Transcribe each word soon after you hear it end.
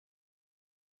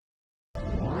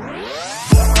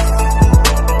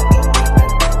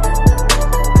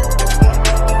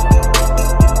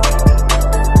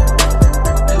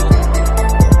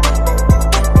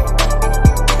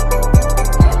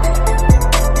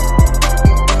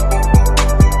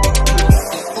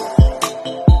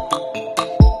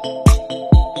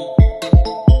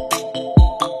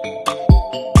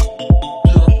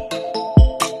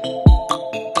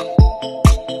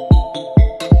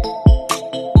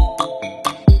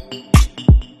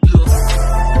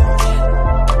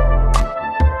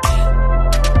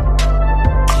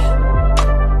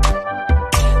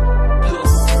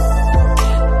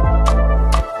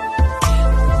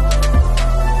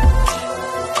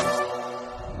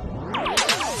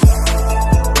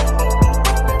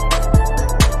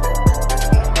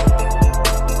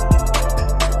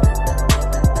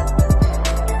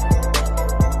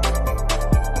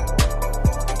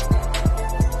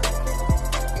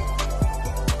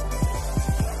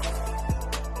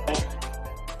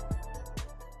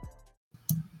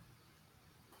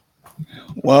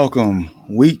Welcome,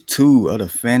 week 2 of the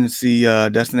Fantasy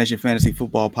Destination Fantasy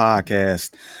Football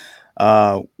Podcast.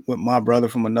 With my brother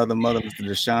from another mother, Mr.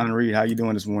 Deshaun Reed. How you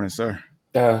doing this morning, sir?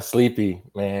 Sleepy,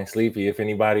 man, sleepy. If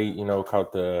anybody,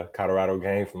 caught the Colorado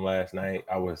game from last night,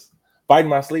 I was fighting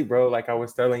my sleep, bro. Like I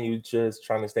was telling you, just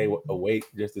trying to stay awake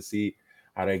just to see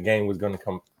how that game was going to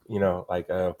come,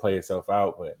 play itself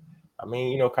out. But I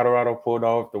mean, Colorado pulled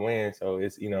off the win, so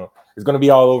it's going to be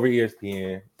all over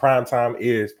ESPN. Prime time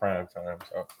is prime time,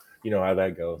 so you know how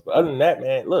that goes. But other than that,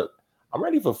 man, look, I'm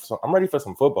ready for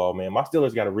some football, man. My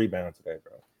Steelers got a rebound today,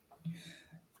 bro.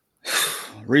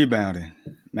 Rebounding,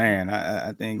 man.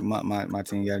 I think my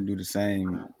team got to do the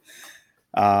same.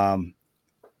 Um,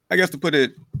 I guess to put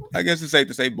it, I guess it's safe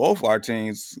to say both our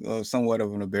teams somewhat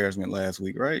of an embarrassment last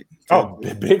week, right? Oh,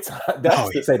 big time. That's Oh,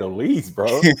 to say the least,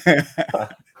 bro. yeah.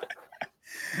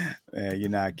 Man, you're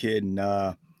not kidding.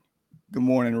 Good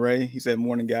morning, Ray. He said,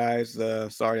 "Morning, guys.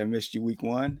 Sorry I missed you week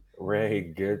 1." Ray,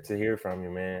 good to hear from you,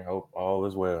 man. Hope all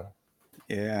is well.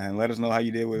 Yeah, and let us know how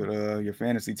you did with your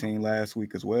fantasy team last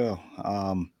week as well.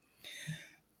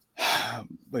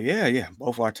 But yeah,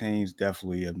 both our teams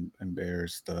definitely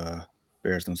embarrassed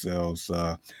themselves.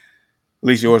 At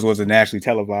least yours wasn't actually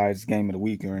televised game of the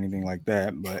week or anything like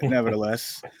that. But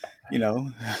nevertheless, you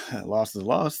know, lost is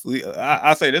lost.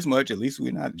 I say this much: at least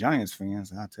we're not Giants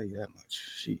fans. I'll tell you that much.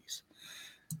 Jeez,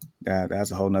 that's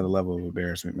a whole nother level of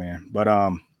embarrassment, man.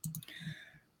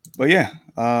 But yeah,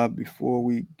 before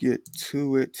we get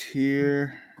to it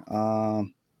here,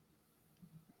 um,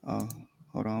 uh,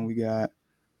 hold on, we got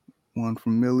one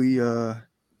from Millie,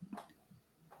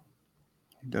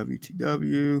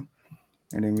 WTW,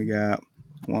 and then we got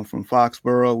one from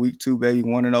Foxborough, week 2, baby,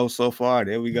 1-0 so far.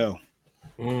 There we go.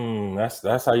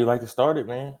 That's how you like to start it,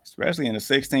 man. Especially in a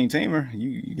 16 teamer,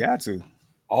 you got to.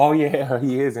 Oh yeah,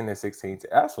 he is in the 16th.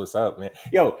 That's what's up, man.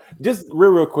 Yo, just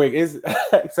real quick is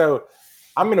so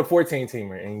I'm in a 14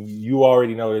 teamer, and you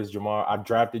already know this, Jamar. I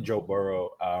drafted Joe Burrow.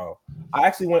 I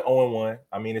actually went 0-1.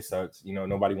 I mean, it sucks.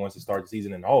 Nobody wants to start the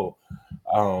season in the hole.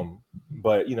 Um,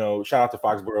 but shout out to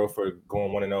Foxborough for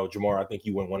going 1-0. Jamar, I think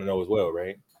you went 1-0 as well,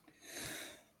 right?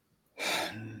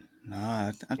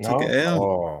 Nah, I took an No? L.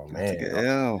 Oh I took man. an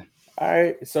L. All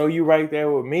right, so you right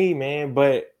there with me, man.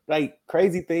 But like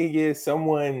crazy thing is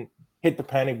someone hit the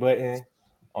panic button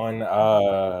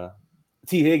on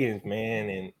T. Higgins, man,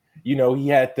 and he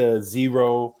had the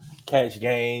 0 catch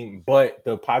game, but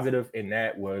the positive in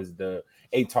that was the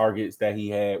 8 targets that he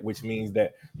had, which means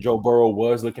that Joe Burrow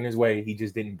was looking his way. He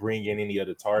just didn't bring in any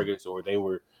other targets, or they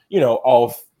were,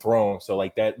 off thrown. So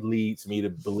like that leads me to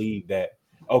believe that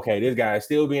okay, this guy is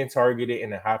still being targeted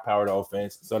in a high-powered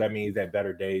offense, so that means that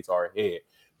better days are ahead.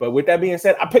 But with that being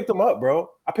said, I picked him up, bro.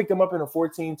 I picked him up in a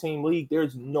 14-team league.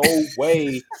 There's no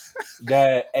way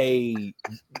that a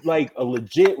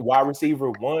legit wide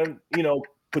receiver one,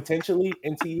 potentially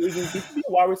in T. Higgins, he could be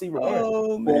a wide receiver one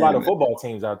Oh for a lot man. of football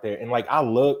teams out there. And like I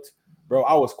looked, bro,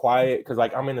 I was quiet because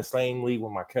like I'm in the same league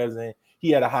with my cousin.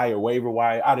 He had a higher waiver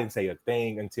wire. I didn't say a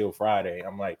thing until Friday.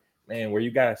 I'm like, man, were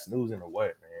you guys snoozing or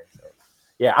what, man? So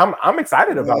yeah, I'm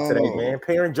excited about today, Oh, man.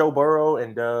 Pairing Joe Burrow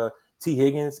and T.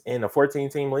 Higgins in a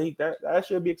 14-team league, that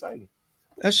should be exciting.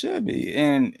 that should be.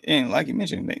 And like you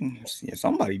mentioned, yeah,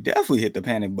 somebody definitely hit the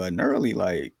panic button early.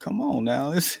 Like, come on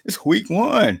now, it's week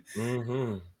 1.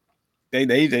 Mm-hmm.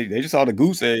 They just saw the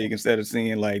goose egg instead of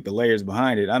seeing like the layers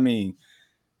behind it. I mean,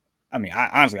 I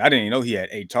honestly I didn't even know he had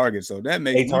 8 targets, so that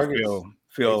makes Eight me targets.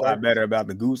 feel Eight a lot targets. better about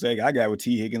the goose egg I got with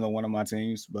T Higgins on one of my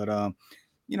teams. But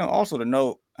also to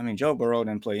note, I mean, Joe Burrow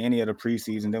didn't play any of the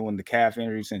preseason. Then when the calf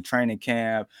injuries in training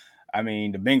camp, I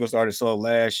mean, the Bengals started slow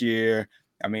last year.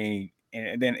 I mean,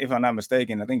 and then if I'm not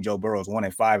mistaken, I think Joe Burrow's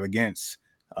 1-5 against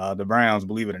the Browns,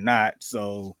 believe it or not.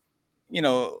 So,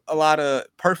 a lot of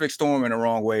perfect storm in the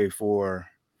wrong way for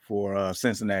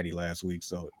Cincinnati last week.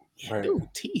 So, yeah, Right. dude,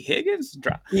 T Higgins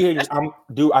drop. T. Higgins, That's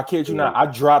dude, I kid you not. dude,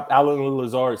 I dropped Alan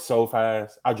Lazard so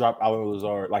fast. I dropped Alan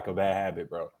Lazard like a bad habit,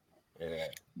 bro. Yeah.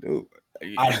 dude.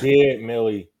 I did,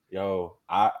 Millie. Yo,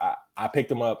 I picked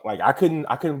him up. Like I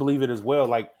couldn't believe it as well.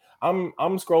 Like I'm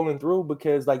scrolling through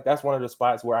because like that's one of the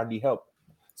spots where I need help.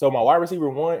 So my wide receiver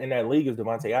one in that league is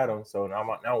Devontae Adams. So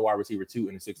now wide receiver two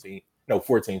in the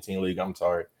 14 team league. I'm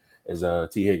sorry, is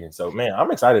T Higgins. So man,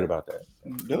 I'm excited about that.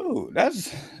 Dude,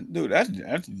 that's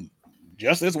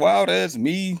just as wild as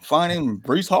me finding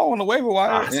Brees Hall on the waiver wire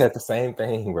I said the same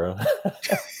thing, bro.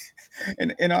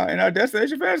 in our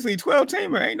destination fantasy 12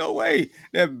 teamer. Ain't no way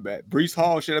that Brees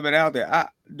Hall should have been out there.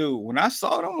 Dude, when I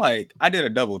saw it, I'm like, I did a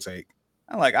double take.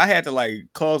 I'm like, I had to like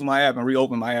close my app and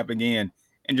reopen my app again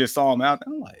and just saw him out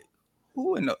there. I'm like,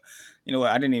 who in the, you know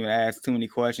what? I didn't even ask too many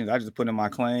questions. I just put in my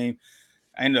claim.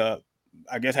 I ended up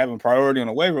I guess having priority on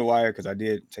the waiver wire because I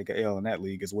did take a L in that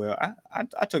league as well.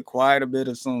 I took quite a bit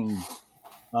of some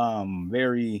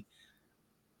very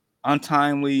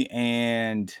untimely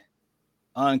and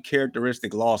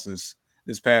uncharacteristic losses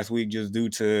this past week just due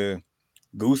to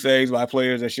goose eggs by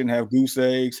players that shouldn't have goose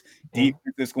eggs, defense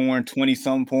is scoring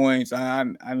 20-some points. I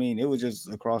mean, it was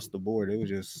just across the board. It was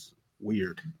just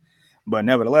weird. But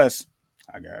nevertheless,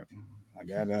 I got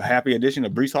a happy addition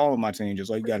of Breece Hall on my team, just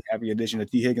like you got a happy addition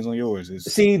of T. Higgins on yours.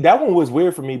 See, that one was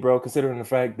weird for me, bro, considering the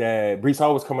fact that Breece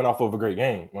Hall was coming off of a great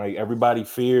game. Like everybody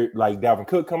feared like Dalvin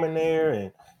Cook coming there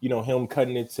and him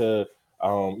cutting it to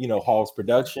Hall's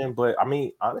production. But I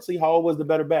mean, honestly, Hall was the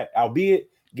better back, albeit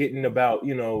getting about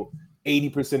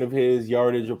 80% of his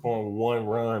yardage upon one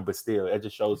run, but still, it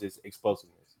just shows his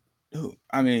explosiveness. Dude,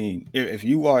 I mean, if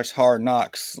you watch Hard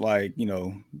Knocks, like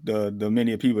the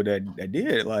many people that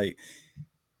did, like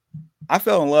I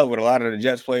fell in love with a lot of the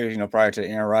Jets players, prior to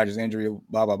Aaron Rodgers' injury,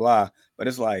 blah blah blah. But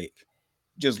it's like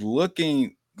just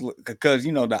looking because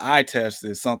the eye test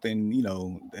is something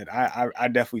that I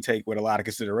definitely take with a lot of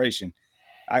consideration.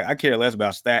 I care less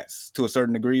about stats to a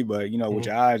certain degree, but with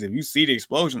your eyes, if you see the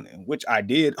explosion, which I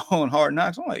did on Hard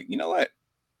Knocks, I'm like, you know what?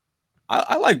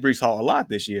 I like Breece Hall a lot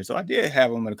this year, so I did have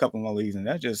him in a couple of my leagues, and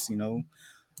that just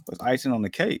was icing on the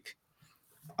cake.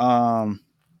 And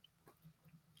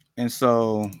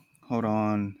so hold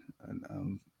on,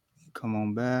 come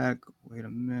on back. Wait a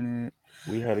minute.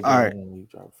 We had a guy in the league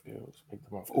drop Fields. Picked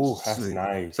him up. Oh, that's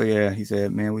nice. So yeah, he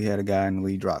said, man, we had a guy in the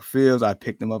league drop Fields. I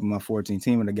picked him up in my 14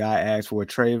 team, and the guy asked for a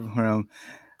trade for him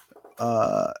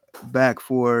back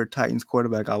for Titans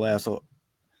quarterback. I'll ask. So,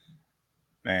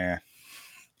 man,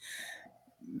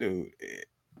 dude,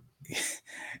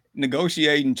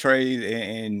 negotiating trade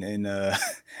and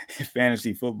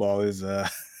fantasy football is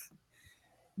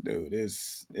dude,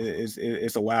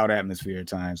 it's a wild atmosphere at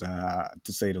times,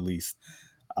 to say the least.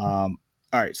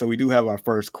 All right, so we do have our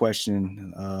first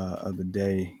question of the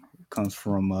day. It comes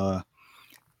from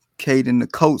Caden, the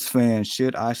Colts fan.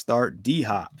 Should I start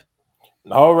D-Hop?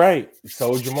 All right,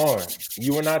 so Jamar,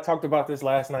 you and I talked about this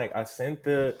last night. I sent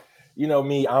the,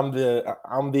 me, I'm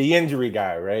the injury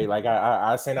guy, right? Like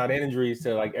I sent out injuries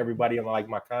to like everybody in like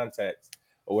my contacts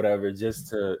or whatever, just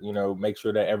to make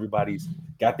sure that everybody's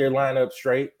got their lineup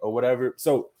straight or whatever.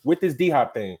 So with this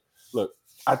D-Hop thing, look,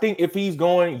 I think if he's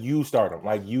going, you start him.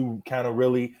 Like you kind of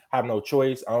really have no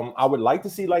choice. I would like to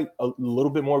see like a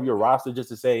little bit more of your roster just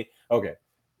to say, okay,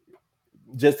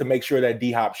 just to make sure that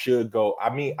D-Hop should go. I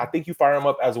mean, I think you fire him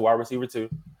up as a wide receiver too,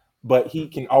 but he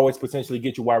can always potentially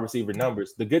get you wide receiver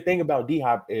numbers. The good thing about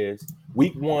D-Hop is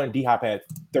week 1, D-Hop had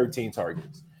 13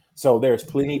 targets. So there's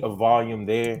plenty of volume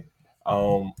there.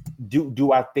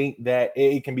 Do I think that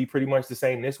it can be pretty much the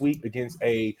same this week against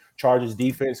a Chargers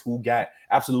defense who got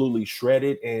absolutely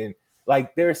shredded, and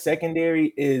like their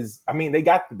secondary is, I mean, they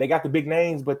got the big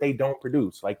names, but they don't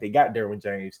produce. Like they got Derwin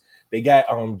James, they got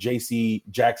JC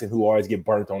Jackson, who always get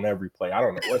burnt on every play. I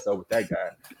don't know what's up with that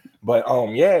guy. But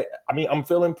yeah, I mean, I'm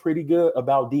feeling pretty good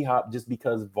about D-Hop just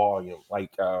because volume.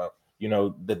 Like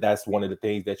that's one of the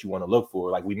things that you want to look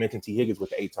for. Like we mentioned T. Higgins with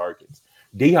the 8 targets.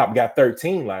 D-Hop got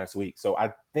 13 last week. So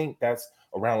I think that's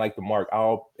around like the mark.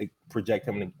 I'll project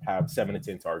him to have 7 to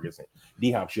 10 targets. And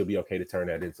D-Hop should be okay to turn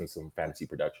that into some fantasy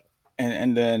production.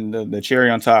 And then the cherry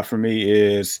on top for me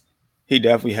is he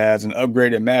definitely has an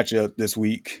upgraded matchup this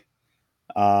week.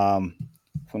 If I'm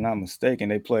not mistaken,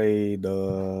 they played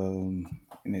and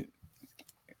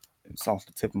it's off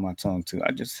the tip of my tongue too.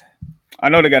 I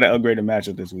know they got an upgraded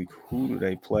matchup this week. Who do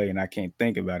they play? And I can't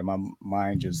think about it. My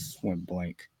mind just went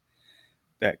blank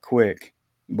that quick.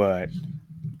 But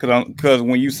because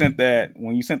when you sent that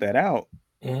out,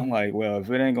 I'm like, well, if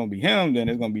it ain't gonna be him, then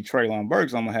it's gonna be Treylon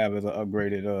Burks. I'm gonna have as an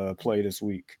upgraded play this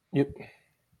week. Yep.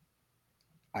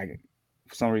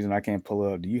 For some reason I can't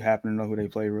pull up. Do you happen to know who they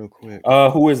play real quick?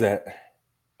 Who is that?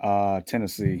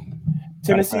 Tennessee.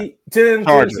 Tennessee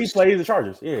plays the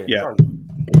Chargers. Yeah. Chargers.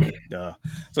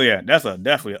 So yeah, that's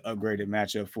definitely an upgraded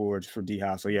matchup for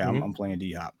D-Hop. So yeah, I'm playing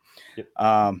D-Hop. Yep.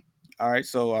 All right.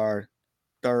 So our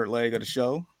third leg of the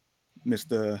show,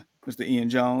 Mr. Ian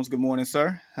Jones. Good morning,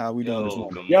 sir. How we doing this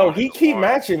morning? Yo, he keep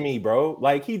matching me, bro.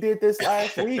 Like he did this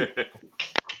last week.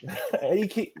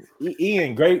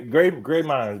 Ian, great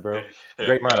minds, bro.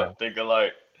 Great minds. Think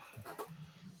alike.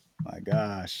 My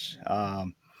gosh.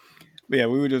 Yeah,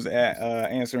 we were just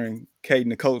answering Caden,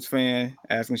 the Colts fan,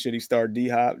 asking should he start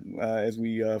D-Hop as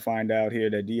we find out here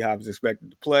that D-Hop is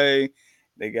expected to play.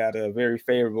 They got a very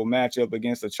favorable matchup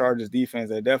against the Chargers defense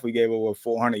that definitely gave over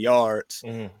 400 yards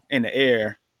in the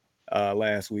air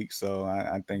last week. So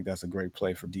I think that's a great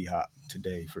play for D-Hop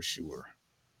today for sure.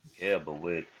 Yeah, but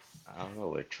I don't know,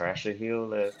 with Trasher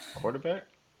Hill at quarterback.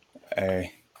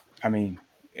 Hey, I mean,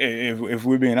 if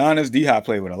we're being honest, D Hop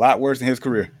played with a lot worse in his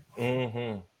career.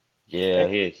 Mm-hmm. Yeah,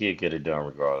 he'll get it done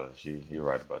regardless. You're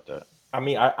right about that. I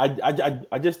mean,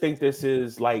 I just think this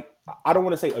is like I don't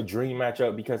want to say a dream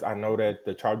matchup because I know that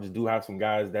the Chargers do have some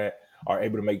guys that are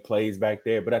able to make plays back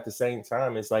there, but at the same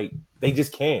time, it's like they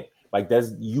just can't. Like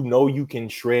that's you can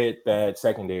shred that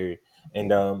secondary,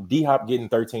 and D Hop getting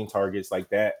 13 targets like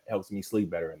that helps me sleep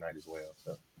better at night as well.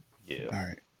 So Yeah. All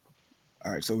right.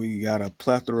 All right. So we got a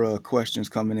plethora of questions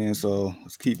coming in. So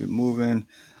let's keep it moving.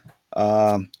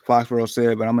 Foxborough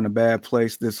said, but I'm in a bad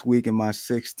place this week in my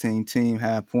 16 team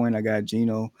half point. I got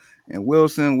Geno and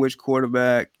Wilson. Which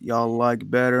quarterback y'all like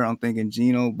better? I'm thinking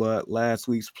Geno, but last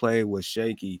week's play was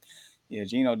shaky. Yeah,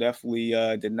 Geno definitely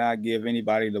did not give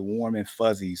anybody the warm and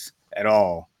fuzzies at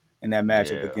all in that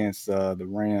matchup Yeah. against the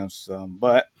Rams.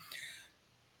 But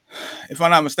if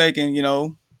I'm not mistaken,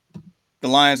 the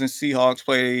Lions and Seahawks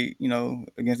played,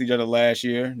 against each other last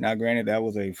year. Now, granted, that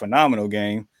was a phenomenal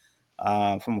game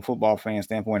from a football fan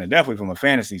standpoint, and definitely from a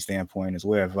fantasy standpoint as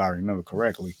well, if I remember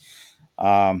correctly.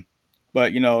 Um,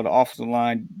 but the offensive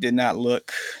line did not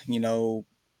look,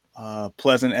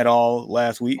 pleasant at all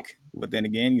last week. But then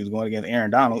again, he was going against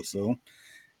Aaron Donald, so.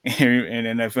 And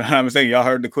then if I'm not mistaken, y'all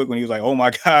heard the quick when he was like, "Oh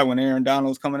my God," when Aaron Donald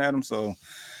was coming at him. So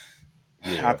I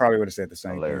Yeah. probably would have said the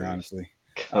same thing, Hilarious. honestly.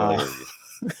 Uh,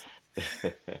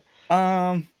 Hilarious.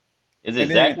 um, Is it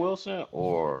and Zach then Wilson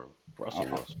or Russell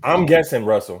Wilson? I'm guessing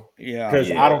Russell yeah, because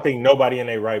I yeah. don't Yeah. think nobody in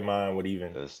their right mind would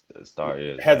even The star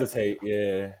is Zach. hesitate.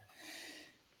 Yeah.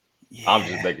 I'm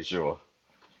just Yeah, making sure.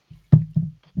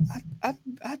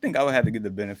 I think I would have to give the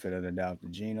benefit of the doubt to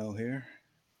Gino here.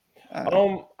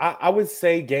 Uh, I would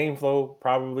say game flow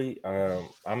probably. I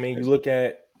mean, you it's- look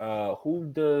at who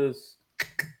does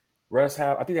Russ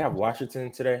have? I think they have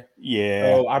Washington today.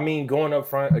 yeah, So I mean, going up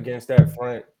front against that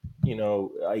front,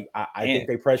 like I think and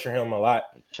they pressure him a lot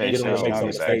and get Chase him to Chase make Young Young some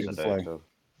is expected back mistakes. to today play. too.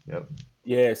 Yep.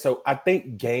 Yeah, so I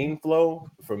think game flow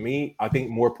for me, I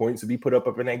think more points to be put up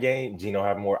in that game. Gino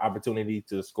have more opportunity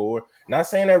to score. Not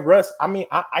saying that Russ, I mean,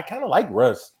 I kind of like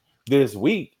Russ this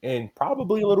week and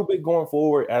probably a little bit going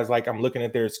forward as like I'm looking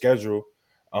at their schedule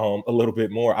a little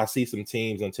bit more. I see some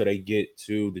teams until they get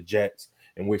to the Jets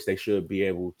in which they should be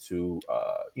able to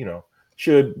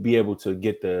should be able to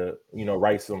get the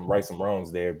right some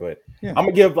wrongs there. But Yeah, I'm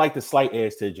gonna give like the slight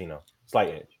edge to Gino. Slight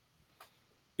edge.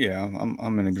 yeah,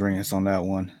 I'm in agreement on that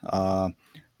one.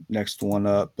 Next one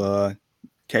up,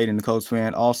 Caden, the Colts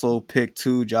fan, also picked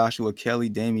two: Joshua Kelly,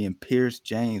 Damian Pierce,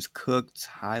 James Cook,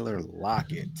 Tyler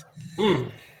Lockett.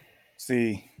 Mm.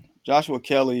 See, Joshua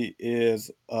Kelly is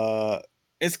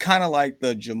it's kind of like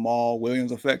the Jamal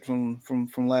Williams effect from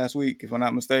last week, if I'm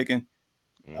not mistaken.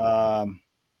 Hmm. Um,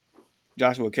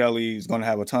 Joshua Kelly is going to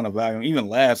have a ton of value. Even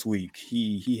last week,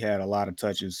 he had a lot of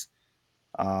touches.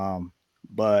 Um,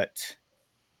 but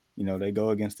they go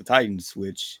against the Titans,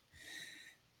 which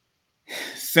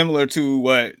similar to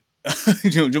what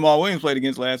Jamal Williams played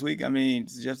against last week. I mean,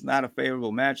 it's just not a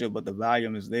favorable matchup, but the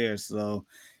volume is there. So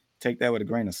take that with a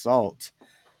grain of salt.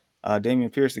 Damian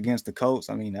Pierce against the Colts.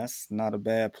 I mean, that's not a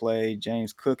bad play.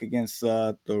 James Cook against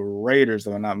the Raiders,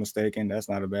 if I'm not mistaken. That's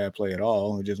not a bad play at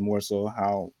all. It's just more so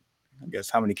how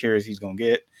many carries he's gonna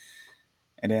get.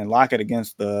 And then Lockett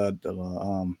against the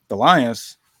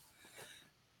Lions.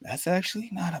 That's actually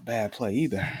not a bad play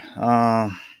either.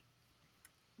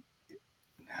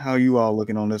 How you all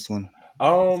looking on this one? It's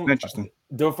Um, interesting.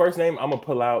 the first name I'm gonna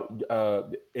pull out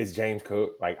is James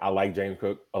Cook. Like I like James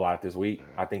Cook a lot this week.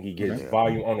 I think he gets Okay. Yeah.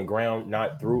 volume on the ground,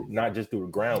 not just through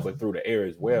the ground, but through the air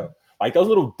as well. Like those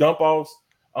little dump offs,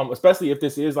 especially if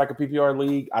this is like a PPR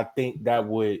league, I think that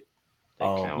would They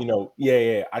count.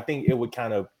 yeah, I think it would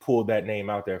kind of pull that name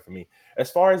out there for me. As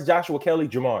far as Joshua Kelly,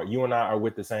 Jamar, you and I are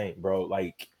with the same, bro.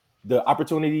 Like the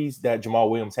opportunities that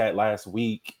Jamal Williams had last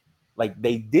week, like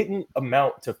they didn't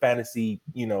amount to fantasy,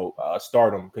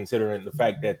 stardom, considering the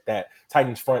fact that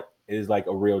Titans front is like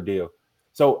a real deal.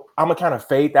 So I'm gonna kind of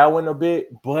fade that one a bit,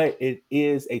 but it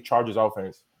is a Chargers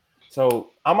offense.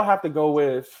 So I'm gonna have to go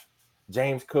with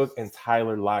James Cook and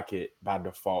Tyler Lockett by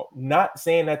default. Not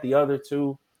saying that the other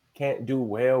two can't do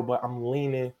well, but I'm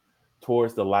leaning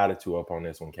towards the latter two up on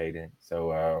this one, Caden.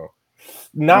 So Okay.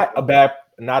 not a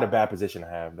bad position to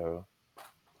have though.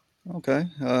 Okay.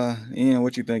 Ian,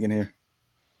 what you thinking here?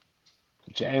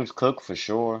 James Cook for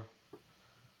sure.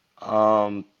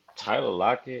 Um, Tyler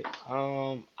Lockett.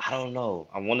 I don't know.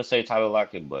 I want to say Tyler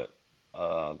Lockett, but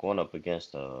going up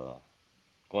against the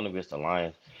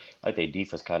Lions, like their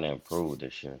defense kind of improved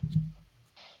this year.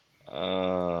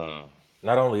 Uh,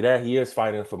 Not only that, he is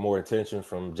fighting for more attention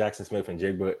from Jackson Smith and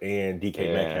Jigba and DK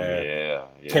And Metcalf,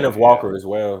 yeah, Kenneth Walker as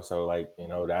well. So like,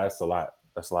 that's a lot.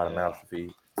 That's a lot of mouths to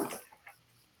feed.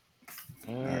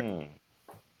 All right.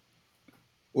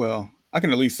 Well, I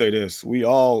can at least say this: we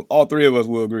all three of us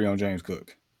will agree on James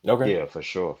Cook. Okay. Yeah, for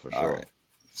sure, for All sure. right.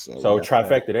 So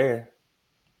trifecta there.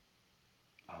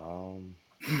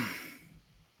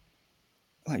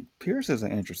 Like Pierce is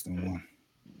an interesting one.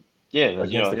 Yeah, because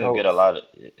Against the he'll get a Colts. lot of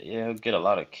he'll get a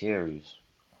lot of carries.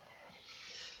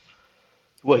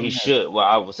 Well, he should. Well,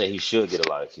 I would say he should get a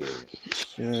lot of carries.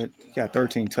 He got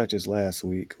 13 touches last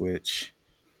week, which.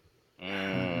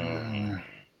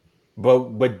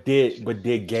 But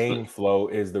did game flow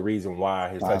is the reason why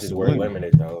his touches were Possibly.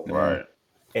 limited though. Yeah. Right.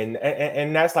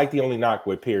 And that's like the only knock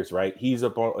with Pierce, right? He's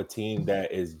up on a team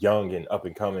that is young and up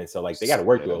and coming, so like they got to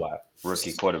work through a lot.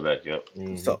 Rookie quarterback, yep.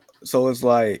 So it's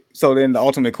like, so then the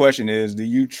ultimate question is, do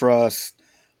you trust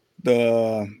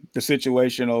the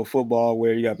situational football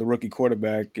where you got the rookie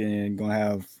quarterback and gonna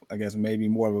have, I guess, maybe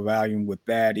more of a value with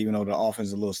that, even though the offense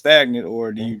is a little stagnant,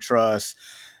 or do you trust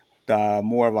the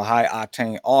more of a high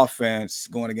octane offense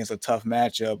going against a tough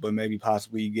matchup, but maybe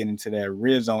possibly get into that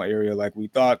red zone area like we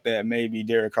thought that maybe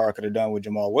Derek Carr could have done with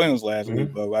Jamal Williams last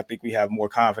week? But I think we have more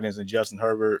confidence in Justin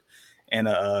Herbert and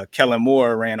Kellen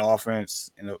Moore ran offense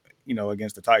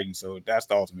against the Titans. So that's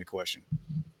the ultimate question.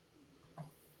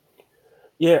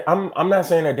 Yeah, I'm not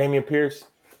saying that Dameon Pierce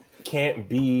can't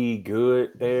be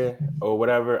good there or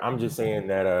whatever. I'm just saying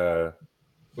that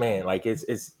man, like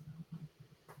it's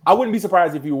I wouldn't be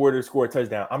surprised if you were to score a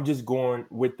touchdown. I'm just going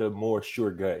with the more sure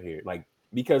gut here. Like,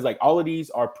 because like all of these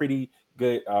are pretty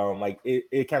good. Like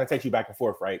it kind of takes you back and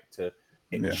forth, right?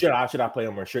 Should I play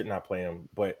him or shouldn't I play him?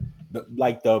 But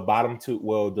the bottom two,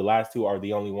 the last two are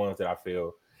the only ones that I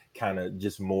feel kind of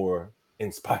just more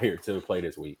inspired to play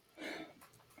this week.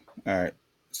 All right.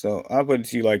 So I'll put it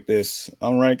to you like this.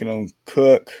 I'm ranking them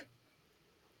Cook,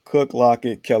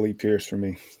 Lockett, Kelly, Pierce for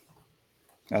me.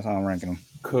 That's how I'm ranking them.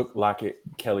 Cook, Lockett,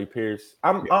 Kelly, Pierce.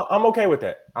 I'm okay with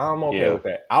that. I'm okay with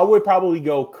that. I would probably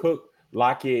go Cook,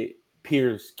 Lockett,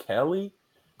 Pierce, Kelly,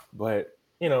 but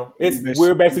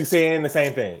we're basically saying the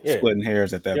same thing. Yeah. Splitting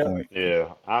hairs at that point.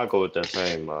 Yeah, I'll go with that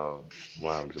same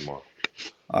line, Jamal.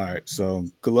 All right. So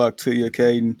good luck to you,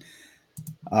 Caden.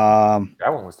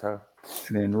 That one was tough.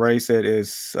 And then Ray said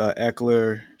is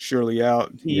Eckler surely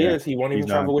out. He is. He won't even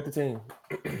travel with the team.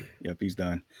 Yep, he's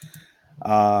done.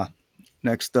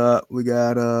 Next up, we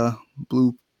got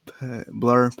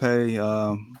Blur Pay.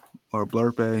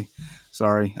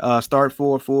 Sorry. Start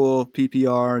for full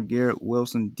PPR. Garrett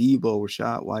Wilson, Debo,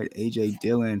 Rashad White, AJ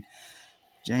Dillon,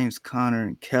 James Conner,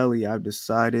 and Kelly. I've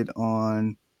decided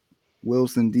on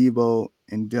Wilson, Debo,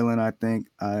 and Dillon. I think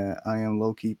I am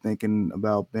low-key thinking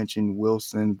about benching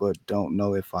Wilson, but don't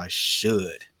know if I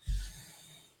should.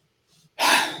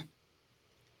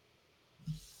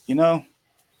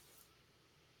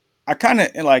 I kind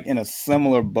of like in a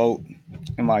similar boat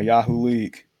in my Yahoo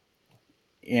league,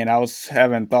 and I was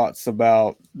having thoughts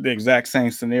about the exact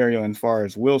same scenario as far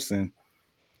as Wilson,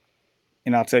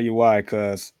 and I'll tell you why.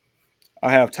 Because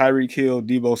I have Tyreek Hill,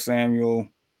 Debo Samuel,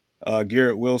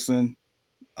 Garrett Wilson.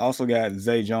 I also got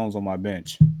Zay Jones on my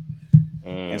bench,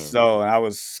 and so I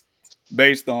was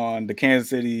based on the Kansas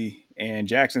City and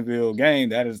Jacksonville game.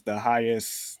 That is the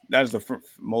highest. That is the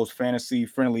most fantasy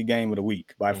friendly game of the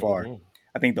week by far.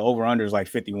 I think the over-under is like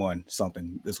 51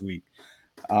 something this week.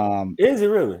 Is it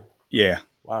really? Yeah.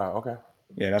 Wow. Okay.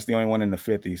 Yeah, that's the only one in the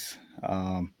 50s.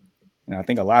 And I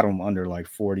think a lot of them under like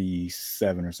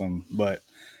 47 or something. But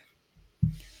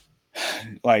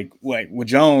like with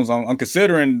Jones, I'm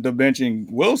considering the benching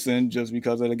Wilson just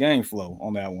because of the game flow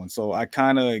on that one. So I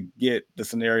kind of get the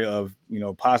scenario of,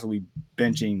 possibly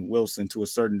benching Wilson to a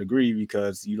certain degree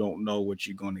because you don't know what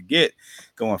you're going to get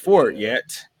going forward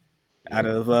yet. Out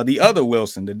of the other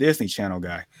Wilson, the Disney Channel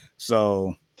guy.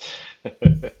 So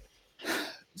I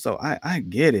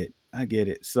get it. I get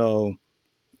it. So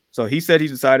he said he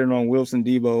decided on Wilson,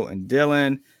 Debo, and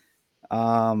Dillon.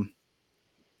 I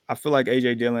feel like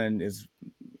AJ Dillon is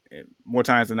more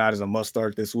times than not is a must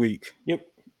start this week. Yep.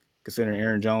 Considering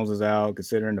Aaron Jones is out,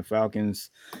 considering the Falcons,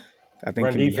 I think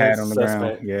Run can be had on the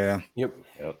suspect. ground. Yeah. Yep.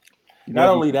 Not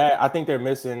only that, I think they're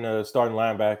missing a starting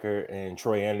linebacker and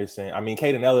Troy Anderson. I mean,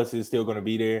 Caden Ellis is still going to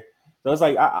be there. So it's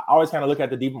like I always kind of look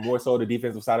at more so the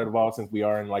defensive side of the ball since we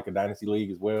are in like a dynasty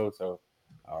league as well. So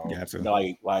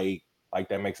like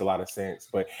that makes a lot of sense.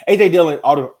 But AJ Dillon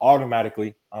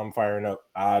automatically I'm firing up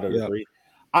out of the three.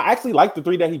 I actually like the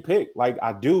three that he picked. Like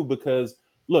I do because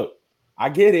look, I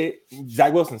get it.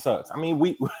 Zach Wilson sucks. I mean,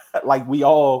 we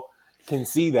all can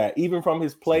see that. Even from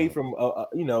his play from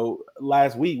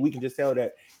last week, we can just tell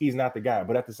that he's not the guy.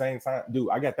 But at the same time, dude,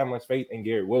 I got that much faith in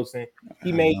Garrett Wilson.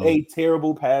 He made a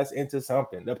terrible pass into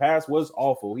something. The pass was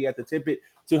awful. He had to tip it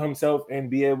to himself and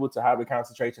be able to have the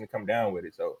concentration to come down with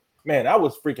it. So, man, that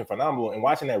was freaking phenomenal. And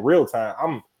watching that real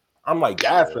time, I'm like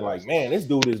gasping, like, man, this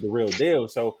dude is the real deal.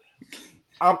 So,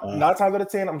 9 times out of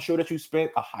 10, I'm sure that you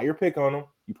spent a higher pick on him.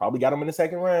 You probably got him in the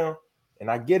second round. And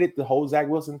I get it, the whole Zach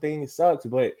Wilson thing, it sucks,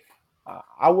 but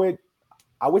I would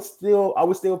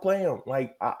still play him.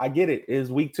 Like, I get it.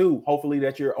 It's week 2. Hopefully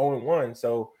that you're 0-1.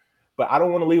 So, but I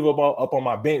don't want to leave him up on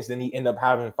my bench. Then he end up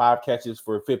having 5 catches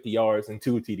for 50 yards and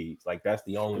 2 TDs. Like, that's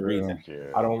the only reason.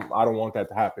 Yeah. I don't want that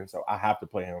to happen. So I have to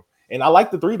play him. And I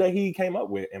like the 3 that he came up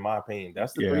with, in my opinion.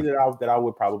 That's the 3 that I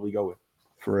would probably go with.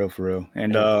 For real.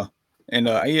 And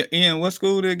Ian, what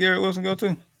school did Garrett Wilson go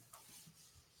to?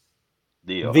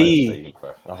 The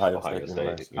Ohio State.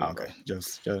 University. Oh, okay,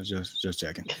 just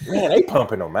checking. Man, they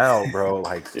pumping them out, bro.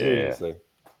 Like, seriously.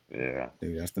 Yeah.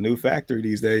 Dude, that's the new factory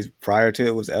these days. Prior to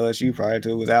it was LSU. Prior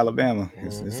to it was Alabama.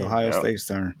 It's Ohio State's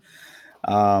turn.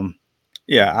 I'm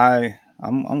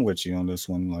with you on this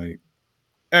one. Like,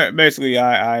 basically,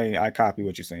 I copy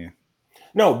what you're saying.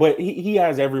 No, but he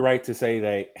has every right to say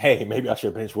that, hey, maybe I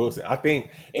should bench Wilson. I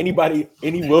think any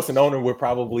Wilson owner would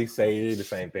probably say the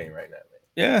same thing right now, man.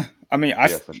 Yeah. I mean,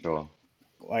 for sure.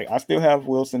 Like, I still have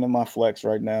Wilson in my flex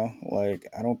right now. Like,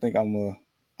 I don't think I'm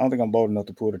bold enough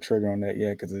to pull the trigger on that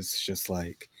yet, because it's just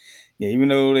like, yeah, even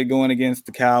though they're going against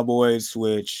the Cowboys,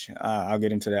 which I'll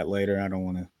get into that later. I don't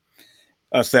want to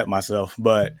upset myself,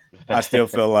 but I still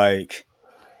feel like,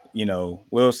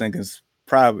 Wilson could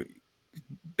probably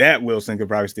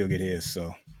still get his.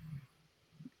 So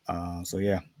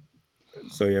yeah,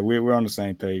 we're on the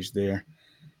same page there.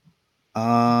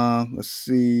 Let's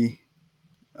see.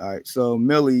 All right, so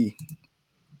Millie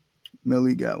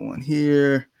got one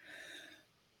here.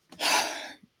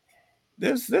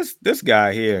 This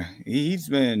guy here, he's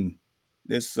been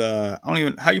this. I don't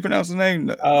even how you pronounce his name.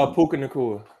 Puka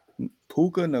Nacua.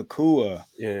 Puka Nacua.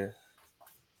 Yeah.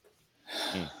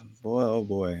 Boy, oh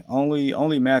boy.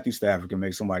 Only Matthew Stafford can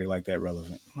make somebody like that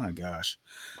relevant. My gosh.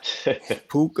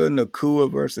 Puka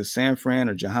Nacua versus San Fran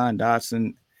or Jahan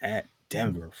Dotson at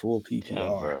Denver. Full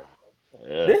PPR.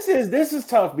 Yeah. This is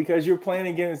tough because you're playing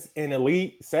against an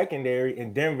elite secondary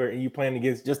in Denver, and you're playing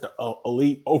against just an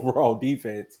elite overall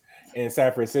defense in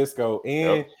San Francisco.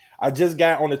 And I just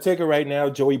got on the ticker right now,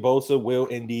 Joey Bosa will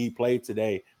indeed play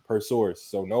today per source.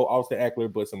 So no Austin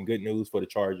Eckler, but some good news for the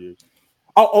Chargers.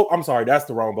 Oh, I'm sorry. That's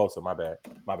the wrong Bosa. My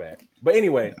bad. But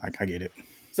anyway. I get it.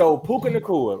 So Puka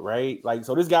Nacua, right? Like,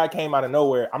 so this guy came out of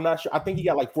nowhere. I'm not sure. I think he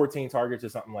got like 14 targets or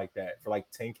something like that for like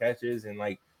 10 catches and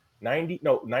like 90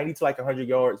 to like 100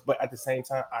 yards. But at the same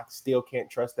time, I still can't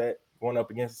trust that going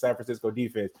up against the San Francisco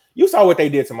defense. You saw what they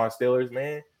did to my Steelers,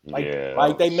 man. Like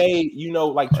they made,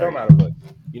 like chum out of us.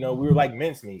 We were like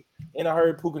mincemeat. And I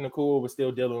heard Puka Nacua was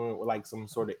still dealing with like some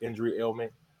sort of injury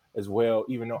ailment as well,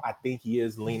 even though I think he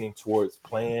is leaning towards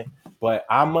playing. But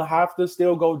I'm going to have to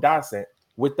still go Dotson.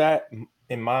 With that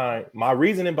in mind, my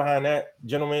reasoning behind that,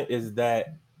 gentlemen, is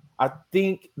that I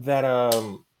think that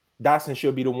Dotson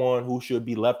should be the one who should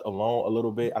be left alone a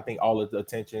little bit. I think all of the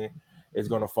attention is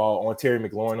going to fall on Terry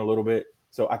McLaurin a little bit.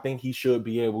 So I think he should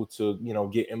be able to,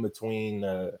 get in between,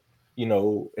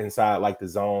 inside like the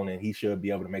zone, and he should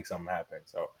be able to make something happen.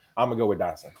 So I'm going to go with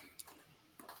Dotson.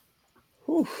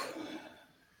 Whew.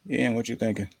 Ian, what you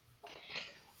thinking?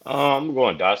 I'm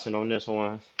going Dotson on this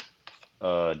one,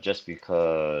 just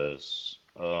because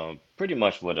pretty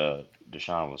much what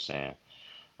Deshaun was saying.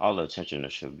 All the attention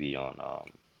should be on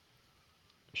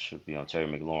Terry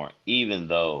McLaurin, even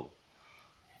though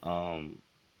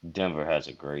Denver has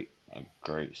a great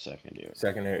secondary.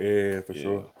 Secondary, for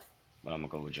sure. But I'm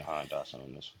gonna go with Jahan Dotson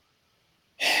on this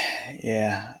one.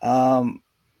 Yeah.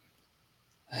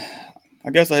 I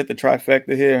guess I hit the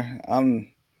trifecta here.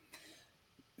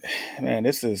 Man,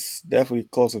 this is definitely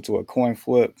closer to a coin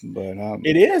flip, but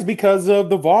it is because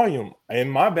of the volume.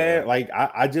 And my bad, like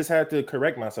I just had to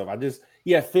correct myself.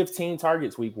 He had 15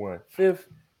 targets week 1.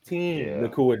 15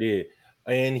 Nacua did.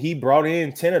 And he brought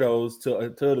in 10 of those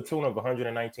to the tune of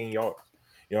 119 yards.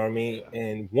 You know what I mean? Yeah.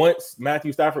 And once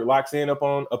Matthew Stafford locks in up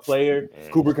on a player,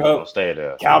 Cooper Kupp, stay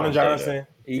there. Calvin Johnson,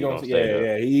 he's gonna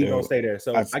stay there.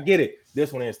 So I get it.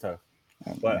 This one is tough.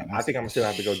 But I think I'm still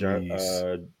have to go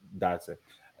Dotson.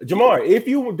 Jamar, if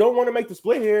you don't want to make the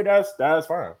split here, that's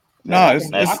fine. No,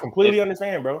 I completely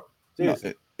understand, bro. Seriously.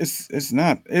 No, it's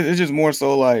not. It's just more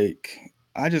so like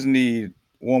I just need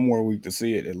one more week to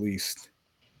see it at least.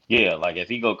 Yeah, like if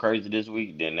he go crazy this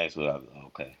week, then next week I'll be like,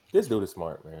 okay. This dude is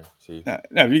smart, man. See, Now,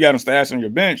 if you got him stashed on your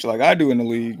bench like I do in the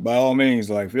league, by all means,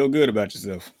 like feel good about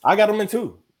yourself. I got him in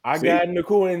 2. I See? got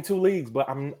Nakua in 2 leagues, but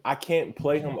I can't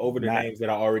play him over the Not- names that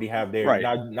I already have there. Right.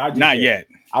 Not Not yet.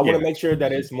 I want to Yeah. make sure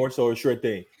that it's more so a sure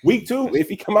thing. Week 2, if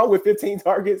he come out with 15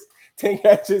 targets, 10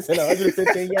 catches, and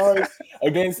 115 yards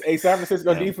against a San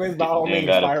Francisco defense, by all Then means,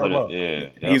 gotta fire put him it. up.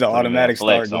 Yeah, He's an automatic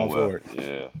start going somewhere. forward.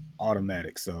 Yeah.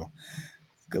 Automatic. So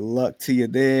good luck to you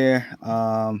there.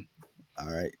 All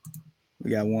right.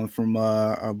 We got one from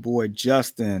our boy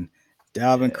Justin.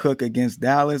 Dalvin Cook against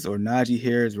Dallas or Najee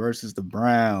Harris versus the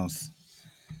Browns.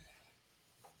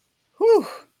 Whew.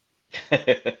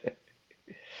 That's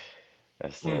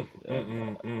tough.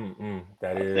 That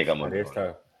I is, think I'm gonna that is go.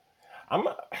 tough. I'm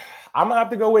gonna have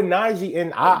to go with Najee,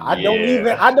 and I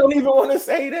don't even want to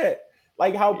say that.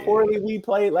 Like how poorly we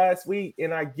played last week,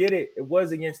 and I get it, it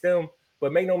was against them,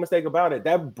 but make no mistake about it,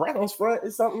 that Browns front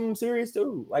is something serious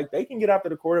too. Like they can get after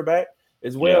the quarterback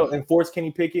as well and force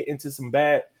Kenny Pickett into some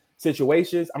bad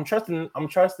situations. I'm trusting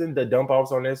the dump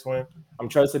offs on this one. I'm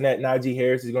trusting that Najee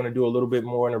Harris is going to do a little bit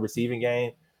more in the receiving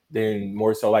game than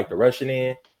more so like the rushing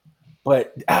in.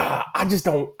 But I just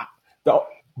don't.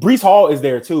 Brees Hall is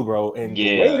there too, bro, and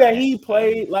the way that he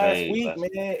played last week,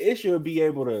 man, it should be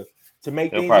able to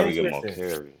make things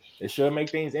interesting. It should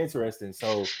make things interesting.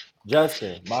 So,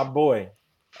 Justin, my boy,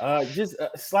 just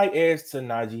a slight edge to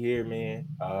Najee here, man.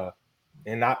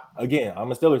 And I'm a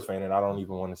Steelers fan, and I don't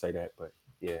even want to say that, but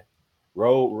yeah,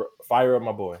 fire up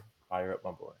my boy, fire up my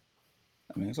boy.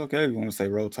 I mean, it's okay if you want to say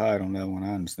roll tide on that one.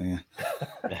 I understand.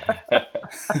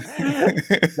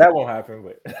 That won't happen,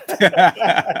 but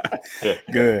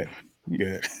good.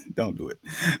 Don't do it.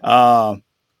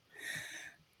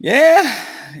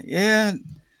 Yeah.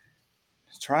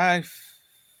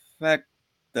 Trifecta.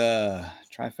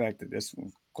 This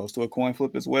one close to a coin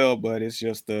flip as well, but it's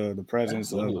just the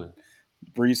presence of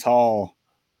Brees Hall.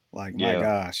 Like my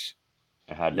gosh.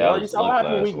 And how you already Dallas saw what looked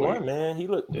happened last week week. 1, man.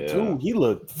 He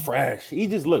looked fresh. He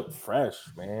just looked fresh,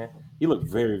 man. He looked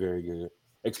very, very good.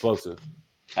 Explosive.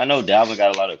 I know Dalvin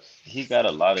got a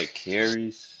lot of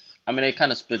carries. I mean, they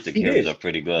kind of split the carries up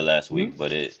pretty good last week,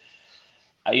 but he's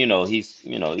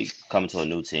coming to a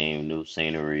new team, new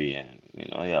scenery, and he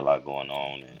had a lot going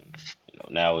on, and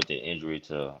now with the injury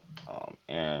to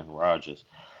Aaron Rodgers,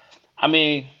 I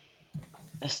mean,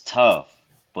 it's tough.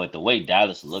 But the way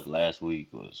Dallas looked last week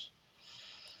was,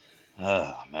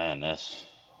 oh man,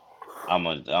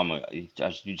 you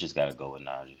just gotta go with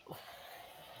Najee.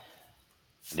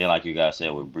 Then, like you guys said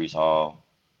with Brees Hall,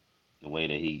 the way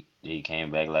that he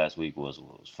came back last week was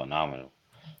phenomenal,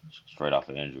 straight off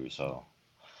an injury. So,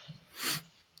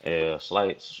 yeah,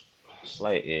 slight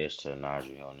edge to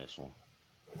Najee on this one.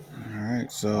 All right,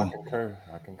 so I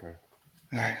concur.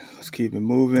 All right, let's keep it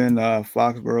moving.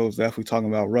 Foxborough is definitely talking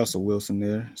about Russell Wilson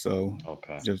there. So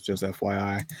just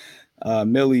FYI.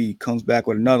 Millie comes back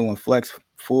with another one. Flex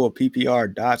full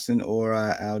PPR, Dotson or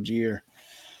Algier.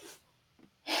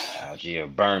 Algier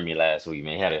burned me last week,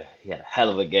 man. He had a hell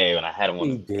of a game, and I had him on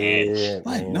the bench.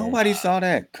 Like nobody saw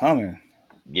that coming.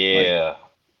 Yeah.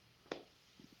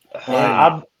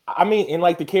 I mean, and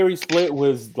like the carry split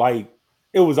was like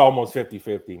it was almost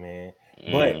 50-50, man.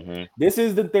 But this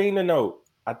is the thing to note.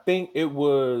 I think it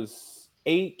was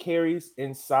 8 carries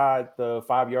inside the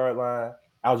 5-yard line.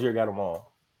 Algier got them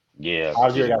all. Yeah,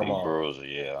 Algier got them all. Bruiser,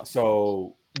 yeah.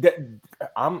 So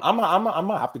I'm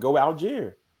gonna have to go with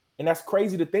Algier, and that's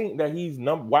crazy to think that he's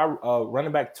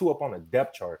running back 2 up on the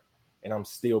depth chart, and I'm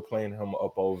still playing him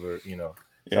up over, So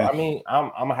I mean,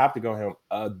 I'm gonna have to go him.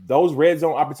 Those red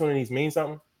zone opportunities mean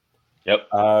something. Yep.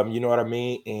 You know what I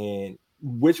mean? And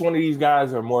which one of these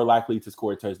guys are more likely to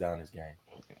score a touchdown this game?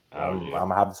 I'm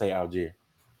gonna have to say Algier.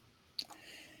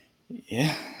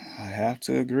 Yeah, I have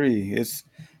to agree. It's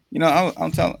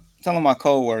I'm telling my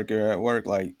coworker at work,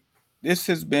 like, this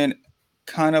has been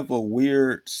kind of a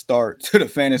weird start to the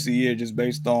fantasy year just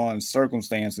based on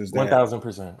circumstances.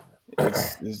 1,000%.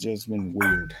 It's just been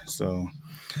weird. So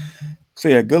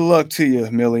yeah, good luck to you,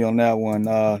 Millie, on that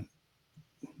one.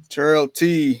 Terrell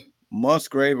T,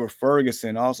 Musgrave or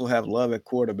Ferguson also have love at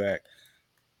quarterback.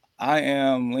 I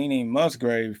am leaning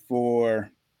Musgrave for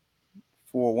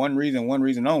one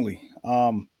reason only.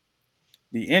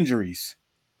 The injuries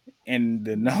and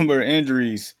the number of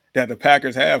injuries that the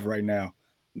Packers have right now.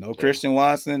 No Christian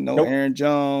Watson, no Aaron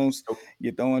Jones.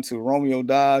 You're throwing to Romeo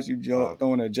Dobbs, you're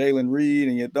throwing to Jalen Reed,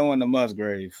 and you're throwing to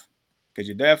Musgrave. Because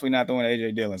you're definitely not throwing to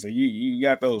A.J. Dillon. So you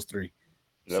got those 3.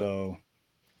 Yep. So,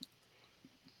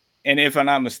 and if I'm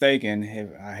not mistaken,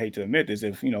 I hate to admit this,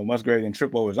 if Musgrave didn't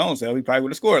trip over his own self, he probably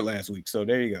would have scored last week. So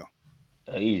there you go.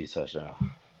 Easy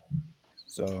touchdown.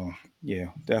 So yeah,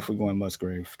 definitely going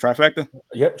Musgrave. Trifecta.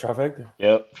 Yep, trifecta.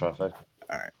 Yep, trifecta.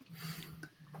 All right.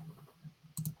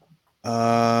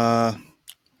 Uh,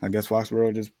 I guess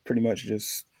Foxborough just pretty much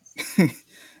just.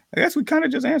 I guess we kind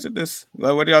of just answered this.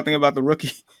 Like, what do y'all think about the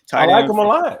rookie I tight like end? him a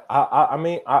lot. I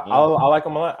mean, I Mm. like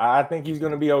him a lot. I think he's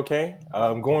going to be okay.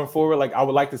 Going forward, like I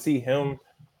would like to see him.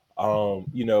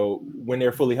 You know, when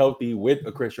they're fully healthy with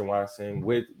a Christian Watson,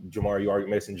 with Jamari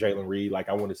Arguments and Jalen Reed, like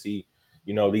I want to see,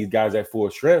 you know, these guys at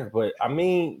full strength. But I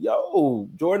mean, yo,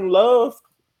 Jordan Love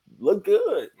look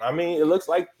good. I mean, it looks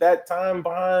like that time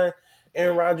behind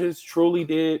Aaron Rodgers truly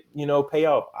did, you know, pay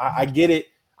off. I get it.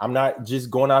 I'm not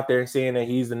just going out there and saying that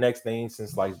he's the next thing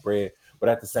since sliced bread, but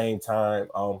at the same time,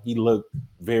 he looked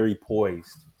very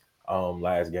poised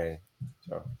last game.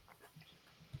 So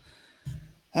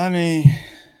I mean,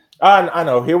 I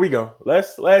know. Here we go.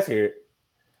 Let's hear it.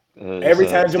 Every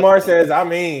time It's a Jamar says, I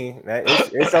mean,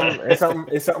 it's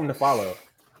something to follow.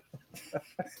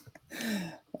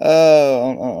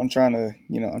 I'm trying to,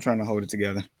 I'm trying to hold it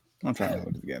together. I'm trying to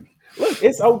hold it together. Look,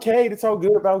 it's okay to talk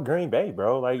good about Green Bay,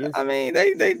 bro. Like it's I mean,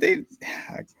 they.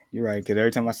 You're right. Because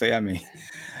every time I say, I mean,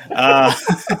 uh,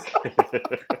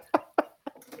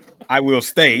 I will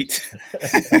state.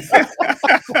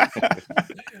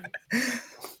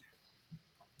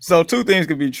 So two things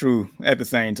could be true at the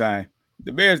same time.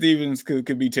 The Bears defense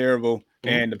could be terrible,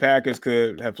 and the Packers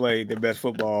could have played their best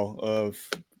football of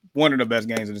one of the best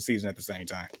games of the season at the same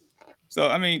time. So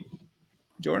I mean,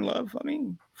 Jordan Love, I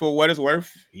mean, for what it's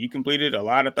worth, he completed a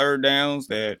lot of third downs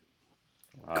that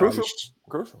crucial.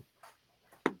 Crucial.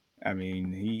 I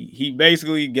mean, he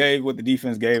basically gave what the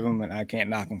defense gave him, and I can't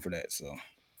knock him for that. So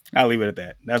I'll leave it at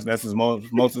that. That's as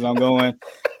most as I'm going.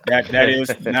 That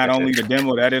is not only the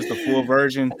demo, that is the full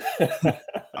version.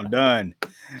 I'm done.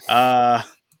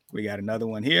 We got another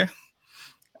one here.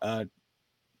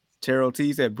 Terrell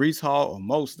T said Brees Hall or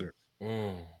Mostert.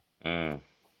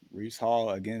 Brees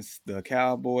Hall against the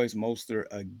Cowboys, Mostert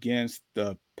against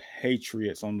the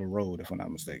Patriots on the road, if I'm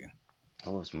not mistaken.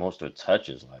 That was most of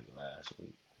touches like last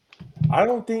week. I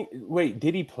don't think. Wait,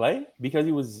 did he play because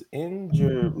he was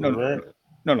injured? No,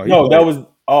 No, that was.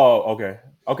 Oh, okay,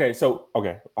 okay. So,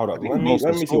 okay, hold I up. think Let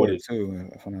me see what it is. too,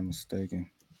 if I'm not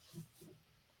mistaken.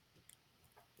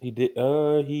 He did.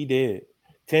 He did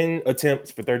 10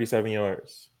 attempts for 37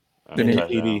 yards. Did he?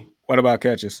 Touchdown. What about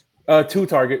catches? 2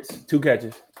 targets, 2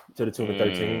 catches to the tune of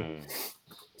 13.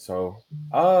 So,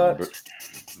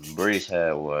 Brees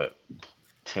had what?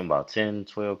 10,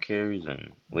 12 carries,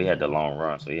 and we had the long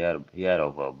run, so he had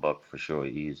over a buck for sure,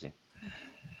 easy.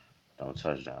 Don't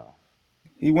touchdown.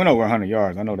 He went over 100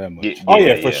 yards. I know that much.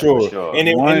 For sure. And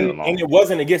it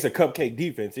wasn't against a cupcake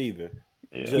defense either.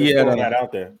 Yeah. Just throwing that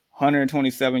out there.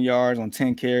 127 yards on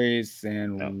 10 carries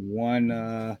and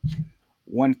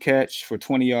one catch for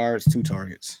 20 yards, 2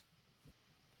 targets.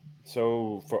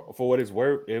 So for what it's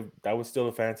worth, that was still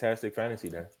a fantastic fantasy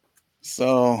day.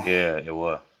 So yeah, it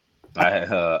was.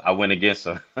 I went against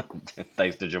him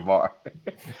thanks to Jamar.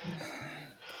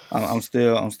 I'm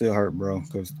still hurt, bro,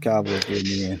 because Cowboys did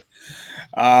me in.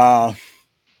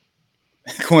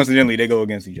 Coincidentally, they go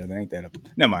against each other. Ain't that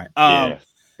never mind. Yeah.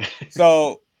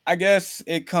 So I guess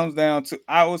it comes down to,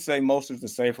 I would say most is the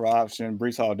safer option.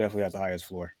 Brees Hall definitely has the highest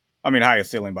floor. I mean,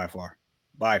 highest ceiling by far.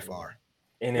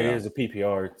 And it is a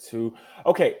PPR too.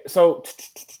 Okay, so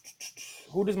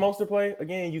who does Mostert play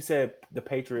again? You said the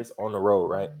Patriots on the road,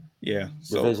 right? Yeah,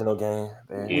 divisional game.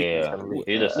 Yeah,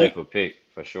 he's a safer pick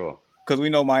for sure. Because we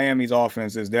know Miami's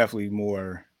offense is definitely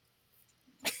more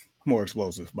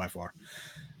explosive by far.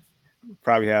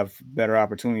 Probably have better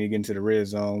opportunity to get into the red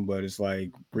zone, but it's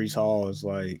like Brees Hall is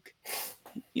like,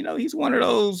 he's one of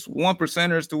those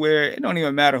 1%ers to where it don't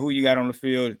even matter who you got on the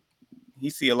field. He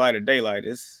see a light of daylight,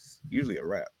 it's usually a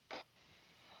wrap.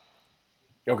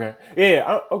 Okay.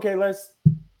 Yeah. Okay. Let's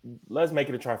make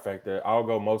it a trifecta. I'll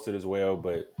go Mostert as well,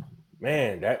 but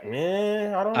man, I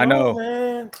don't know,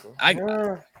 man.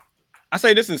 I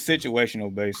say this is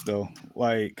situational based though.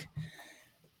 Like,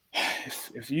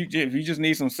 if you just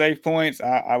need some safe points,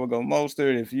 I would go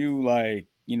Mostert. If you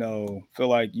feel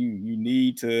like you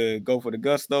need to go for the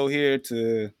gusto here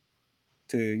to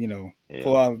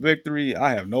pull out a victory,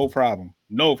 I have no problem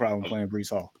playing Brees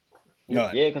Hall.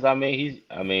 None. Yeah, because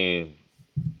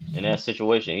in that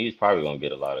situation, he's probably gonna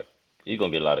get a lot of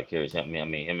carries. I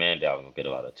mean, him and Dalvin gonna get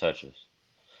a lot of touches.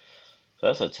 So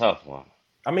that's a tough one.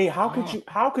 I mean, how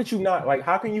could you not, like,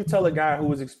 how can you tell a guy who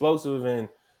was explosive and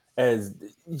as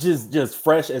just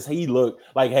fresh as he looked,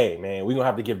 like, hey man, we're gonna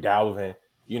have to give Dalvin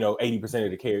 80%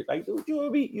 of the carries? Like, dude,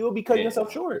 you'll be cutting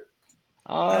yourself short.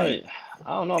 I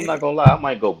don't know. I'm not gonna lie. I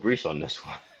might go Brees on this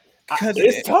one.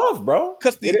 It's tough, bro.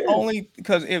 Because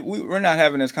we're not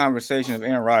having this conversation if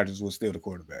Aaron Rodgers was still the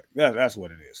quarterback. That's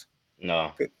what it is.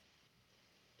 No.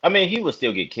 I mean, he would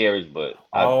still get carries, but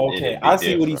okay, it'd be I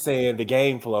see what he's different. saying. The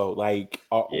game flow, like,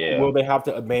 Yeah. will they have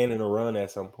to abandon a run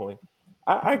at some point?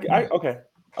 Okay,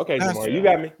 That's- Jamar,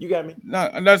 you got me. No,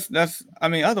 that's. I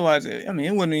mean, otherwise, it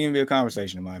wouldn't even be a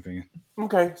conversation in my opinion.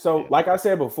 Okay, so like I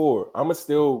said before, I'm gonna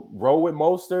still roll with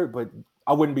Mostert, but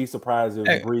I wouldn't be surprised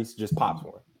if Brees just pops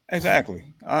one.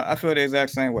 Exactly. I feel the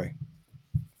exact same way.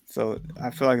 So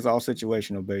I feel like it's all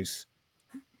situational based.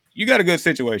 You got a good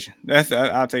situation.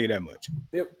 I'll tell you that much.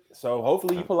 Yep. So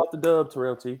hopefully you pull out the dub,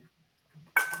 Terrell T.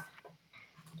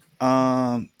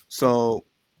 So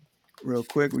real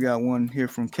quick, we got one here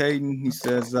from Caden. He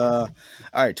says, all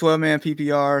right, 12-man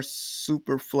PPR,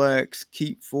 super flex,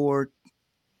 keep four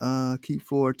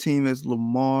team is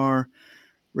Lamar,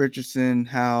 Richardson,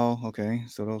 Howell. Okay,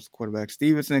 so those quarterbacks: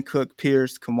 Stevenson, Cook,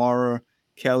 Pierce, Kamara,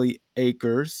 Kelly,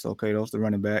 Akers. Okay, those are the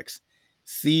running backs.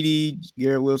 CD,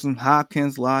 Garrett Wilson,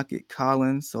 Hopkins, Lockett,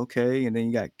 Collins. Okay, and then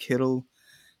you got Kittle,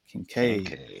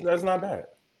 Kincaid. That's not bad.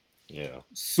 Yeah.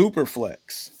 Super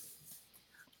flex.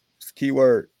 It's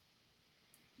keyword.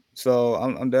 So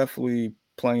I'm definitely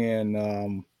playing.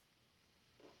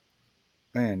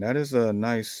 Man, that is a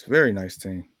nice, very nice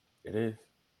team. It is.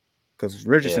 Because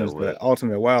Richardson is the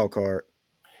ultimate wild card.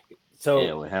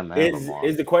 So with him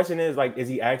is the question is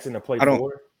he asking to play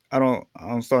four?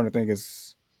 I'm starting to think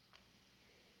it's,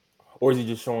 or is he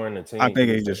just showing the team? I think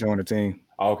he's just showing the team.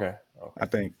 Okay. I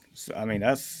think. So, I mean,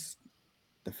 that's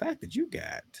the fact that you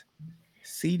got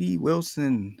CD,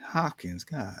 Wilson, Hopkins.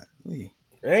 God,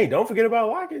 hey, don't forget about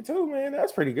Lockett too, man.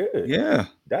 That's pretty good. Yeah,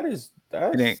 that's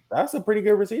a pretty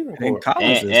good receiving core.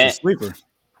 Collins is the sleeper.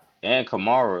 And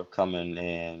Kamara coming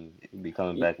and be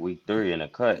coming back week 3 in a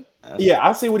cut.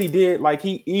 I see what he did. Like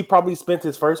he probably spent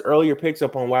his first earlier picks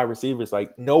up on wide receivers.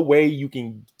 Like no way you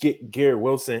can get Garrett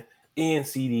Wilson and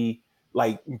CD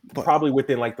probably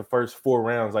within like the first 4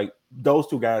 rounds. Like those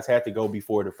two guys had to go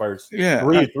before the first three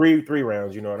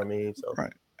rounds. You know what I mean? So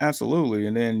right. Absolutely.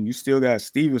 And then you still got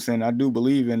Stevenson. I do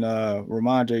believe in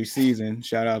Ramondre's season.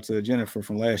 Shout out to Jennifer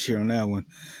from last year on that one.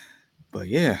 But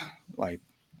yeah, like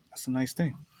that's a nice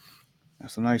thing.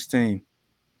 That's a nice team.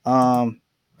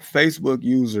 Facebook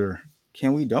user,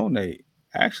 can we donate?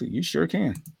 Actually, you sure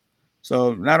can.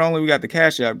 So not only we got the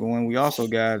Cash App going, we also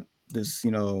got this,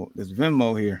 this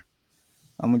Venmo here.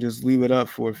 I'm gonna just leave it up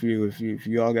for a few. If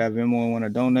you all got Venmo and want to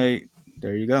donate,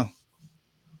 there you go.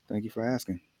 Thank you for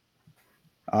asking.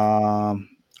 All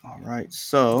right,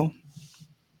 so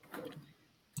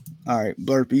all right,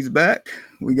 Blurpy's back.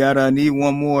 We gotta need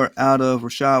one more out of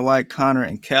Rachaad White, Connor,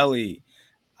 and Kelly.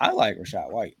 I like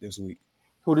Rachaad White this week.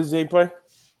 Who does he play?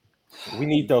 We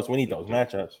need those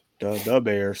matchups. The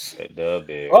Bears. The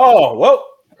Bears. Oh, well.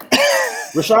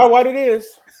 Rachaad White it is.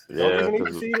 Yeah, don't even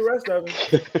need to see the rest of them.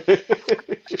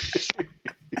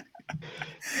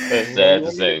 That's sad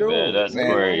to say, man. That's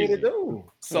crazy.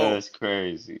 That's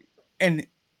crazy. And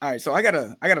all right, so I got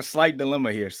a slight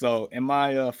dilemma here. So in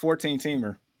my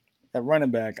 14-teamer at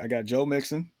running back, I got Joe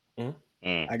Mixon.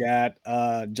 I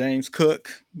got James Cook.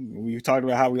 We talked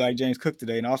about how we like James Cook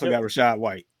today, and I also got Rachaad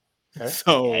White. Okay.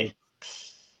 So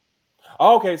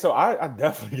okay, so I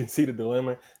definitely can see the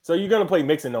dilemma. So you're gonna play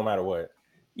Mixon no matter what.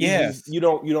 Yes. You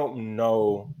don't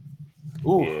know.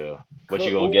 Ooh. Yeah. What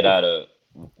you gonna get out of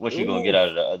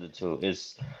the other two?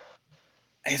 It's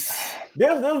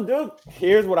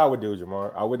here's what I would do,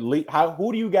 Jamar. I would leave.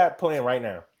 Who do you got playing right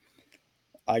now?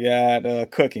 I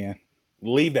got Cook in.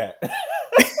 Leave that.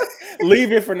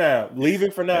 Leave it for now.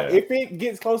 Yeah. If it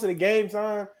gets closer to game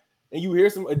time and you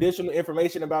hear some additional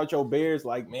information about your Bears,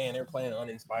 like, man, they're playing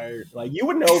uninspired. Like, you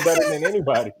would know better than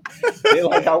anybody.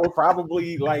 I would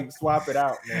probably swap it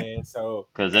out, man. So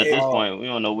because at this point, we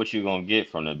don't know what you're gonna get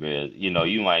from the Bears.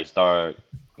 You might start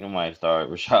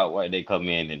Rachaad White. They come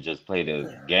in and just play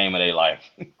the game of their life.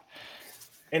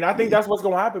 And I think that's what's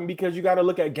gonna happen because you got to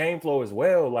look at game flow as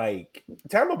well. Like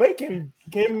Tampa Bay can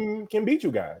beat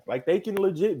you guys. Like they can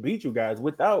legit beat you guys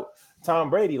without Tom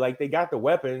Brady. Like they got the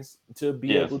weapons to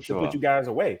be able to put you guys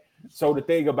away. So the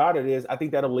thing about it is, I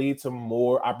think that'll lead to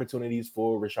more opportunities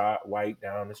for Rachaad White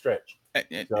down the stretch. And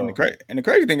the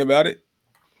crazy thing about it,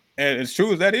 and as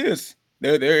true as that is,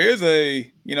 there is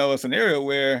a scenario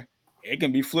where it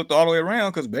can be flipped all the way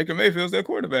around because Baker Mayfield's their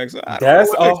quarterback. So that's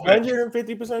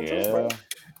 150% true, bro.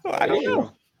 I don't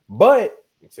know. But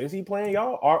since he playing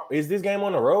y'all, is this game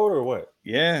on the road or what?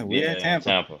 Yeah, we at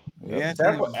Tampa. Yeah,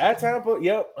 at Tampa.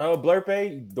 Yep.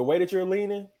 Blurpay, the way that you're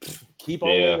leaning, keep on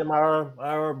leaning,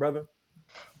 my brother.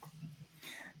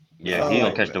 Yeah, he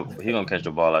gonna catch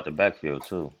the ball out the backfield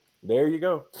too. There you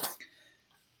go.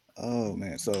 Oh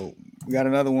man, so we got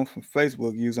another one from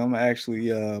Facebook user. I'm gonna actually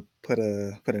put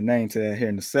a name to that here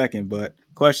in a second. But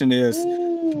question is,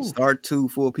 Ooh. start two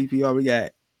full PPR. We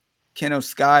got Kenneth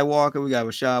Skywalker, we got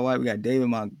Rashad White, we got David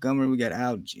Montgomery, we got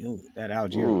Algier. That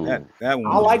Algier, Ooh. that I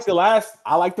one. like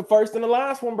the first and the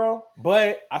last one, bro.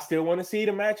 But I still want to see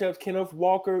the matchups. Kenneth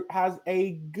Walker has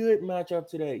a good matchup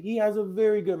today. He has a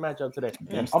very good matchup today.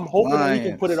 Against I'm the hoping that he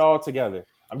can put it Lions. all together.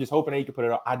 I'm just hoping that he can put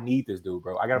it all. I need this dude,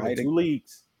 bro. I got him in White, 2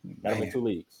 leagues. Got him in man. 2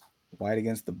 leagues. White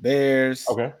against the Bears.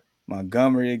 Okay.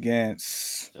 Montgomery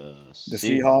against the Seahawks.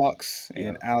 Seahawks, Yeah.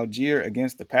 and Algier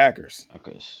against the Packers.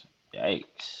 Okay.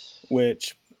 Yikes.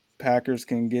 Which Packers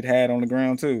can get had on the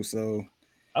ground too. So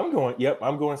I'm going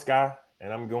Sky,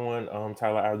 and I'm going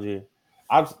Tyler Algier.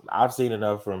 I've seen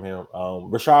enough from him.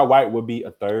 Rashad White would be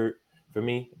a third for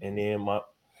me, and then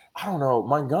I don't know.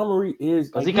 Montgomery is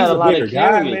Because like he he's got a a lot bigger of guy,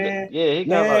 carries. man. Yeah, he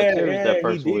got a lot of carries that He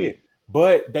first did. week.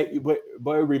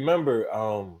 But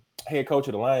remember, head coach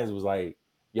of the Lions was like,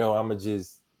 "Yo, I'm gonna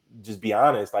just be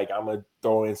honest. Like, I'm gonna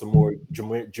throw in some more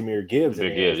Jahmyr Gibbs in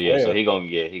there as Yeah, so well." he gonna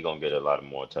get a lot of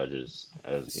more touches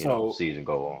as season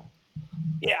go on.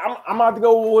 Yeah, I'm about to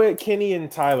go with Kenny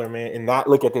and Tyler, man, and not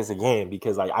look at this again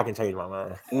because like I can change my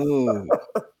mind. ooh.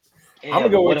 Yeah, I'm gonna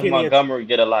go but what with if Kenny. Montgomery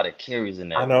get a lot of carries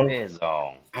in I that know, red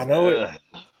zone? I know it.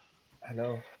 I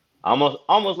know.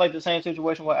 Almost like the same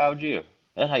situation with Algier.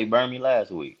 That's how you burned me last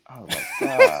week. I was like,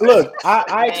 God, Look,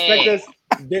 I expect man.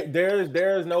 us.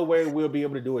 There's no way we'll be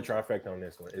able to do a trifecta on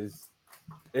this one.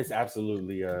 It's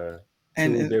absolutely too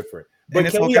different. And But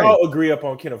it's can we okay. all agree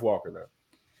upon Kenneth Walker though?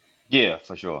 Yeah,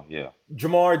 for sure. Yeah.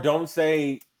 Jamar, don't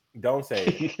say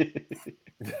it.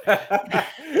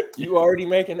 You already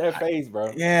making that face,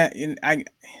 bro. Yeah, and I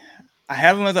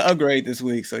have him as an upgrade this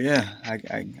week. So yeah, I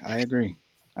agree.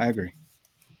 I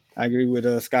agree with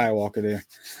Skywalker there.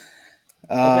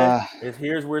 Okay,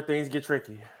 here's where things get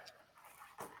tricky.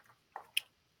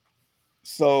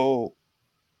 So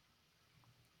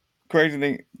crazy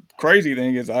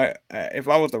thing is I if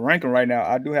I was to rank him right now,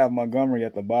 I do have Montgomery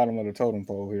at the bottom of the totem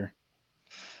pole here.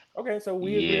 Okay, so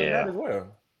we agree on that Yeah. as well.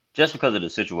 Just because of the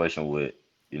situation with,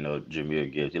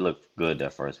 Jahmyr Gibbs. He looked good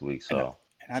that first week, And, so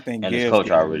and I think and his Gibbs coach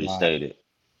getting a already lot. stated.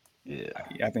 Yeah.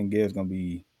 I think Gibbs gonna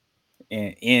be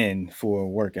in for a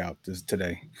workout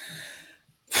today.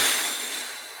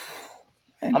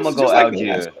 Man, I'm this gonna is go just like the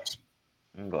last Algier. question.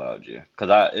 I'm gonna go Algier.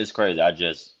 Cause it's crazy.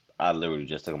 I literally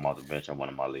just took him off the bench in one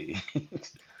of my leagues.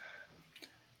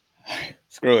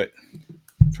 Screw it.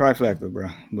 Trifecta, bro.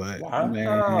 But Wow,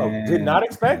 did not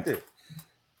expect it.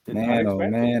 Did not man, oh expect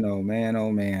it. man, oh man,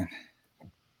 oh man. Man,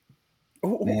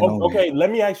 oh man. Okay,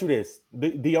 let me ask you this: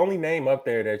 the only name up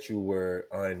there that you were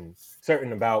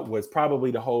uncertain about was probably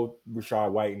the whole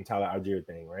Rashad White and Tyler Algier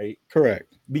thing, right?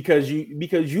 Correct. Because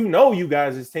you know you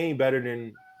guys' team better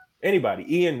than anybody.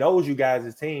 Ian knows you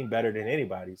guys' team better than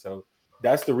anybody, so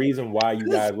that's the reason why you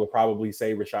guys will probably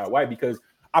say Rashad White because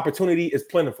opportunity is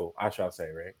plentiful. I shall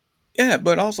say, right? Yeah,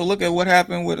 but also look at what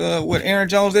happened with what Aaron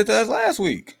Jones did to us last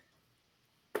week.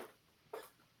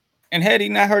 And had he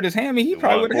not hurt his hammy, he In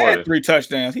probably one would have had quarter. 3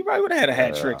 touchdowns. He probably would have had a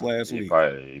hat trick last He week.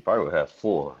 probably would have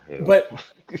 4. Hell.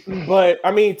 But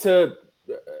I mean to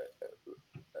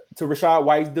Rashad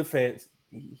White's defense,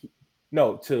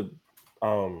 to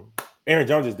Aaron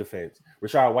Jones' defense,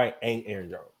 Rashad White ain't Aaron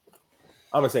Jones.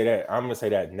 I'm gonna say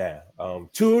that now.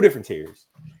 Two different tiers.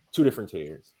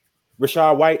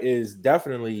 Rashad White is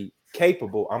definitely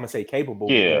capable. I'm gonna say capable.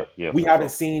 Yeah, we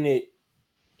haven't seen it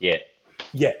yet.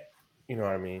 You know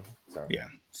what I mean? So. Yeah.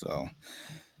 So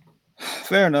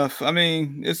fair enough. I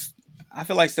mean, I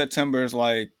feel like September is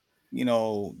like,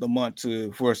 the month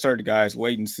for certain guys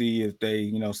wait and see if they,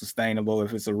 sustainable,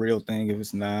 if it's a real thing, if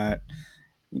it's not.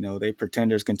 They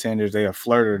pretenders, contenders, they are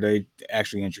flirter, they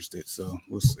actually interested. So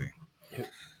we'll see.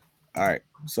 All right.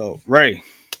 So Ray,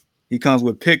 he comes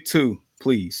with pick 2,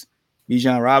 please.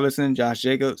 Bijan Robinson, Josh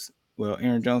Jacobs,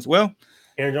 Aaron Jones.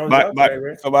 Aaron Jones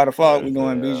so by default, we're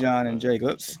going Bijan and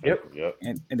Jacobs. Yep.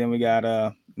 And then we got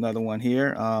another one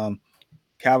here.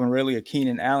 Calvin Ridley or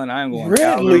Keenan Allen. I am going Ridley.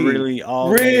 Calvin Ridley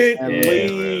all day.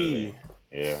 Ridley.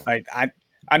 Yeah. Like I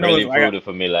know Really proved it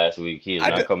for me last week. He is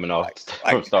not coming off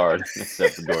from start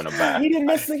except for during the bye. He didn't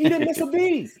miss a beat. He didn't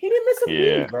miss a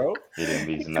beat, bro. He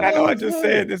didn't miss nothing. I know I just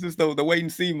said this is the wait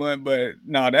and see month, but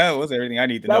no, that was everything I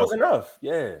need to know. That was enough.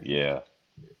 Yeah. Yeah.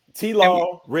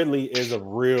 T-Law Ridley is a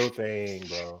real thing,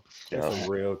 bro. It's a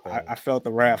real thing. I felt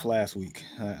the wrath last week.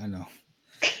 I know.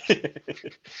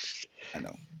 I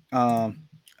know. All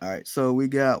right, so we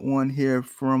got one here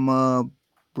from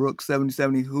Brooke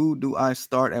 7070. Who do I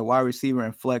start at wide receiver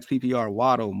and flex PPR?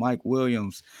 Waddle, Mike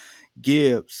Williams,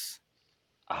 Gibbs,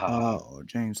 or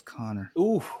James Conner.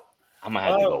 Oof. I might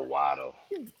have to go Waddle.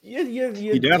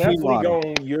 He definitely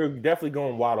Waddle. You're definitely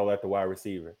going Waddle at the wide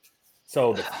receiver.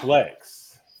 So the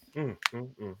flex.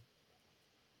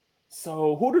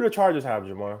 So who do the Chargers have,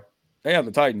 Jamar? They have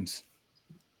the Titans.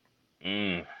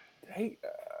 Mm. Hey,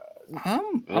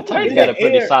 The Titans got a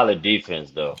pretty solid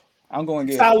defense, though. I'm going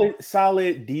Gibbs.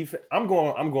 Solid defense. I'm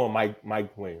going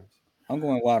Mike Williams. I'm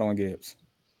going Waddle and Gibbs.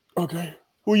 Okay.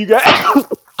 Who you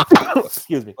got?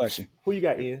 Excuse me. Question. Who you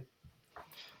got, Ian?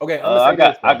 Okay,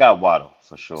 I got Waddle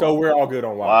for sure. So we're all good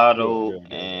on Waddle.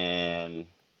 Good. And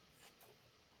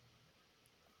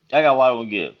I got Waddle and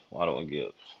Gibbs. Waddle and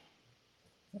Gibbs.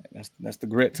 That's the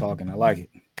grit talking. I like it.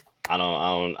 I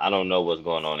don't know what's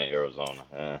going on in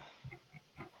Arizona.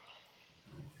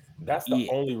 That's the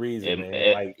only reason,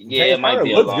 man. It might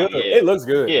be a long year. It looks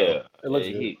good. Yeah, it looks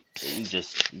good. He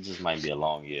just might be a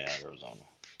long year in Arizona.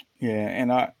 Yeah,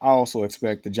 and I also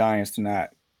expect the Giants to not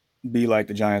be like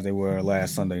the Giants they were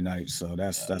last Sunday night. So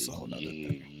that's a whole nother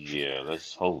thing. Yeah,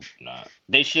 let's hope not.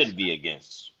 They should be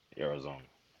against Arizona.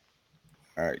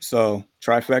 All right, so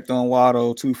trifecta on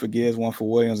Waddle, 2 for Gibbs, 1 for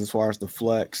Williams as far as the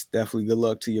flex. Definitely good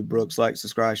luck to you, Brooks. Like,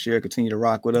 subscribe, share, continue to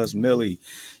rock with us. Millie,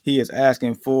 he is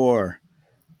asking for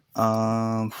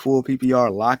full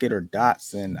PPR Lockett or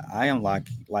Dotson. I am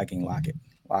liking Lockett.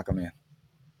 Lock him in.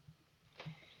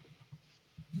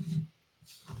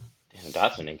 Damn,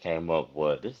 Dotson came up.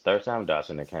 What? This is the third time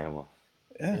Dotson came up.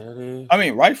 Yeah. I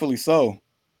mean, rightfully so.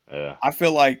 Yeah. I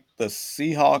feel like the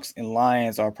Seahawks and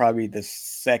Lions are probably the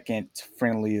second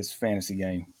friendliest fantasy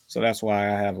game. So that's why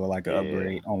I have an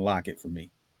upgrade on Lockett for me.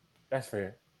 That's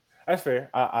fair.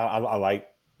 I like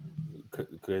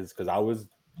because I was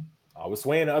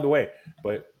swaying the other way,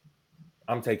 but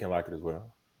I'm taking Lockett as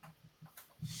well.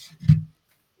 All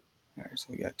right, so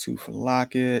we got 2 for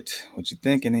Lockett. What you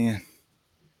thinking, Ian?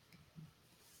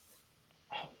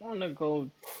 I want to go.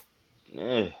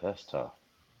 That's tough.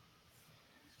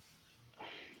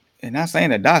 And not saying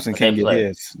that Dotson can't get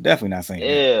his. Definitely not saying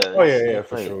that. Oh, yeah,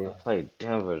 for sure. They played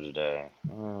Denver today.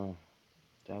 Are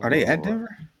they at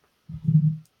Denver?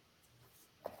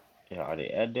 Yeah, are they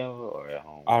at Denver or at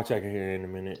home? I'll check it here in a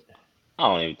minute. I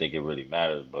don't even think it really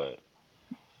matters, but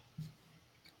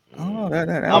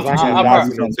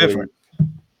that different.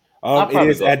 It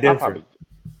is at Denver.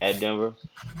 At Denver?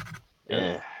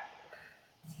 Yeah.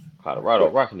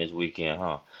 Colorado rocking this weekend,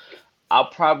 huh? I'll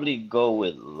probably go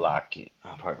with Lockett.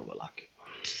 All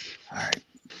right.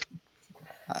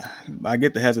 I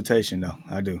get the hesitation, though.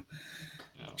 I do.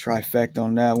 Yeah. Trifecta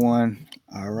on that one.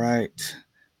 All right.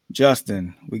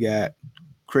 Justin, we got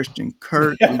Christian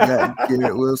Kirk. We got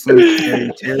Garrett Wilson.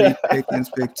 Terry Pickens,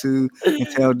 pick 2. And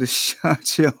tell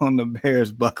Deshaun on the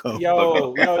Bears, Bucko.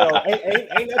 Yo.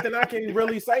 Ain't nothing I can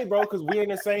really say, bro, because we in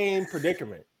the same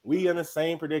predicament.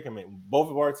 Both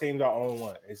of our teams are on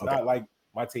 1. It's not like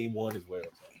my team won as well.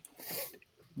 So.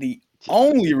 The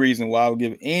only reason why I would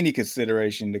give any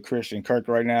consideration to Christian Kirk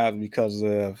right now is because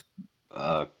of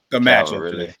the matchup.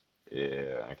 Really?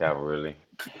 Yeah, I can't really.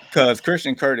 Because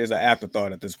Christian Kirk is an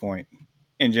afterthought at this point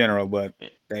in general, but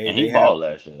he balled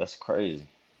last year. That's crazy.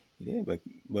 Yeah, but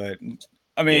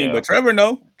I mean, but Trevor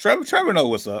know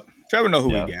what's up. Trevor know who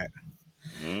we got.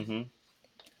 Mm-hmm.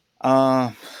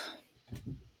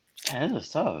 Man, this is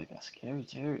tough. We got Scary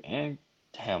Terry and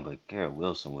but Garrett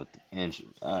Wilson with the injury.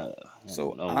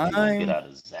 So I'm get out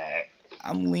of Zach.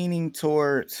 I'm leaning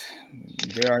towards.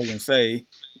 Dare I even say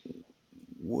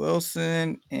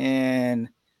Wilson and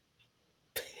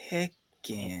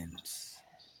Pickens.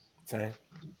 Same.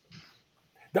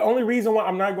 The only reason why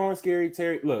I'm not going Scary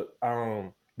Terry, look,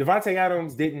 Devontae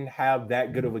Adams didn't have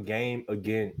that good of a game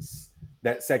against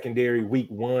that secondary week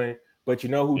 1, but you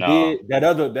know who did? That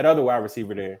other wide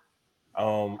receiver there.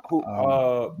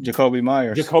 Jacoby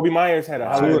Myers. Jacoby Myers had a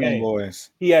hell of a game.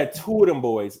 Boys. He had 2 of them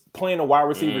boys playing a wide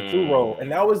receiver 2 role,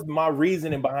 and that was my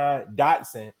reasoning behind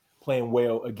Dotson playing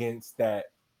well against that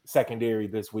secondary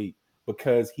this week,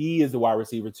 because he is the wide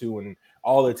receiver 2, and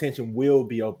all the attention will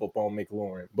be up on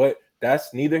McLaurin. But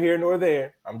that's neither here nor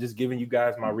there. I'm just giving you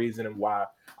guys my reasoning why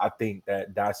I think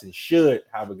that Dotson should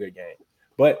have a good game.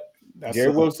 But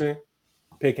Garrett Wilson,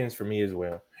 Pickens for me as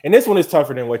well. And this one is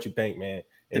tougher than what you think, man.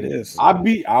 It is.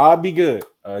 I'll be good,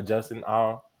 Justin.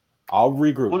 I'll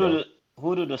regroup.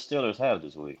 Who do the Steelers have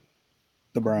this week?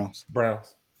 The Browns. The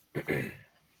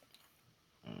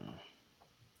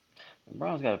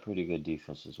Browns got a pretty good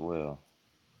defense as well.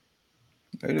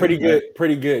 Pretty good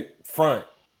front.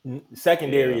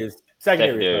 Secondary is. They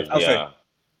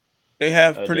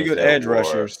have pretty good edge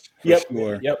rushers. Yep.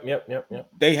 Sure. Yep.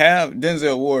 They have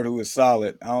Denzel Ward, who is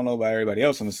solid. I don't know about everybody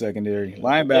else in the secondary.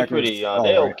 Linebackers, they're pretty young.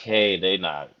 They're okay. They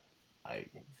not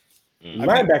like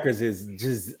linebackers is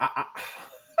just.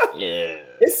 Yeah.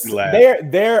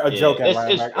 They're a joke at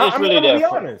linebacker. It's I'm really gonna be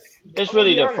that. honest. It's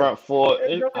really the front four.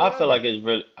 They're a joke at I feel like linebacker. it's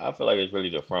really. I feel like it's really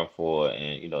the front four,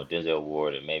 and Denzel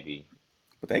Ward and maybe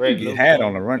But they can Greg get had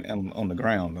on the Newsome. run on the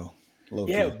ground though. Low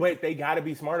Yeah, key. but they got to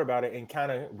be smart about it and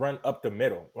kind of run up the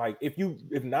middle. Like if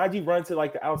Najee runs to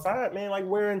like the outside, man, like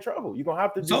we're in trouble. You're gonna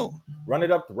have to just So run it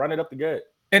up the gut.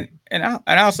 and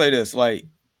I'll say this, like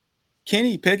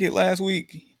Kenny Pickett last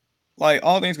week, like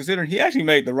all things considered, he actually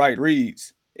made the right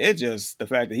reads. It's just the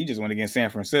fact that he just went against San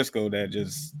Francisco that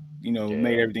just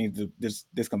made everything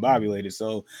discombobulated.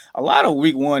 So a lot of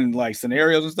week one like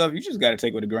scenarios and stuff, you just got to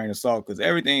take with a grain of salt because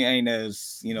everything ain't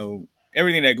as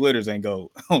everything that glitters ain't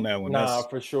gold on that one. Nah,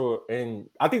 for sure. And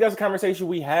I think that's a conversation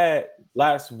we had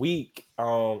last week.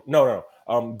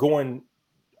 Going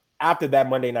after that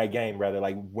Monday night game, rather,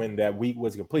 like when that week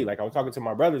was complete. Like I was talking to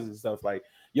my brothers and stuff, like,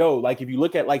 yo, like if you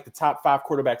look at like the top 5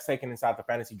 quarterbacks taken inside the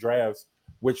fantasy drafts,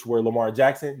 which were Lamar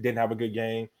Jackson, didn't have a good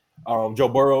game. Joe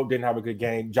Burrow didn't have a good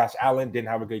game. Josh Allen didn't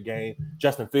have a good game.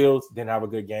 Justin Fields didn't have a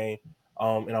good game.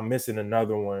 And I'm missing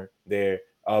another one there.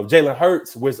 Jalen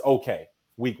Hurts was okay.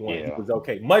 Week 1, He was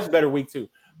okay. Much better week 2.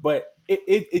 But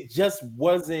it just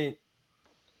wasn't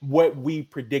what we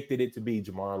predicted it to be,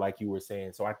 Jamar, like you were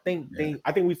saying. So I think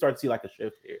we start to see like a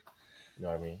shift here. You know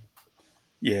what I mean?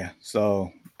 Yeah.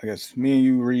 So I guess me and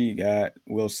you, Reed, got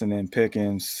Wilson and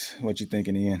Pickens. What you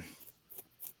thinking, Ian?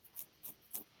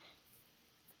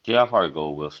 Yeah, I'll probably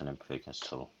go Wilson and Pickens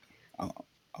too. I'm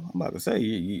about to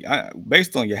say,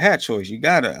 based on your hat choice, you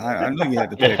gotta. I know you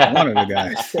had to pick one of the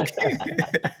guys.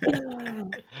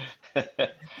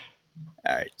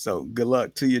 All right, so good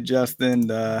luck to you, Justin.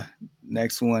 The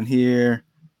next one here,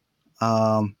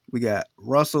 we got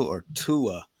Russell or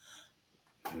Tua.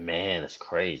 Man, it's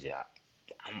crazy.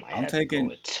 I'm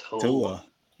taking Tua.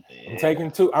 Yeah. I'm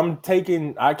taking Tua.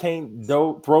 I can't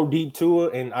throw deep Tua,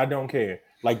 and I don't care.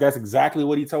 Like that's exactly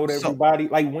what he told everybody.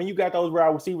 Like when you got those wide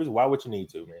receivers, why would you need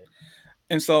to, man?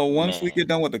 And so once we get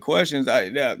done with the questions,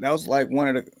 that was like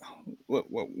one of the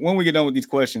when we get done with these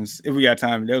questions, if we got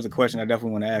time, there was a question I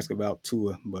definitely want to ask about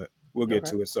Tua, but we'll get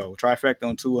to it. So trifecta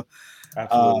on Tua.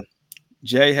 Absolutely.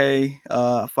 Jay Hay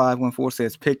 514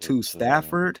 says pick 2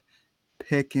 Stafford,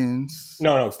 Pickens.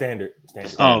 No, standard.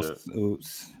 Oh,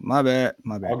 oops. My bad.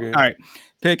 All right.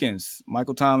 Pickens,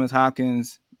 Michael Thomas,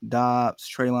 Hopkins, Dobbs,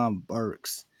 Treylon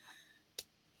Burks.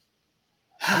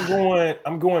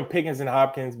 I'm going Pickens and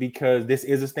Hopkins because this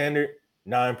is a standard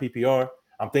 9 PPR.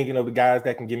 I'm thinking of the guys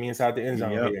that can get me inside the end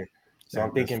zone here. So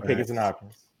I'm thinking Pickens and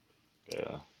Hopkins.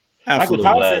 Yeah.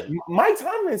 Mike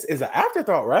Thomas is an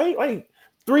afterthought, right? Like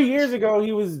 3 years ago,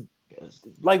 he was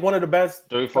like one of the best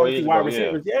 3-4 years wide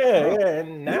receivers. Yeah.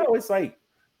 And now it's like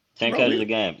 10 catches a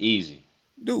game, easy.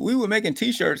 Dude, we were making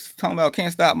T-shirts talking about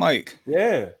can't stop Mike.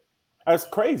 Yeah. That's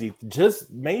crazy. Just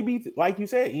maybe, like you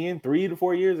said, Ian, 3 to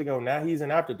 4 years ago. Now he's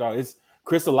an afterthought. It's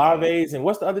Chris Olave's and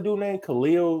what's the other dude name?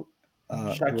 Khalil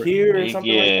Shakir or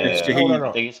something like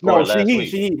that. No. No,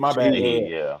 Shaheed. My bad.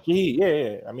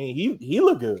 Yeah. I mean, he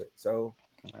looked good. So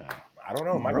I don't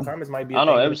know. Michael Thomas might be. I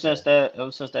don't know. Ever since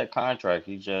that contract,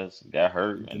 he just got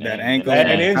hurt. And that ankle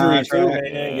and injury too,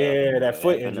 man. Yeah, that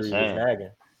foot injury was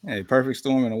nagging. Hey, perfect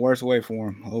storm in the worst way for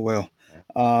him. Oh well.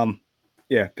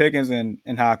 Yeah, Pickens and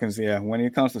Hopkins. Yeah, when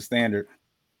it comes to standard.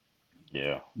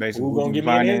 Yeah. Basically, who's gonna give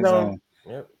me an end zone?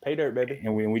 Yep, pay dirt, baby.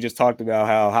 And we just talked about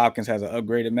how Hopkins has an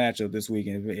upgraded matchup this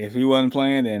weekend. If he wasn't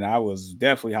playing, then I was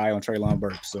definitely high on Treylon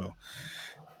Burks. So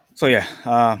yeah.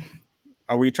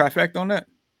 Are we trifecta on that?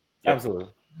 Absolutely.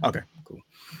 Okay, cool.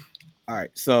 All right.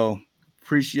 So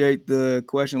appreciate the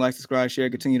question. Like, subscribe, share,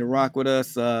 continue to rock with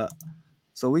us.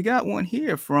 So we got one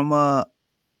here from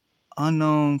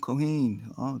Unknown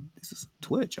Coheen. Oh, this is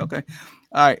Twitch. Okay.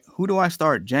 All right. Who do I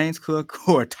start? James Cook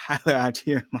or Tyler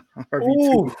Algier? My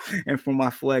RB2. And for my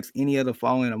flex, any other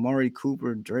following: Amari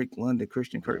Cooper, Drake London,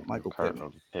 Christian Kirk, Michael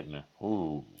Pittman.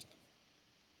 Ooh.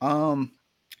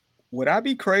 Would I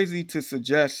be crazy to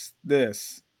suggest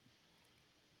this?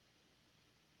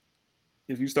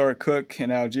 If you start Cook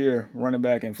and Algier running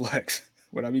back and flex,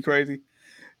 would I be crazy?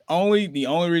 The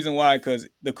only reason why, because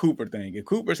the Cooper thing. If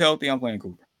Cooper's healthy, I'm playing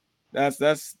Cooper. That's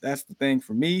the thing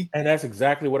for me. And that's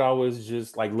exactly what I was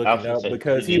just like looking up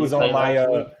because he was on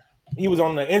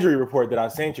the injury report that I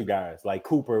sent you guys. Like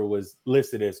Cooper was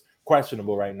listed as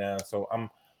questionable right now. So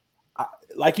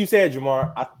like you said,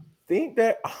 Jamar, I think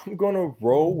that I'm gonna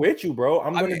roll with you, bro.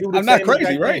 I'm gonna do the I'm same not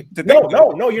crazy, right?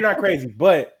 No, you're not crazy.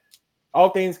 But all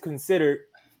things considered,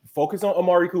 focus on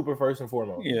Amari Cooper first and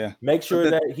foremost. Yeah. Make sure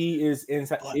that he is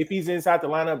inside. If he's inside the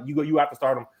lineup, you have to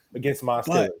start him against my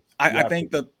Steelers. I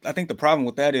think the problem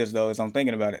with that is though, is I'm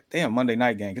thinking about it. Damn, Monday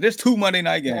night game. There's 2 Monday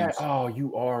night games. Oh,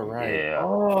 you are right. Yeah.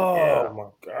 Oh my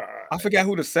god. I forgot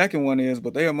who the second one is,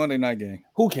 but they are Monday night game.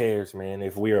 Who cares, man?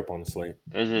 If we're up on the slate,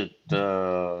 Is it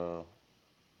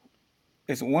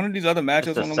It's one of these other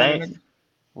matchups the on the Monday Saints? night.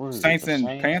 What is it? Saints The and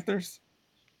Saints? Panthers.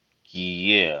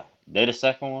 Yeah, they the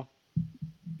second one.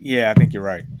 Yeah, I think you're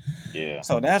right. Yeah.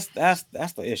 So that's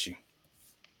the issue.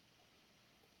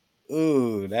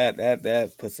 Ooh, that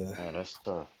puts a. Yeah, that's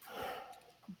tough.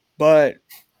 But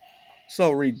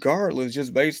so regardless,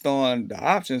 just based on the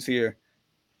options here,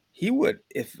 he would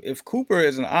if Cooper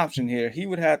is an option here, he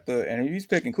would have to. And if he's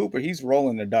picking Cooper, he's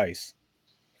rolling the dice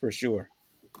for sure.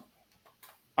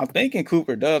 I'm thinking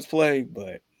Cooper does play,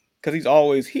 but because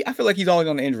I feel like he's always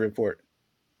on the injury report.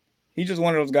 He's just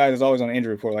one of those guys that's always on the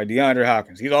injury report, like DeAndre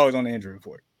Hopkins. He's always on the injury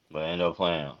report. But end up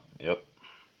playing. Yep.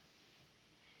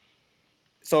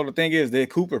 So the thing is, did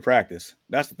Cooper practice?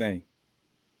 That's the thing.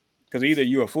 Because either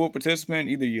you're a full participant,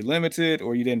 either you're limited,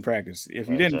 or you didn't practice. If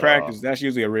you didn't practice, that's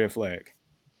usually a red flag.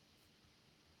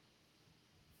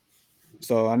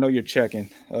 So I know you're checking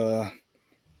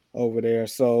over there.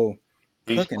 So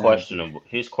he's questionable.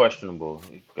 He's questionable.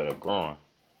 He's got a groin.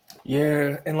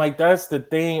 Yeah, and like that's the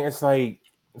thing. It's like,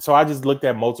 so I just looked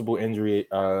at multiple injury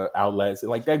outlets.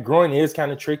 Like that groin is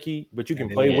kind of tricky, but you can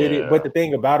play with it. But the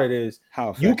thing about it is,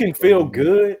 how you can feel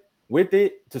good with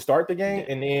it to start the game,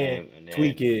 and then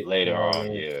tweak it later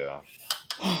on. Yeah.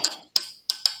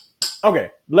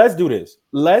 Okay, let's do this.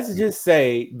 Let's just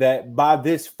say that by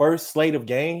this first slate of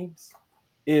games,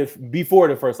 before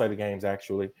the first slate of games,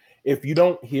 actually, if you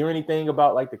don't hear anything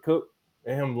about like the Cook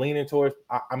and him leaning towards,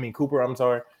 Cooper, I'm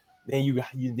sorry, then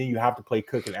you have to play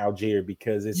Cook and Algier,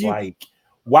 because it's like,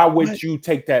 why would you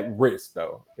take that risk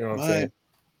though? You know what I'm saying?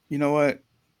 You know what?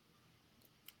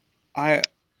 I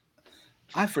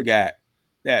forgot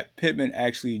that Pittman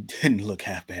actually didn't look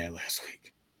half bad last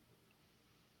week.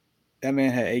 That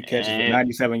man had 8 catches for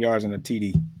 97 yards and a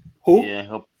TD. Who?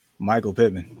 Yeah, Michael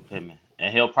Pittman.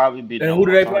 And he'll probably be the who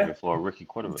do they play for a rookie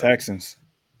quarterback. Texans.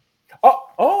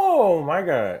 Oh my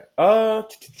God.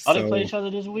 They play each other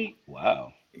this week?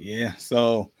 Wow. Yeah.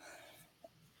 So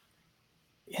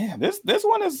yeah, this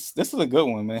is a good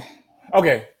one, man.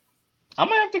 Okay. I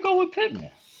might have to go with Pittman.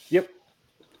 Yep.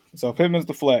 So Pittman's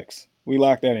the flex. We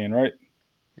locked that in, right?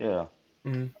 Yeah.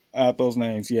 Mm-hmm. Out those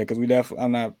names, yeah, because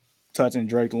I'm not touching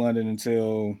Drake London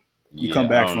until you come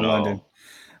back from London.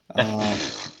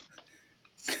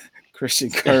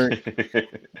 Christian Kirk,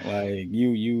 like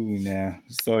you now.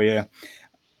 So yeah,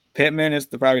 Pittman is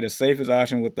probably the safest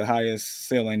option with the highest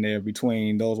ceiling there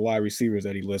between those wide receivers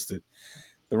that he listed.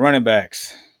 The running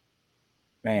backs,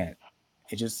 man,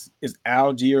 is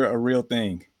Algier a real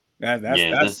thing?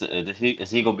 Is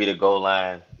he gonna be the goal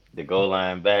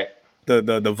line back?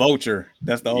 The vulture.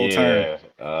 That's the old term.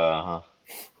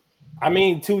 I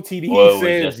mean, 2 TDs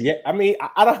says yeah. I mean,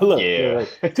 I don't look. Yeah.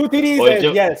 2 TDs says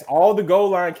yes. All the goal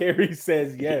line carries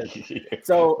says yes.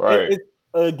 So right.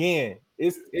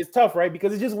 It's tough, right?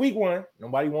 Because it's just week 1.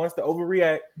 Nobody wants to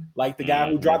overreact, like the guy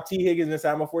who dropped T. Higgins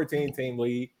inside my 14 team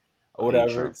league or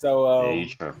whatever. So I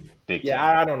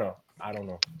don't know.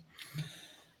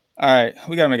 All right,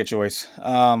 we gotta make a choice.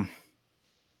 I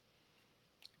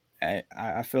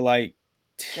feel like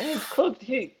James Cook.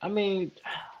 I don't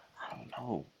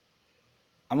know.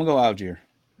 I'm gonna go Algier.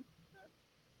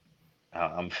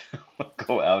 I'm gonna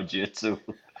go Algier too.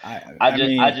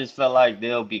 I just felt like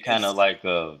they'll be kind of like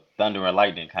a thunder and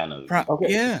lightning kind of.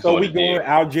 Okay, yeah. So we going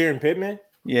Algier and Pittman?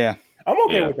 Yeah, I'm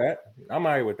okay with that. I'm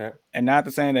alright with that. And not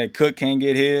to say that Cook can't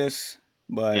get his,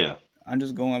 but I'm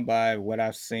just going by what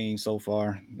I've seen so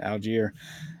far, Algier.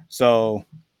 So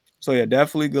yeah,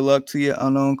 definitely good luck to you,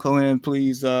 Unknown Cohen.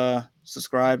 Please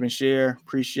subscribe and share.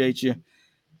 Appreciate you.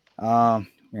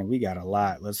 Man, we got a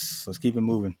lot. Let's keep it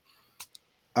moving.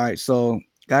 All right, so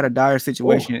got a dire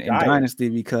situation in Dynasty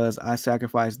because I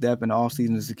sacrificed depth in the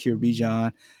offseason to secure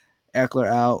Bijan. Eckler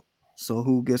out. So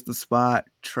who gets the spot?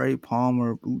 Trey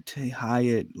Palmer, Butte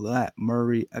Hyatt, Lat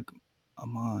Murray,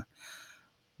 Amon,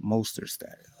 Mostert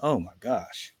status. Oh my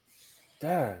gosh.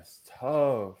 That's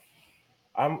tough.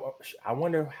 I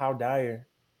wonder how dire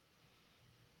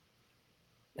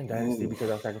in Dynasty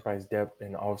because I sacrificed depth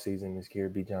in the offseason to secure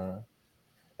Bijan.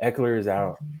 Eckler is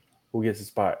out. Who gets the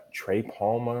spot? Trey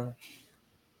Palmer,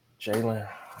 Jalen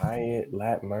Hyatt,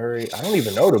 Lat Murray. I don't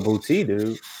even know the Boutique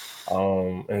dude.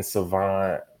 And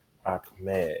Savant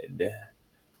Ahmed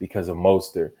because of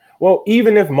Mostert. Well,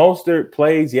 even if Mostert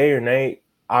plays yay or nay,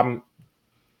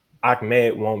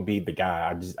 Ahmed won't be the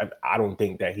guy. I don't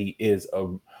think that he is a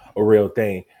real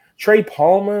thing. Trey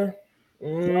Palmer. He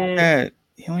only had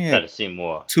to see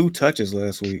more. 2 touches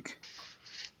last week.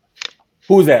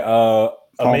 Who's that?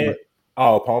 Palmer.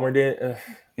 Oh, Palmer did.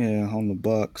 Yeah, on the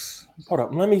Bucks. Hold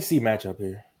up, let me see matchup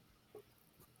here.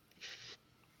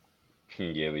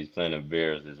 Yeah, he's playing the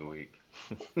Bears this week.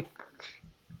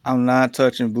 I'm not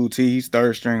touching Boutte. He's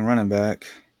third string running back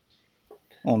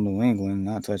on New England.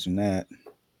 Not touching that.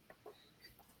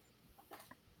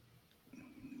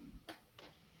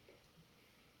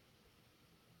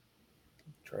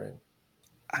 Trey.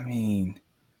 I mean,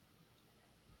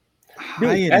 Dude,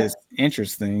 Hyatt is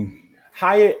interesting.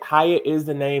 Hyatt is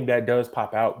the name that does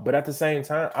pop out, but at the same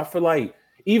time, I feel like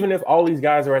even if all these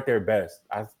guys are at their best,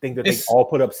 I think that they all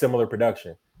put up similar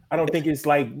production. I don't think it's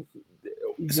like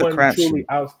one truly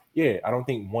out. Yeah, I don't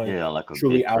think one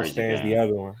truly outstands the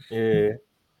other one. Yeah.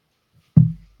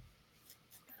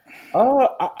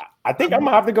 I think I'm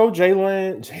gonna have to go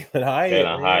Jalen Hyatt.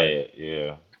 Jalen Hyatt,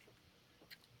 yeah.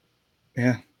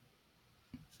 Yeah.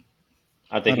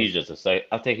 I think he's just a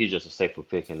safer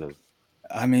pick in the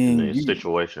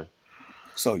situation.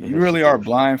 So you really are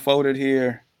blindfolded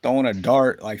here, throwing a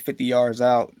dart like 50 yards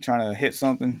out, trying to hit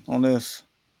something on this.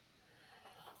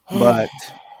 But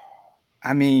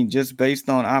I mean, just based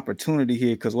on opportunity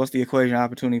here, because what's the equation?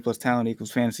 Opportunity plus talent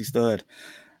equals fantasy stud.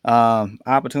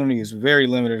 Opportunity is very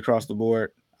limited across the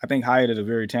board. I think Hyatt is a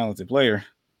very talented player.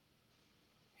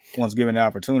 Once given the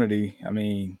opportunity, I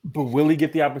mean, but will he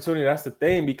get the opportunity? That's the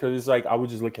thing, because it's like I was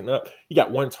just looking up. He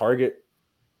got one target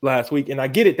last week, and I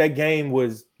get it. That game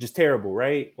was just terrible,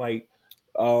 right? Like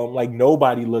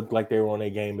nobody looked like they were on a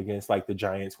game against like the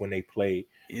Giants when they played.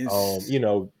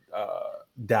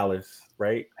 Dallas,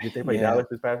 right? Did they play Dallas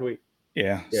this past week?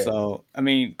 Yeah. So I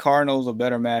mean, Cardinals a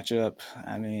better matchup.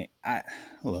 I mean, I'm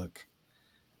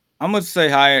gonna say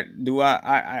Hyatt. Do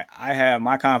I have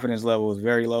my confidence level is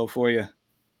very low for you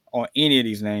on any of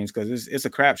these names because it's a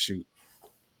crapshoot.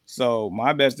 So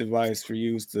my best advice for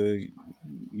you is to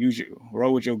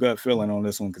roll with your gut feeling on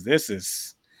this one because this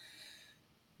is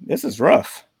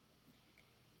rough.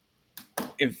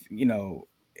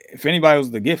 If anybody was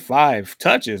to get 5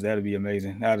 touches, that'd be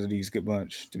amazing out of these good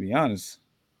bunch. To be honest,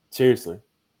 seriously.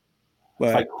 But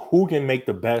it's like who can make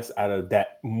the best out of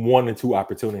that 1 or 2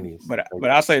 opportunities? But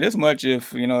I'll say this much: if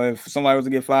somebody was to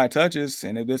get 5 touches,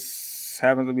 and if this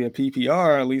happens to be a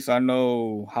PPR, at least I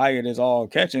know Hyatt is all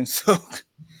catching. So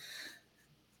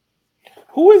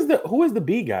who is the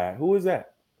B guy? Who is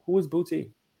that? Who is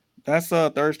Boutte? That's a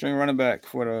third string running back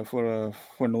for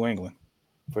New England.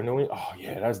 For New England? Oh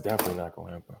yeah, that's definitely not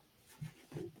gonna happen.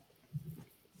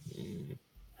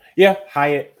 Yeah,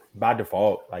 Hyatt by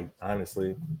default. Like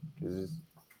honestly,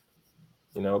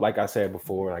 like I said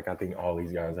before, like I think all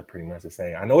these guys are pretty much the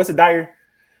same. I know it's a dire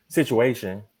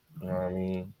situation. You know what I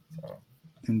mean? So.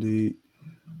 Indeed.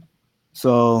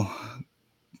 So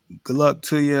good luck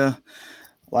to you.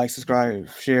 Like, subscribe,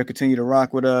 share, continue to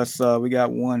rock with us. We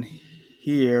got one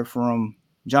here from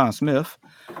John Smith.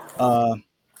 Who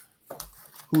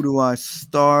do I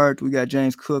start? We got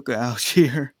James Cook out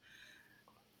here.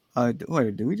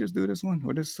 Wait, did we just do this one?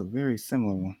 Or this is a very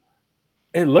similar one?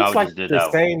 It looks like the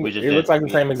same. It looks like the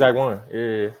same exact one.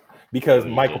 Yeah, because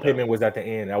Michael Pittman was at the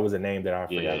end. That was a name that I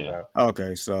forgot about.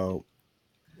 Okay, so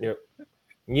yep.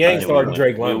 Yang started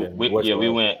Drake London. We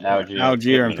went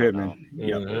Algier and Pittman.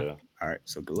 Yep. Yeah. All right,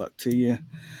 so good luck to you.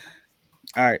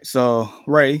 All right, so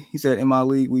Ray, he said in my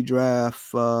league we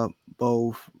draft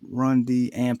both run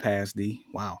D and pass D.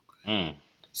 Wow.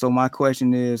 So my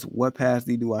question is, what pass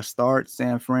D do I start?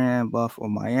 San Fran, Buff, or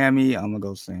Miami? I'm gonna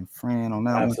go San Fran on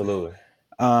that one. Absolutely.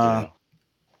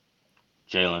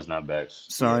 Jalen's not back.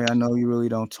 Sorry, I know you really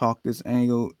don't talk this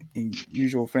angle in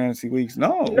usual fantasy weeks.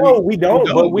 No, we don't.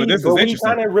 But we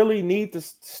kind of really need to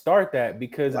start that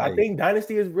because I think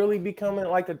Dynasty is really becoming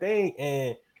like a thing.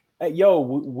 And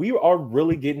we are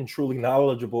really getting truly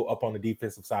knowledgeable up on the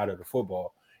defensive side of the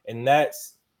football, and that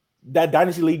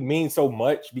Dynasty League means so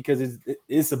much because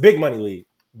it's a big money league.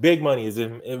 Big money is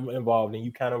involved, and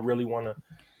you kind of really want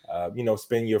to,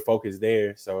 spend your focus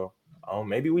there. So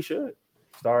maybe we should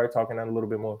start talking that a little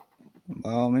bit more.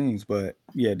 By all means, but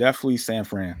yeah, definitely San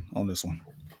Fran on this one.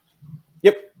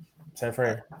 Yep, San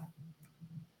Fran.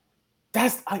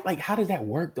 That's like, how does that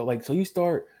work though? Like, so you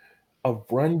start a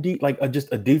run just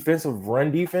a defensive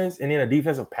run defense, and then a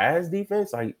defensive pass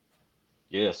defense, like.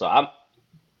 Yeah, so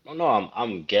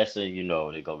I'm guessing,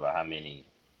 they go by how many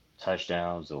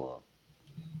touchdowns or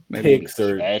picks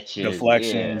or catches,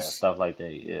 deflections, stuff like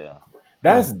that. Yeah.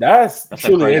 That's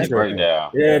truly interesting. Breakdown.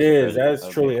 Yeah, it is. That's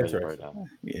truly interesting.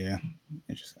 Yeah.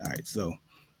 Interesting. All right. So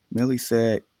Millie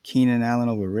said Keenan Allen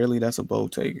over Ridley. That's a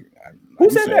bold take. Who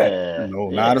said that?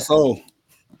 No, not a soul.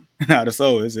 Not a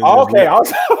soul. Okay. I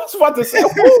was about to say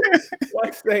who.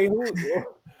 Like say who.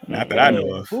 Not that I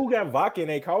know of. Who got vodka in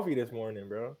their coffee this morning,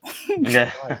 bro?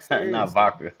 Yeah, Like, not seriously.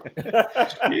 vodka.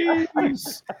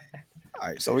 Jeez. All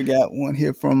right, so we got one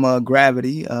here from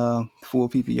Gravity, full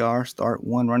PPR. Start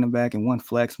one running back and one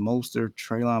flex. Mostert,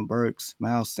 Traylon Burks,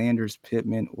 Miles Sanders,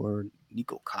 Pittman, or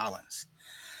Nico Collins.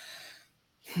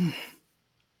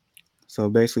 So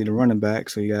basically the running back.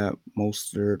 So you got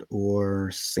Mostert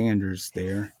or Sanders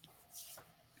there.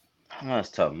 That's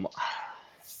tough.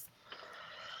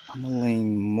 I'm gonna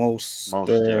lean Mostert.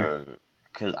 Mostert,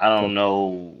 because I don't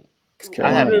know. It's I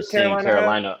Carolina. haven't does seen Carolina have?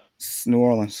 Carolina. It's New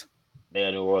Orleans. They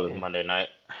had New Orleans Yeah. Monday night.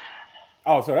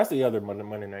 Oh, so that's the other Monday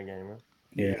night game, man.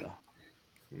 Yeah.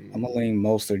 I'm gonna lean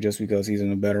Mostert just because he's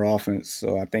in a better offense.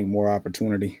 So I think more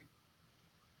opportunity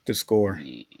to score.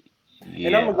 Yeah,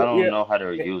 I don't know how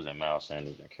they're using Miles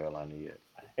Sanders in Carolina yet.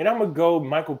 And I'm gonna go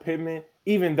Michael Pittman,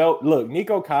 even though look,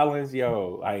 Nico Collins,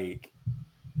 like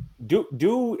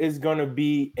dude is gonna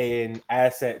be an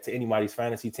asset to anybody's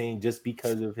fantasy team just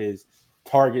because of his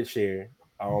target share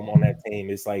on that team.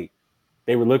 It's like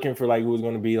they were looking for like who was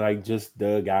gonna be like just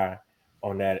the guy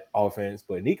on that offense,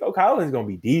 but Nico Collins is gonna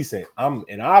be decent.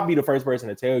 I'll be the first person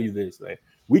to tell you this. Like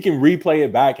we can replay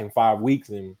it back in 5 weeks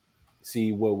and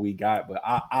see what we got, but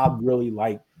I really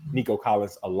like Nico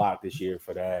Collins a lot this year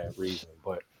for that reason.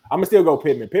 But I'm gonna still go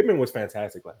Pittman. Pittman was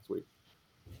fantastic last week.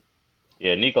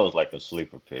 Yeah, Nico's like a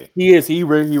sleeper pick. He is. He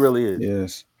really is.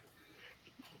 Yes.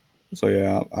 So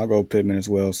yeah, I'll go Pittman as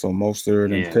well. So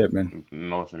Mostert and Pittman.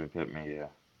 Mostert and Pittman, yeah.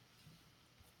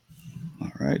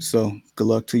 All right. So good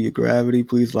luck to your Gravity.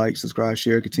 Please like, subscribe,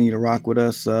 share, continue to rock with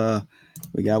us.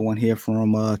 We got one here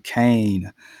from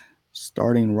Kane.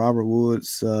 Starting Robert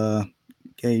Woods,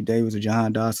 Gabe Davis, or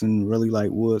John Dawson. Really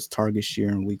like Woods' target share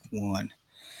in week 1.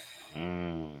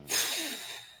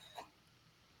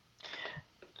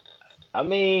 I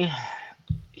mean,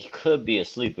 he could be a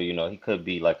sleeper, he could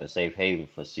be like a safe haven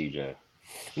for CJ.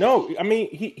 No, I mean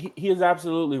he is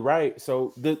absolutely right.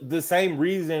 So the same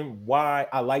reason why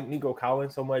I like Nico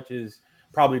Collins so much is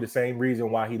probably the same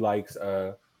reason why he likes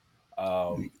 10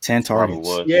 targets.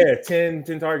 Yeah, 10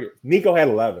 targets. Nico had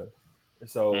 11.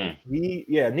 So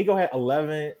Nico had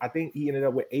 11. I think he ended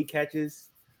up with 8 catches.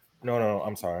 No,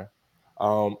 I'm sorry.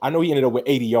 I know he ended up with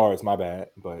 80 yards, my bad.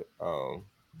 But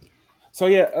so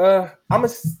yeah, I'ma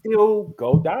still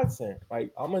go Dotson.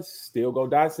 Like I'ma still go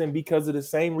Dotson because of the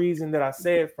same reason that I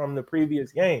said from the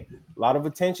previous game. A lot of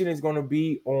attention is going to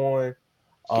be on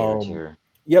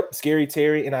Scary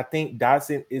Terry, and I think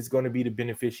Dotson is going to be the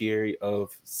beneficiary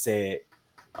of said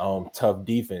tough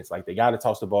defense. Like they got to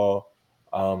toss the ball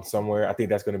somewhere. I think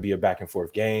that's going to be a back and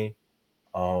forth game.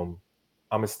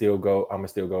 I'ma still go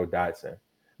Dotson,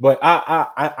 but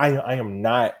I am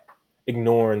not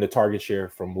ignoring the target share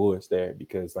from Woods there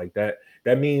because like that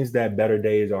means that better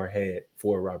days are ahead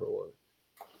for Robert Woods.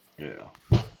 Yeah.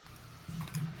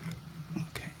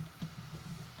 Okay.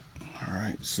 All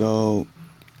right. So.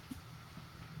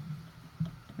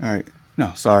 All right.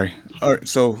 No, sorry. All right.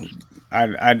 So I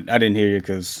didn't hear you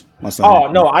because my son.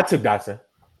 Oh no, I took Dotson.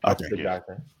 Okay.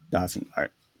 Dotson. All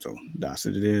right. So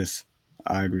Dotson it is.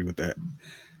 I agree with that.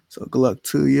 So good luck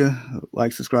to you.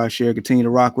 Like, subscribe, share, continue to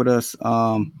rock with us.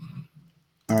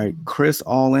 All right, Chris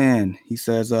All In. He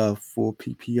says full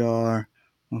PPR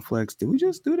on flex. Did we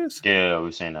just do this? Yeah,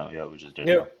 we're saying that. Yeah, we just did.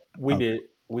 Yeah, we did.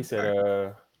 We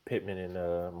said Pittman and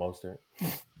Mostert.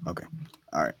 Okay.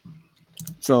 All right.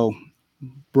 So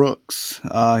Brooks,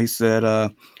 he said,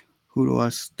 who do I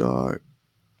start?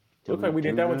 Looks like we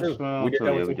did that one too. We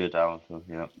did that one too.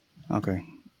 Yeah. Okay.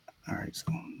 All right.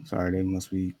 So sorry, they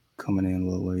must be coming in a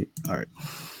little late. All right.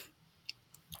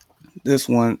 This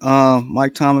one,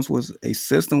 Mike Thomas was a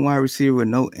system wide receiver with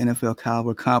no NFL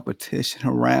caliber competition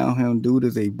around him. Dude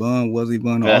is a bum. Was he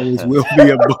bum? Always will be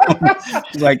a bum.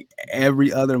 Like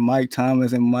every other Mike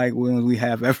Thomas and Mike Williams we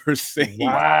have ever seen.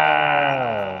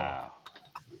 Wow.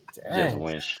 Just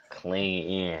went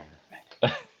clean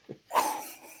in.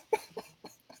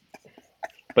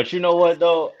 But you know what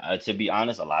though? To be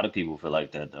honest, a lot of people feel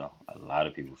like that though. A lot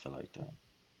of people feel like that.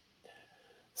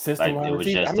 System like it was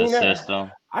just a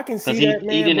system. I can see that,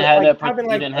 man. He didn't have that.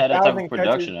 He didn't have that type of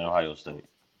production at Ohio State.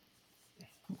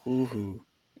 Ooh.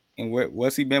 And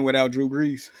what's he been without Drew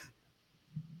Brees?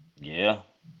 Yeah.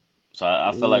 So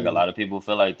I feel like a lot of people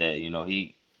feel like that.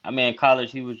 In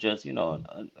college he was just,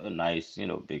 a nice,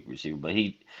 big receiver, but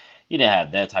he didn't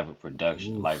have that type of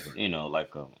production. Oof. like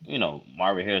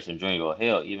Marvin Harrison Jr. or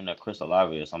hell, even a Chris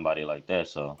Olave or somebody like that.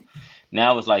 So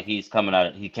now it's like he came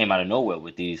out of nowhere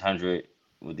with these 100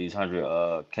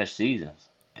 catch seasons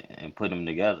and put them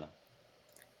together.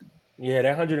 Yeah,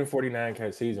 that 149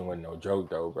 catch season wasn't no joke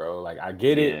though, bro. Like I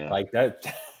get it, like that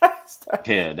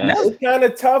Yeah, And that's It's kind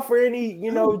of tough for any,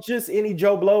 just any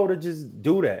Joe Blow to just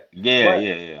do that. yeah, But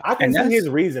yeah. I can and see his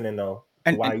that's reasoning though to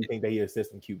and, why and you think that he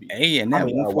assistant QB. hey, and I that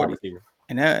mean, one wide for receiver.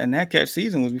 and that catch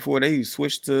season was before they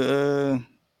switched to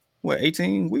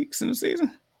 18 weeks in the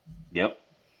season. Yep.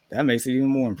 That makes it even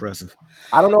more impressive.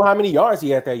 I don't know how many yards he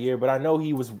had that year, but I know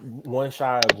he was one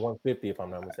shy of 150, if I'm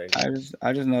not mistaken.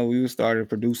 I just know we started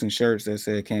producing shirts that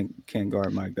said can't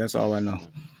guard Mike. That's all I know,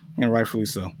 and rightfully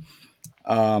so.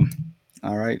 All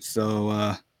right,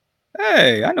 so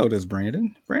hey, I know this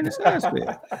Brandon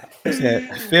Sasbit. He said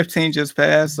 15 just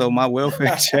passed, so my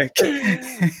welfare check.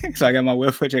 So I got my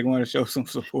welfare check. I want to show some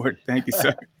support. Thank you,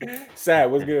 sir.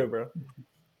 Sad, what's good, bro?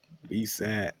 Be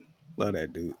sad. Love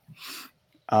that dude.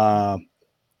 All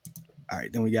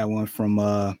right, then we got one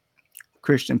from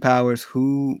Christian Powers.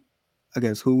 Who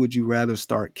would you rather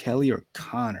start, Kelly or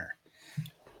Connor?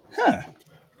 Huh.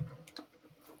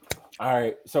 All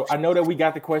right, so I know that we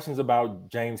got the questions about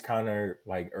James Conner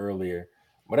like earlier,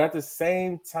 but at the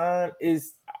same time,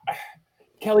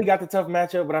 Kelly got the tough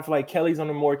matchup, but I feel like Kelly's on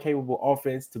a more capable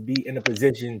offense to be in a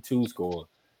position to score.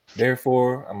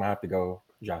 Therefore, I'm gonna have to go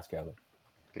Josh Kelly.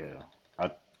 Yeah.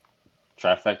 I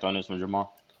trifecta on this one,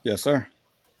 Jamal. Yes, sir.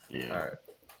 Yeah. All right.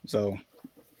 So,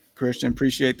 Christian,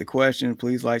 appreciate the question.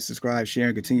 Please like, subscribe, share,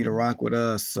 and continue to rock with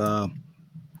us.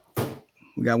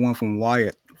 We got one from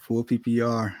Wyatt, full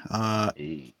PPR.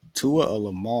 Tua or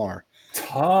Lamar?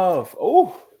 Tough.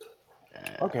 Oh.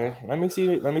 Okay. Let me see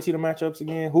the matchups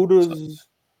again. Who does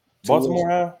Baltimore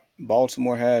have?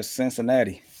 Baltimore has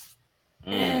Cincinnati.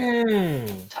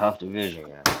 Tough division,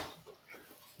 guys.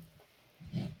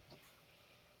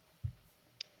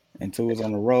 And Tua's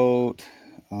on the road.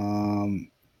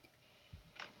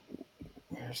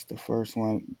 Where's the first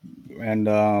one? And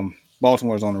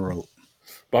Baltimore's on the road.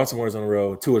 Baltimore's on the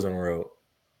road. Tua's on the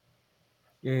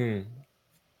road.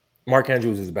 Mark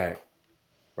Andrews is back,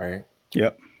 right?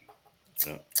 Yep.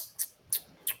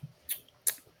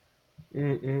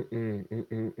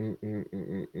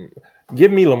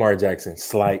 Give me Lamar Jackson.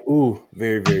 Slight. Ooh,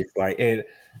 very, very slight. And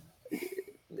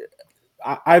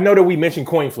I know that we mentioned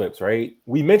coin flips, right?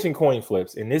 We mentioned coin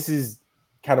flips, and this is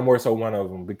kind of more so one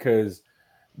of them because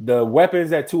the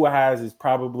weapons that Tua has is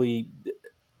probably,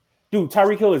 dude,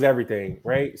 Tyreek Hill is everything,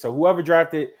 right? So whoever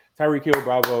drafted Tyreek Hill,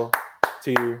 bravo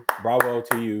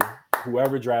to you,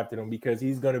 whoever drafted him, because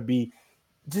he's going to be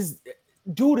just,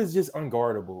 dude is just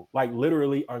unguardable, like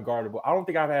literally unguardable. I don't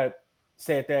think I've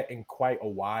said that in quite a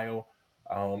while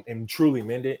and truly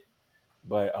meant it.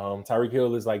 But Tyreek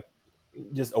Hill is like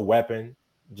just a weapon,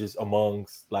 just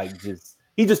amongst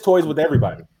he just toys with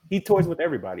everybody. He toys with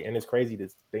everybody, and it's crazy to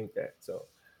think that. So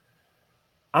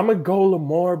I'm gonna go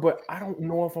Lamar, but I don't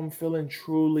know if I'm feeling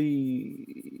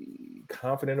truly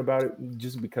confident about it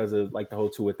just because of like the whole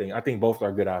Tua thing. I think both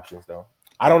are good options, though.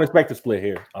 I don't expect to split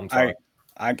here. I'm sorry.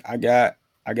 I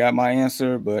got my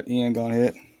answer, but Ian, go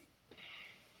ahead.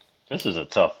 This is a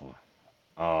tough one.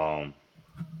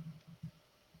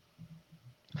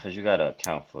 Because you got to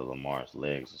account for Lamar's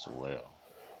legs as well.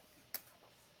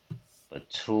 But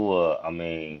Tua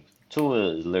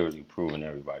is literally proving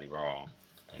everybody wrong.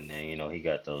 And then, he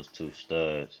got those two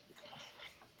studs.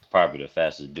 Probably the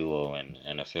fastest duo in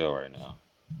NFL right now.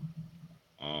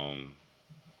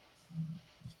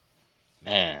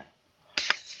 Man,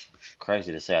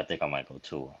 crazy to say. I think I might go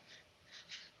Tua.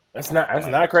 That's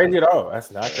not crazy at all.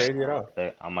 That's not crazy at all.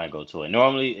 I might go Tua.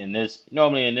 Normally in this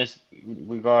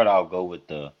regard, I'll go with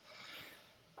the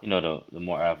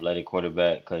more athletic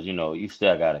quarterback because you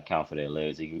still got to account for their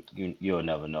legs. You'll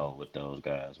never know with those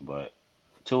guys. But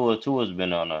Tua's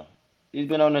been on a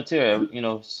tear.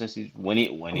 Since when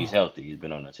he's healthy, he's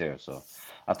been on a tear. So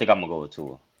I think I'm gonna go with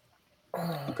Tua.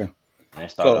 Okay. And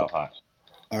it started off hot.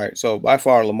 All right. So by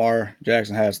far, Lamar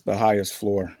Jackson has the highest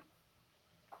floor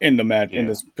in the match in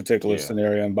this particular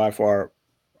scenario, and by far,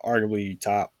 arguably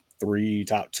top 3,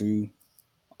 top 2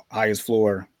 highest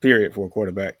floor period for a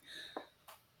quarterback.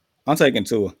 I'm taking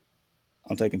Tua.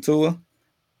 I'm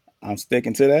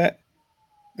sticking to that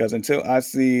because until I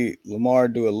see Lamar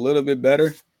do a little bit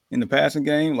better in the passing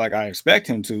game, like I expect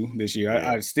him to this year,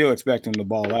 I still expect him to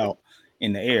ball out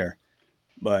in the air.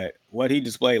 But what he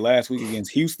displayed last week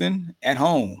against Houston at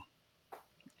home,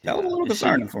 that was a little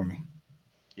concerning for me.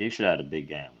 You should have had a big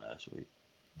game last week.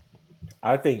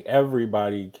 I think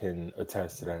everybody can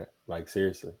attest to that. Like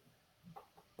seriously.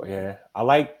 But yeah, I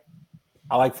like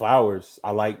Flowers.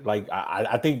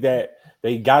 I think that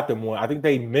they got them one. I think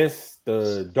they missed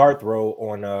the dart throw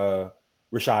on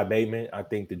Rashad Bateman. I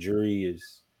think the jury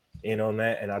is in on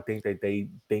that, and I think that they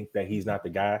think that he's not the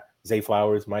guy. Zay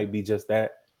Flowers might be just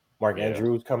that. Mark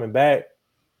Andrews coming back.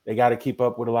 They got to keep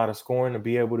up with a lot of scoring to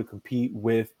be able to compete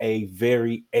with a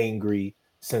very angry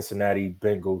Cincinnati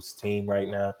Bengals team right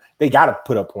now. They got to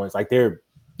put up points. Like they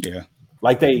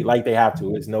have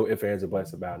to. There's no ifs, ands, or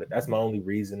buts about it. That's my only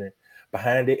reasoning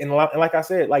behind it. And like I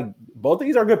said, like both of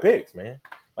these are good picks, man.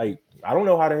 Like I don't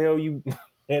know how the hell you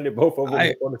landed both of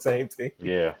them on the same team.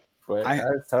 Yeah. But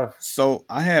that's tough. So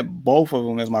I had both of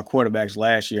them as my quarterbacks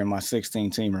last year in my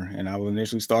 16-teamer, and I was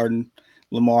initially starting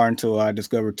Lamar until I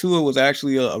discovered Tua was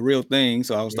actually a real thing.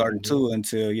 So I was starting Tua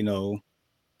until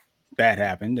that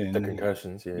happened, and the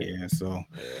concussions. Yeah. So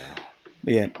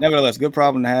nevertheless, good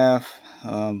problem to have.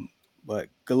 But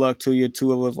good luck to you.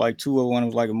 Tua was like Tua, one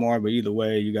was like Lamar, but either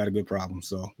way, you got a good problem.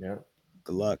 So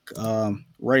good luck.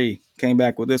 Ray came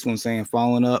back with this one saying,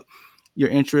 following up your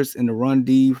interest in the run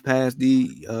D, pass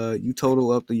D, you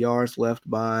total up the yards left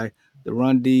by the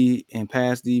run D and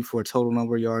pass D for a total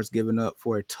number of yards given up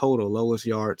for a total lowest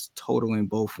yards total in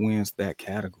both wins that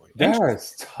category.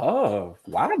 That's tough.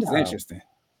 Wow, that is interesting,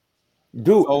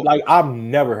 dude. So, like I've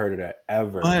never heard of that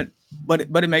ever. But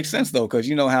it makes sense though, because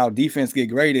you know how defense get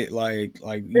graded, like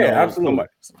absolutely.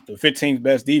 The 15th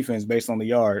best defense based on the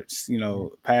yards,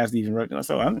 pass defense.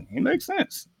 So it makes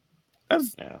sense.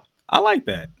 I like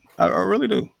that. I really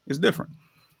do. It's different.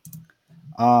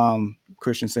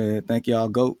 Christian said, "Thank y'all,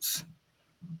 goats."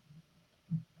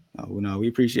 No, we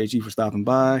appreciate you for stopping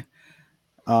by.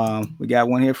 We got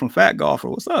one here from Fat Golfer.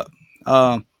 What's up?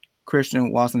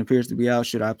 Christian Watson appears to be out.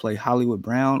 Should I play Hollywood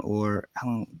Brown or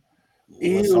Alan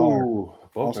Lazard,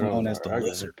 also known as the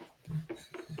Lizard?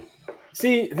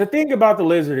 See, the thing about the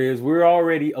Lizard is we're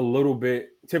already a little bit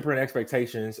tempering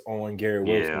expectations on Garrett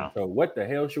Wilson. Yeah. So what the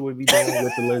hell should we be doing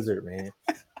with the Lizard, man?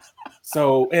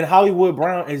 So, and Hollywood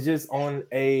Brown is just on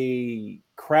a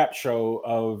crap show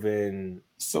of an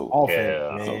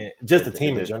offense, man. Just a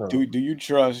team in general. Do you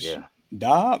trust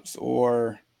Dobbs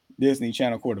or Disney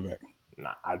Channel quarterback?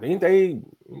 Nah, I think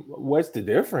what's the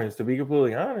difference, to be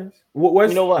completely honest?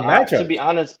 What's the matchup? To be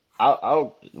honest,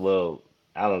 Alan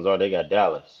Lazard, they got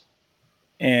Dallas.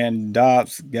 And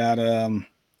Dobbs got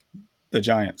the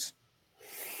Giants.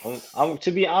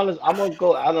 To be honest, I'm gonna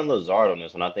go Alan Lazard on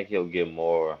this one. I think he'll get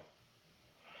more.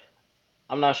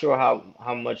 I'm not sure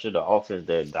how much of the offense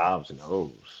that Dobbs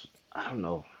knows. I don't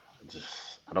know.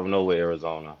 I don't know with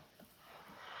Arizona.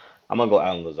 I'm gonna go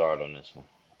Alan Lazard on this one.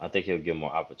 I think he'll get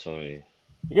more opportunity.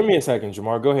 Give me a second,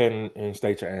 Jamar. Go ahead and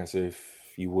state your answer if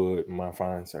you would, my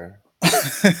fine sir.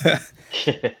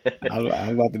 I'm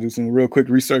about to do some real quick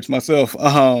research myself.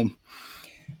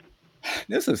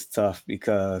 This is tough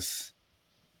because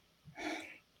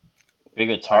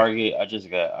bigger target. I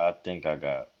think I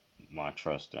got my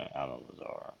trust in Alan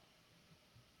Lazard.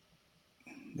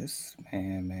 This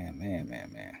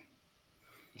man.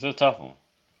 It's a tough one.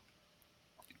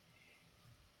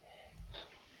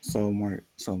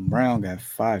 So Brown got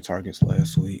 5 targets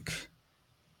last week.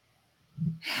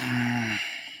 And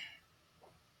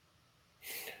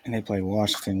they play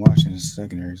Washington. Washington's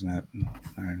secondary is not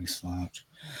any slouch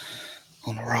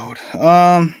on the road.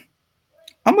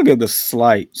 I'm gonna give the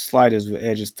slight as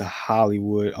edges to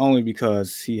Hollywood only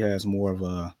because he has more of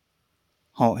a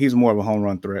home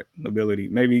run threat ability.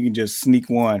 Maybe he can just sneak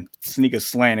a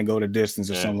slant and go to distance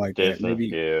or something like that.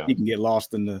 Maybe he can get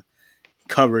lost in the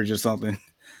coverage or something.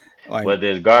 Whether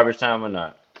it's garbage time or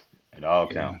not, it all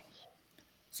counts.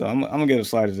 So I'm gonna give the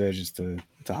slightest edges to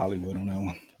Hollywood on that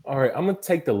one. All right, I'm gonna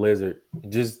take the Lizard.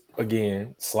 Just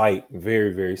again,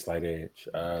 very, very slight edge.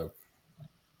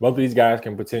 Both of these guys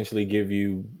can potentially give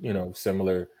you,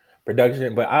 similar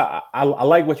production. But I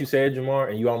like what you said, Jamar,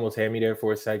 and you almost had me there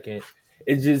for a second.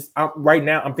 It's just right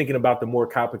now I'm thinking about the more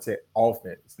competent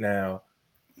offense. Now,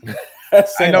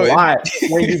 that's saying a lot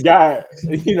when you got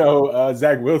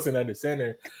Zach Wilson under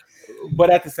center. But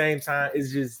at the same time,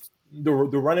 it's just the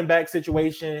running back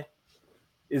situation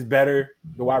is better.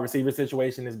 The wide receiver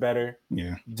situation is better.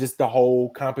 Yeah. Just the whole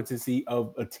competency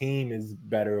of a team is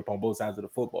better upon both sides of the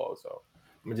football. So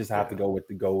I'm gonna just have to go with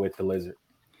the Lizard.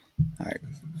 All right,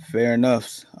 fair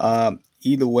enough.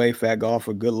 Either way, Fat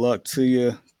Golfer, good luck to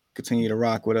you. Continue to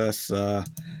rock with us.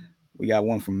 We got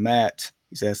one from Matt.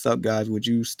 He says, "Sup guys? Would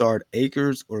you start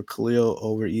Akers or Khalil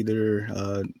over either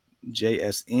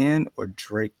JSN or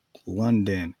Drake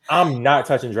London?" I'm not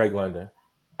touching Drake London.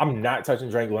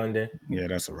 Yeah,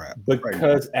 that's a wrap.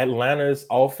 Because Atlanta's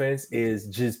offense is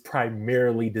just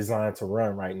primarily designed to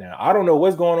run right now. I don't know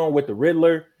what's going on with the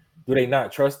Riddler. Do they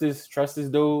not trust this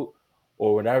dude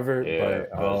or whatever? Yeah,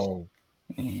 but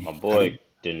my boy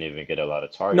didn't even get a lot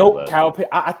of targets. Nope,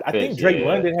 I think Drake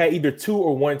London had either 2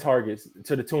 or 1 targets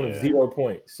to the tune of 0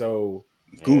 points. So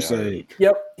Goose Yeah, egg.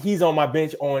 Yep, he's on my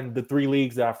bench on the 3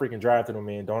 leagues that I freaking drafted him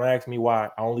in. Don't ask me why.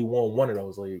 I only won one of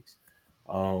those leagues.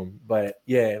 But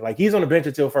yeah, like he's on the bench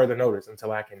until further notice,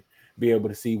 until I can be able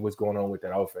to see what's going on with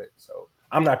that offense. So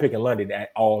I'm not picking London at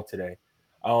all today.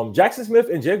 Jackson Smith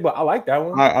and Jigba, I like that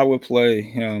one. I would play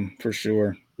him for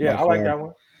sure. Yeah, by I like far. that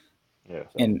one. yeah,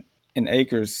 So, And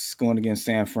Akers going against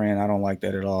San Fran, I don't like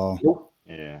that at all. nope.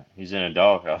 yeah. He's in a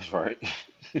doghouse, right?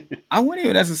 I wouldn't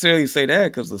even necessarily say that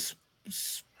because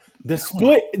The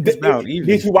split. It's about even.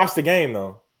 Did you watch the game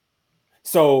though?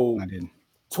 So I didn't.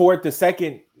 toward the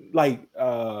second, like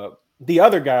the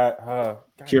other guy,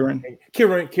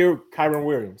 Kyron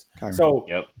Williams. Kyron. So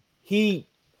Yep. he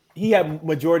had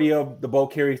majority of the ball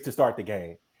carries to start the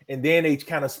game, and then they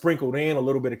kind of sprinkled in a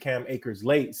little bit of Cam Akers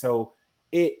late. So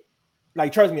it,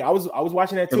 like, trust me, I was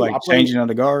watching that It's too. like I played, changing on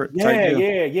the guard. type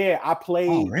deal. yeah. I played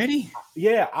Already?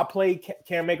 Yeah, I played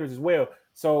Cam Akers as well.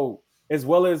 So as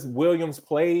well as Williams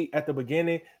played at the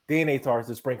beginning, then they started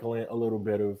to sprinkle in a little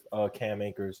bit of Cam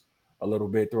Akers a little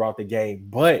bit throughout the game.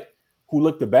 But who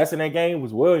looked the best in that game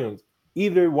was Williams.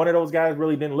 Either one of those guys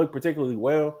really didn't look particularly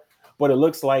well, but it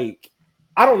looks like,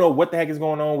 I don't know what the heck is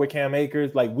going on with Cam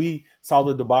Akers. Like, we saw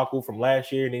the debacle from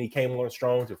last year, and then he came on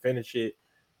strong to finish it.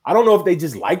 I don't know if they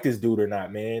just like this dude or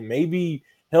not, man. Maybe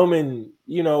him and,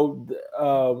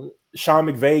 Sean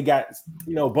McVay got,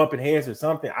 bumping heads or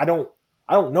something. I don't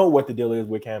know what the deal is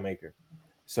with Cam Akers.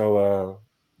 So,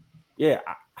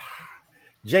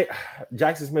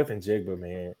 Jackson Smith and Jigba,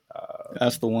 man.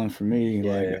 That's the one for me.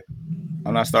 Yeah. Like,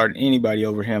 I'm not starting anybody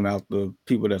over him out the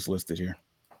people that's listed here.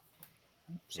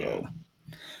 So, Yeah.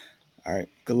 All right.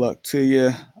 Good luck to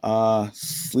you.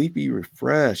 Sleepy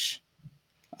Refresh.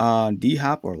 D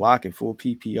Hop or Lockett, full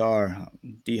PPR.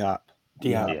 D Hop.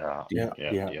 Yeah.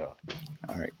 Yeah.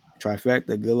 All right.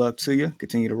 Trifecta. Good luck to you.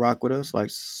 Continue to rock with us. Like,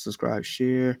 subscribe,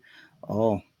 share.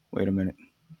 Oh, wait a minute.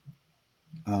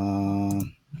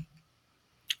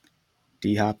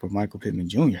 D Hop or Michael Pittman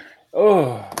Jr.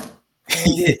 Oh,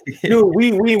 dude,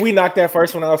 we knocked that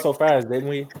first one out so fast, didn't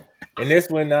we? And this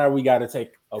one now we got to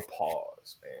take a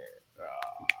pause, man.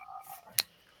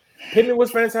 Pittman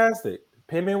was fantastic.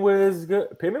 Pittman was good.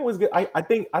 I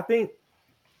think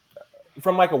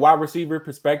from like a wide receiver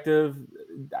perspective,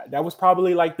 that was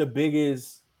probably like the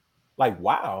biggest like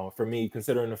wow for me,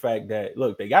 considering the fact that,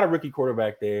 look, they got a rookie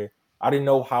quarterback there. I didn't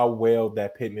know how well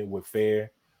that Pittman would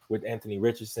fare with Anthony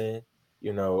Richardson,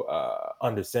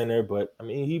 under center, but I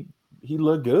mean he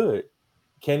looked good.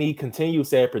 Can he continue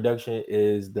said production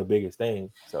is the biggest thing.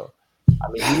 So I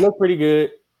mean, he looked pretty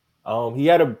good. He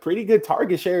had a pretty good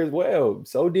target share as well.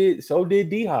 So did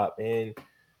D Hop, and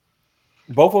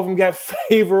both of them got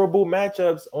favorable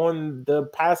matchups on the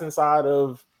passing side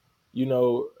of,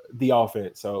 the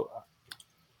offense. So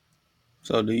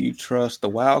do you trust the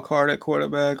wild card at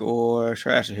quarterback or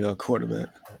Trash Hill quarterback?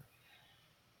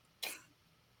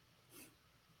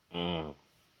 I'm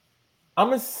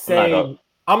gonna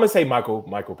say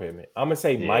Michael Pittman. I'm gonna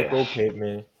say Michael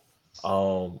Pittman.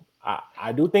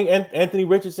 I do think Anthony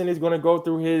Richardson is going to go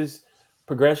through his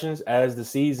progressions as the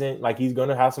season. Like, he's going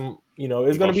to have some,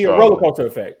 it's going to be a roller coaster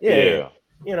effect. Yeah.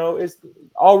 It's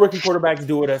all rookie quarterbacks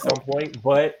do it at some point,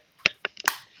 but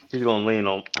he's going to lean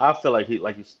on. I feel like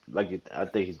I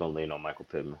think he's going to lean on Michael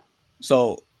Pittman.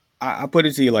 So I put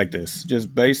it to you like this,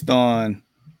 just based on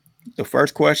the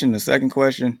first question, the second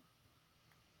question.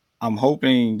 I'm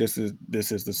hoping this is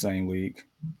the same week,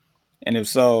 and if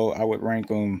so, I would rank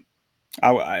them.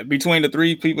 Between the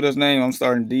three people that's named, I'm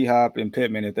starting D Hop and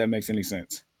Pittman, if that makes any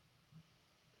sense,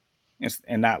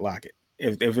 and not Lockett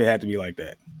if it had to be like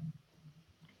that.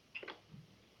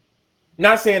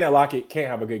 Not saying that Lockett can't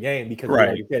have a good game, because Right.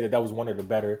 like you said, that was one of the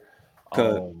better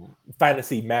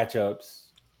fantasy matchups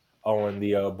on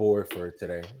the board for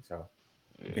today. So,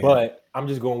 but I'm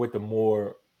just going with the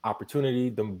more opportunity,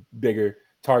 the bigger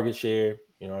target share.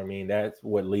 You know what I mean? That's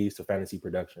what leads to fantasy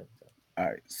production. So. All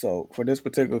right. So for this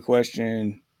particular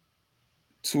question,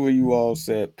 two of you all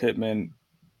said Pittman.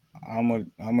 I'm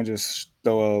gonna just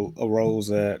throw a rose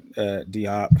at D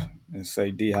Hop and say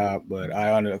D Hop, but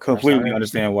I completely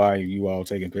understand why you all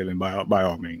taking Pittman by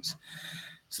all means.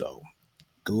 So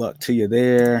good luck to you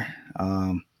there.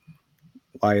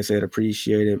 Like I said,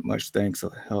 appreciate it. Much thanks.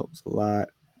 It helps a lot.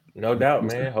 No doubt,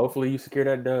 man. Hopefully you secure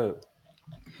that dub.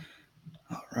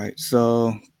 All right.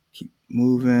 So keep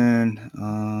moving.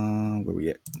 Where we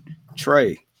at?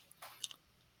 Trey.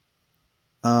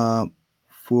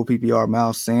 Full PPR,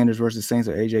 Miles Sanders versus Saints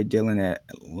or AJ Dillon at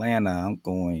Atlanta. I'm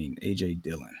going AJ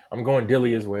Dillon. I'm going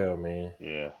Dilly as well, man.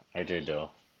 Yeah, AJ Dillon.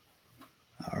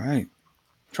 All right.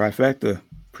 Trifecta.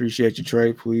 Appreciate you,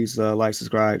 Trey. Please like,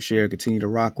 subscribe, share, continue to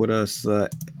rock with us.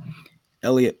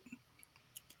 Elliot.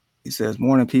 He says,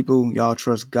 "Morning, people. Y'all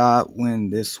trust Godwin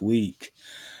this week."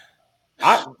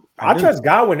 I I do. trust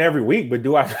Godwin every week, but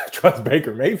do I trust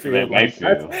Baker Mayfield?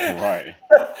 Mayfield, right?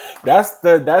 That's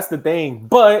the thing.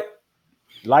 But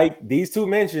like these two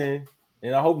mentioned,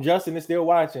 and I hope Justin is still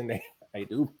watching. They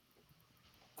do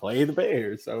play the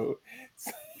Bears, so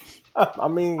I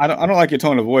mean, I don't like your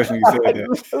tone of voice when you said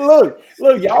that.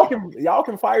 look, y'all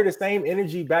can fire the same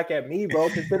energy back at me, bro.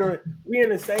 Considering we in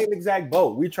the same exact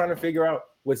boat. We're trying to figure out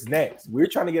what's next. We're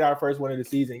trying to get our first win of the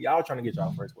season. Y'all trying to get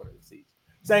y'all first win of the season.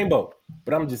 Same boat.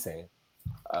 But I'm just saying.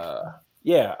 I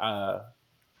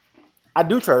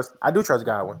do trust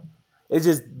Godwin. It's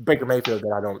just Baker Mayfield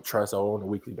that I don't trust on a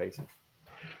weekly basis.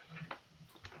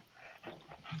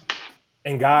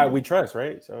 And God we trust,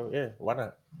 right? So yeah, why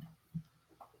not?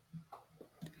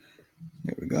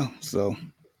 There we go. So,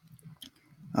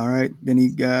 all right. Then he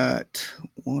got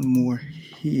one more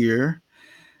here.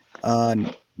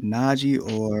 Najee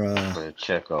or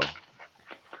Pacheco.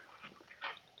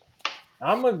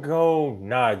 I'm gonna go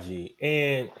Najee,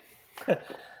 and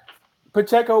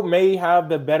Pacheco may have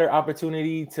the better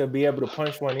opportunity to be able to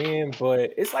punch one in,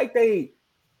 but it's like they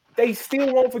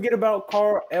still won't forget about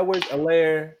Carl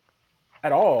Edwards-Helaire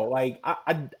at all. Like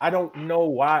I don't know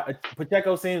why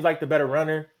Pacheco seems like the better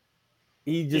runner.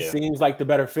 He just seems like the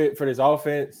better fit for this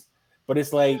offense. But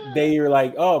it's like they are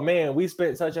like, oh man, we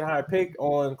spent such a high pick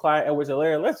on Clyde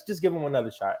Edwards-Helaire. Let's just give him another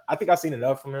shot. I think I've seen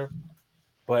enough from him.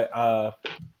 But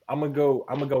I'm gonna go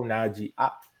Najee.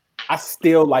 I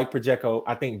still like Pacheco.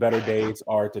 I think better days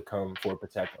are to come for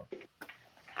Pacheco.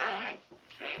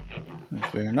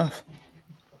 fair enough.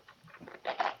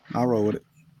 I'll roll with it.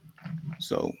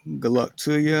 So good luck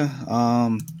to you.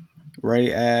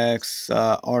 Ray asks,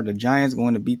 are the Giants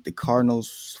going to beat the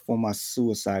Cardinals for my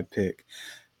suicide pick?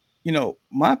 You know,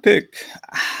 my pick.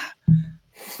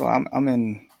 So I'm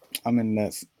in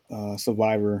that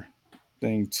Survivor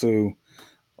thing too.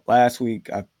 Last week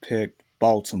I picked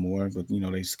Baltimore, but you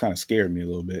know they just kind of scared me a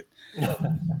little bit.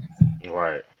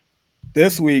 Right.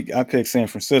 This week I picked San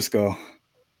Francisco.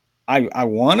 I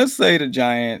want to say the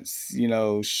Giants, you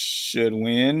know, should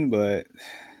win, but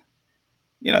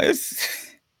you know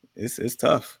it's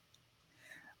tough.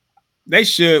 They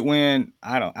should win.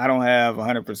 I don't have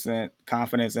 100%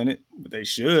 confidence in it, but they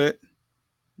should.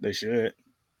 They should.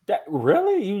 That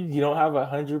really? You don't have No,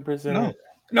 100%?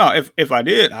 no. If I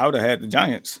did, I would have had the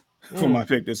Giants for my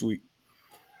pick this week.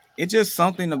 It's just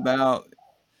something about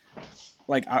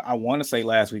like I want to say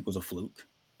last week was a fluke.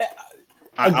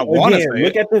 I want to Again, say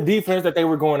look it. at the defense that they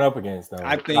were going up against, though.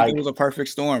 I think Like, it was a perfect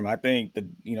storm. I think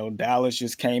that Dallas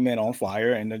just came in on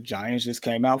fire and the Giants just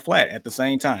came out flat at the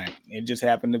same time. It just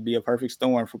happened to be a perfect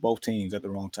storm for both teams at the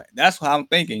wrong time. That's how I'm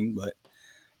thinking, but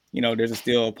there's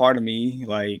still a part of me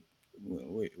like,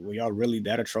 were y'all really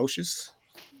that atrocious?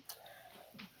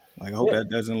 Like, I hope yeah, that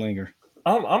doesn't linger.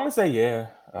 I'm gonna say yeah.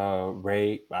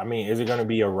 Ray. I mean, is it gonna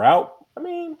be a route? I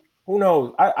mean, who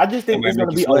knows? I just It think might it's make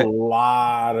gonna you be a sweat.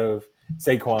 lot of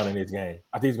Saquon in this game.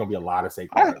 I think it's gonna be a lot of Saquon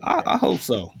I, in this I, game. I hope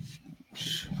so.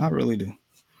 I really do.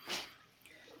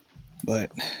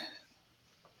 But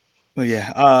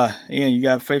yeah, Ian, you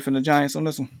got faith in the Giants on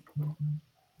this one?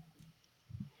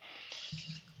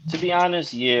 To be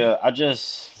honest, yeah,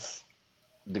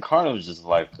 the Cardinals just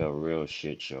like a real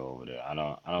shit show over there. I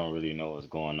don't really know what's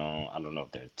going on. I don't know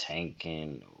if they're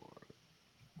tanking or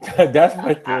I I, I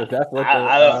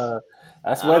don't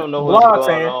That's I what don't the know what's blog going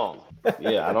saying. on.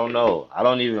 Yeah, I don't know. I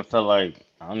don't even feel like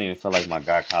my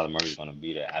guy Kyler Murray's gonna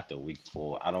be there after week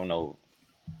 4. I don't know.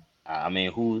 I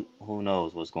mean, who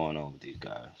knows what's going on with these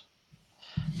guys?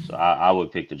 So I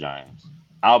would pick the Giants.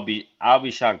 I'll be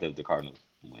shocked if the Cardinals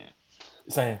win.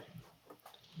 Saying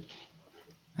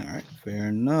All right, fair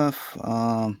enough.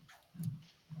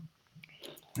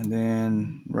 And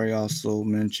then Ray also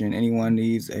mentioned anyone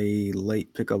needs a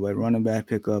late pickup at running back,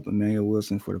 pickup Emmanuel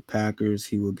Wilson for the Packers.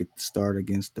 He will get the start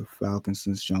against the Falcons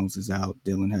since Jones is out.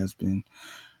 Dylan has been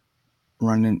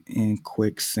running in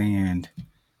quicksand.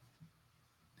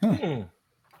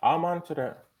 I'll monitor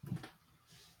that.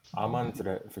 I'll monitor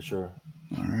that for sure.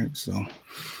 All right, so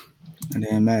and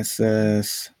then Matt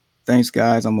says, "Thanks,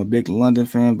 guys. I'm a big London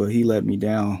fan, but he let me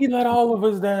down." He let all of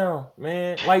us down,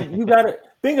 man. Like you gotta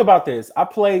think about this. I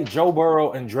played Joe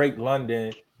Burrow and Drake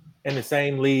London in the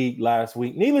same league last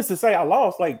week. Needless to say, I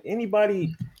lost. Like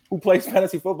anybody who plays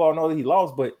fantasy football knows that he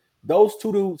lost, but those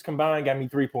two dudes combined got me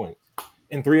 3 points.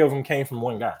 And 3 of them came from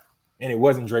one guy. And it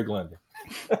wasn't Drake London.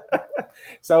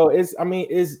 So it's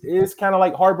kind of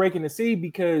like heartbreaking to see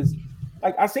because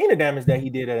like I've seen the damage that he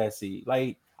did at SC.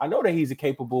 Like I know that he's a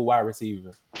capable wide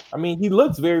receiver. I mean, he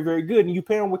looks very, very good. And you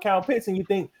pair him with Kyle Pitts and you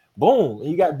think, Boom. And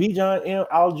you got Bijan and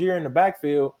Algier in the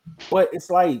backfield. But it's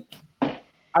like,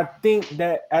 I think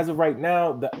that as of right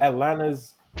now, the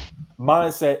Atlanta's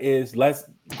mindset is let's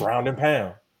ground and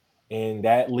pound. And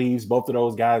that leaves both of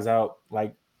those guys out.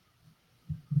 Like,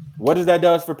 what does that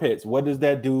does for Pitts? What does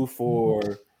that do for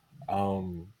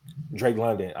Drake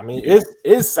London? I mean,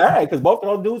 it's sad because both of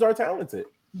those dudes are talented.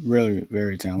 Really,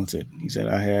 very talented. He said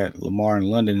I had Lamar in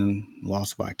London and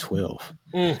lost by 12.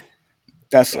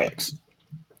 That sucks.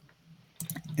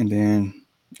 And then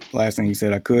last thing he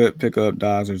said, I could pick up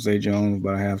Dobbs or Zay Jones,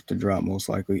 but I have to drop most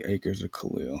likely Akers or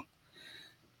Khalil.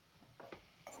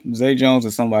 Zay Jones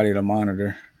is somebody to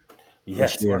monitor.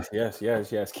 Yes.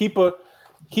 Keep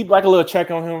like a little check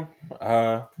on him,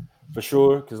 for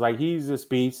sure. Because like he's a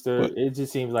speedster. It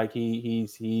just seems like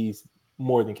he's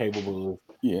more than capable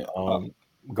of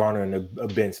garnering a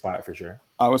bench spot for sure.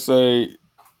 I would say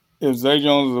if Zay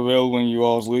Jones is available in you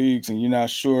all's leagues and you're not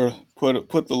sure,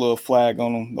 put the little flag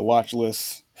on him, the watch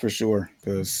list for sure,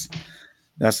 because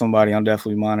that's somebody I'm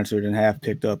definitely monitored and have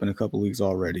picked up in a couple leagues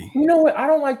already. You know what? I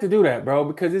don't like to do that, bro,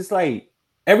 because it's like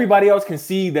everybody else can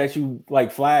see that you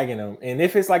like flagging them, and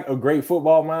if it's like a great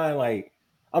football mind, like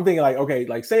I'm thinking like, okay,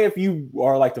 like say if you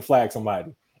are like to flag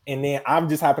somebody, and then I'm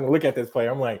just happen to look at this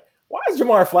player, I'm like, why is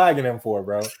Jamar flagging him for,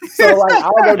 bro? So like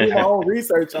I'll go do my own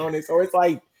research on it. So it's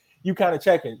like you kind of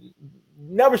checking.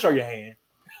 Never show your hand.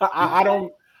 I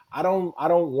don't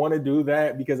want to do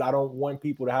that because I don't want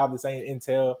people to have the same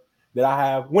intel that I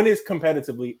have when it's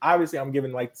competitively. Obviously, I'm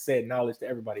giving like said knowledge to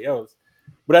everybody else,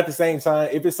 but at the same time,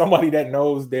 if it's somebody that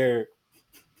knows their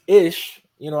ish,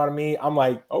 you know what I mean? I'm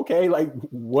like, okay, like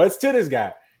what's to this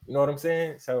guy? You know what I'm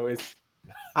saying? So it's.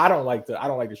 I don't like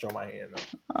to show my hand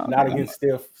though. Not against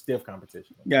stiff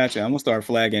competition. Gotcha. I'm gonna start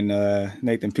flagging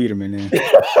Nathan Peterman then.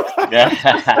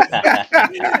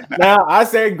 Now I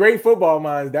said great football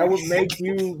minds. That would make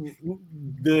you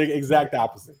the exact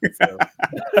opposite. So.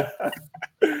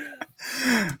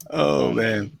 Oh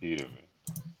man.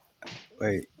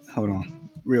 Wait, hold on.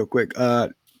 Real quick.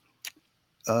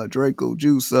 Draco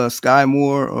Juice, Sky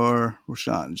Moore or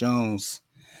Rashawn Jones?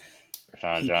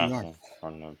 Rashawn Johnson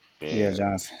from the Bears. Yeah,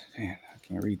 Johnson. Man, I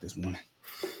can't read this one.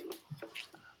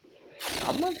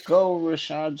 I'm gonna go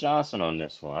Rashawn Johnson on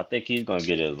this one. I think he's gonna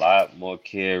get a lot more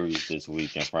carries this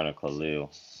week in front of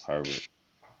Khalil Herbert.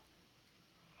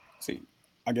 See,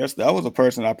 I guess that was a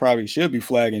person I probably should be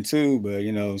flagging too, but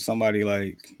you know, somebody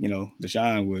like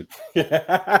Deshaun would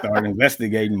start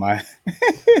investigating my.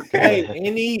 Hey,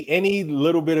 any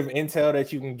little bit of intel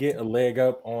that you can get a leg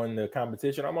up on the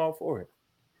competition, I'm all for it.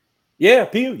 Yeah,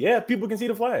 people can see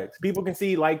the flags. People can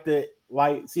see the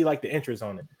interest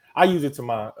on it. I use it to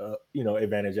my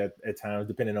advantage at times,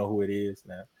 depending on who it is.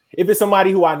 Now, if it's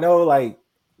somebody who I know, like,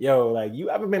 yo, like you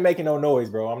haven't been making no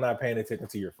noise, bro, I'm not paying attention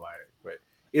to your flag. But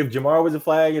if Jamar was a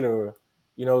flag, or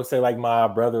say like my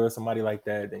brother or somebody like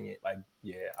that, then I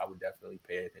would definitely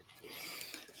pay attention to it.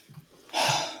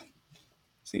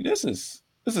 See, this is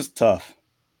tough.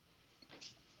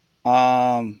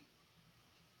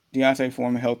 Deontay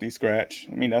Foreman healthy scratch.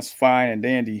 I mean, that's fine and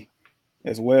dandy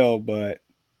as well, but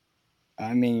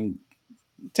I mean,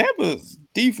 Tampa's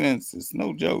defense is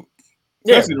no joke.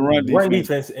 Especially the run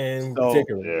defense in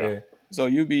particular. Yeah. So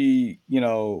you be,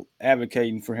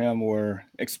 advocating for him or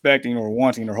expecting or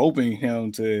wanting or hoping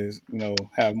him to,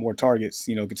 have more targets,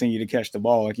 continue to catch the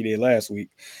ball like he did last week.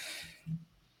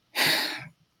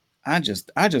 I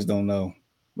just don't know.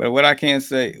 But what I can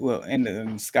say, well, in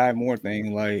the Sky Moore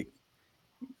thing, like,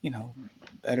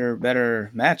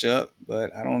 better matchup,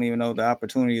 but I don't even know the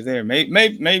opportunity is there.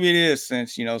 Maybe it is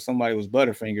since somebody was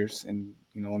Butterfingers and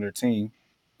on their team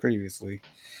previously.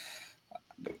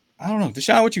 I don't know,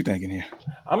 Deshaun. What you thinking here?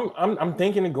 I'm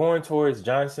thinking of going towards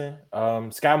Johnson.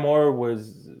 Sky Moore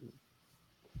was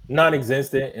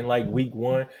non-existent in like week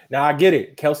 1. Now I get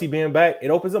it. Kelsey being back, it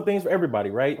opens up things for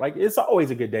everybody, right? Like it's always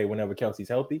a good day whenever Kelsey's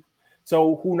healthy.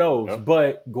 So who knows? Yep.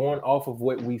 But going off of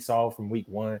what we saw from week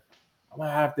 1. I'm gonna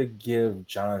have to give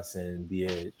Johnson the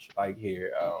edge. Like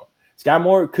here, Sky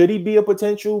Moore, could he be a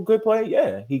potential good play?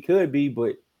 Yeah, he could be,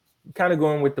 but kind of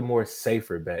going with the more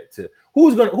safer bet. To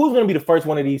who's gonna be the first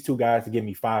one of these two guys to give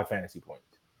me 5 fantasy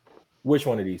points? Which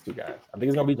one of these two guys? I think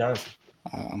it's gonna be Johnson.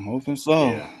 I'm hoping so.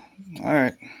 Yeah. All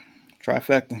right,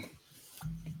 trifecta.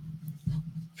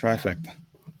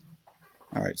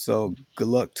 All right, so good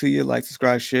luck to you. Like,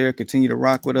 subscribe, share, continue to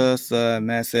rock with us.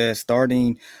 Matt says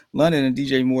starting London and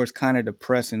DJ Moore is kind of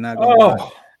depressing. Not gonna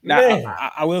lie.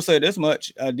 Now, I will say this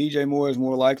much: DJ Moore is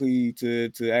more likely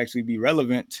to actually be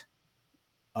relevant,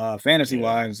 fantasy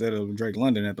wise, instead of Drake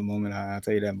London at the moment. I'll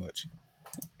tell you that much.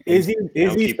 Is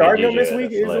he starting him this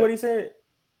week? Is what he said?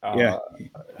 Yeah,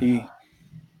 he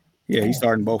Yeah, he's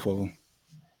starting both of them.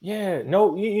 Yeah,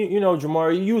 no, you know,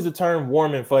 Jamar, you use the term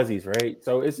warm and fuzzies, right?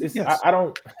 So it's Yes. I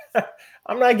don't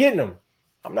I'm not getting them.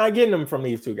 I'm not getting them from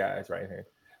these two guys right here.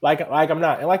 Like I'm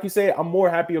not. And like you said, I'm more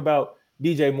happy about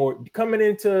DJ Moore coming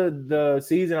into the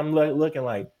season. I'm looking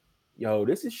like, yo,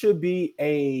 should be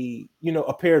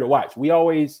a pair to watch. We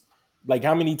always like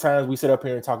how many times we sit up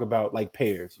here and talk about like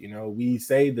pairs. We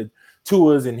say the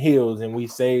Tuas and Hills, and we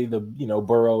say the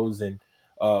Burrows and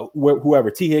whoever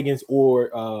T Higgins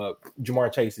or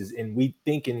Jamar Chase's, and we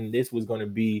thinking this was going to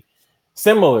be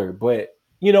similar, but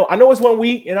I know it's 1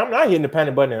 week, and I'm not hitting the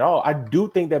panic button at all. I do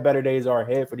think that better days are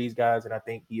ahead for these guys, and I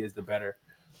think he is the better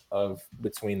of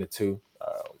between the two.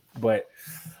 But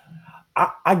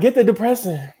I get the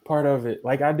depressing part of it,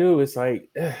 like I do. It's like,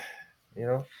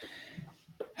 Yeah,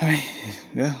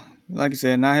 like I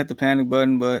said, not hit the panic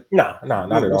button, but nah,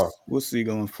 not at all. We'll see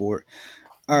going forward.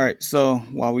 All right, so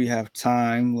while we have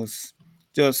time, let's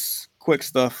just quick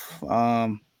stuff,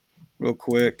 real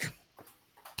quick.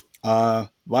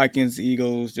 Vikings,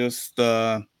 Eagles, just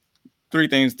 3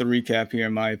 things to recap here,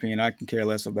 in my opinion. I can care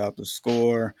less about the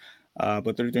score,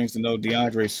 but 3 things to know.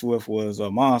 DeAndre Swift was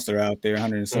a monster out there,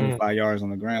 175 yards on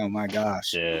the ground. My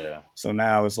gosh. Yeah. So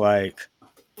now it's like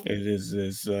it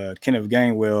is Kenneth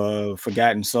Gainwell,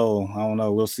 forgotten soul. I don't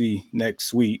know. We'll see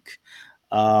next week.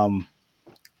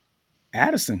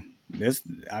 Addison. This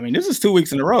is 2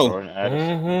 weeks in a row. Jordan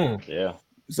Addison. Yeah.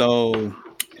 So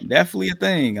definitely a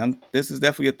thing. This is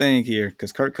definitely a thing here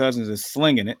because Kirk Cousins is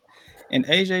slinging it. And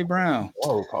AJ Brown.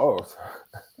 Whoa, pause.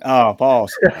 Oh,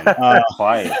 pause.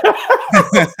 Quiet.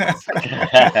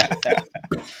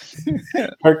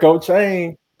 Kirk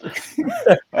Chain.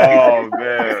 Oh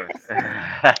man.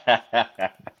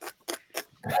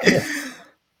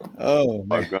 Oh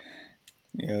my man. God.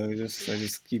 Yeah, I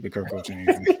just keep it Kirk Chain.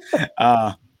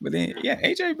 But then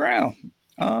AJ Brown.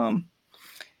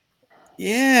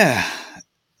 Yeah,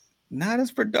 not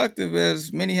as productive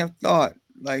as many have thought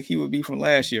like he would be from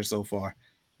last year so far.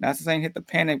 Not saying hit the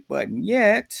panic button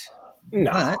yet.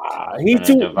 Nah, he's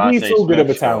too good of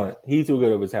a talent. He's too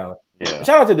good of a talent. Yeah.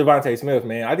 Shout out to Devontae Smith,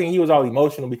 man. I think he was all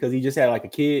emotional because he just had like a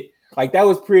kid. Like that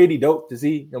was pretty dope to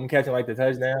see him catching like the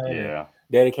touchdown. Yeah.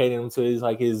 Dedicating him to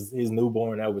his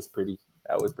newborn. That was pretty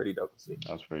dope to see.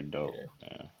 That's pretty dope.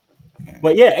 Yeah.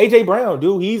 But yeah, AJ Brown,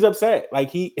 dude, he's upset.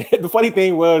 Like the funny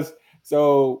thing was,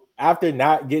 so after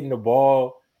not getting the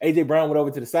ball, AJ Brown went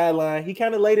over to the sideline. He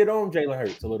kind of laid it on Jalen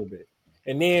Hurts a little bit.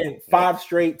 And then 5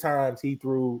 straight times he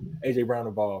threw AJ Brown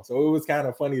the ball. So it was kind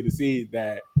of funny to see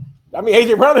that. I mean,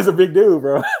 AJ Brown is a big dude,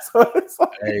 bro. So it's like,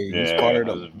 he's part of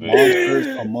the monsters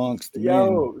amongst the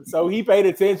men. So he paid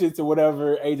attention to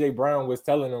whatever AJ Brown was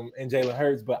telling him and Jalen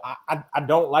Hurts. But I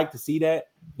don't like to see that.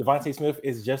 Devontae Smith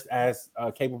is just as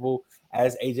capable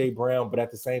as AJ Brown, but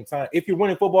at the same time, if you're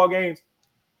winning football games,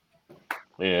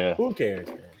 who cares?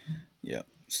 Man? Yeah.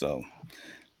 So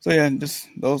yeah, just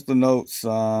those are the notes.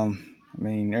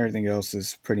 Everything else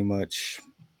is pretty much,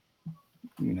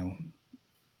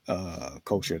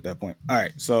 kosher at that point. All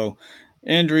right. So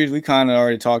injuries, we kind of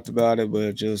already talked about it,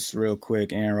 but just real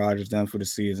quick, Aaron Rodgers done for the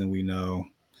season. We know.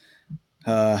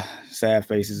 Sad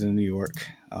faces in New York.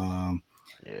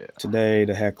 Today,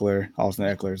 Austin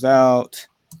Eckler is out.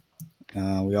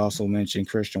 We also mentioned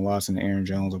Christian Watson and Aaron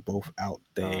Jones are both out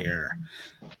there.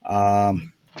 All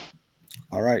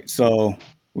right. So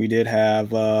we did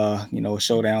have, a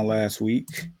showdown last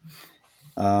week.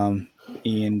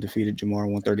 Ian defeated Jamar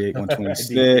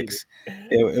 138-126.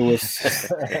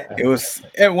 It was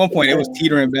at one point it was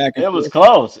teetering back. It was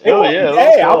close.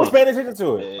 I was paying attention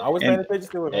to it.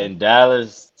 And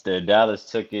Dallas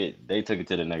took it. They took it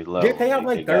to the next level. Did they have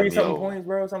like 30-something points,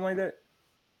 bro? Something like that.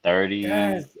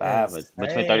 35,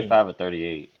 between 35 and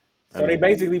 38. So they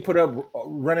basically put up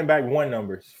running back 1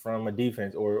 numbers from a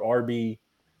defense or RB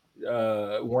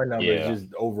 1 numbers just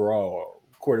overall.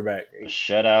 Quarterback, a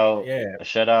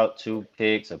shutout, 2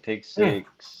 picks, a pick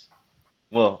 6.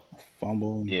 Well,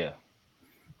 fumble,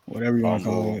 whatever you want to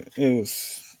call it. It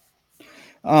was,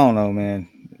 I don't know, man.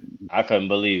 I couldn't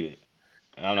believe it.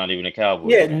 I'm not even a Cowboy.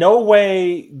 Yeah, no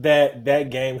way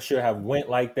that game should have went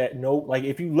like that. No, like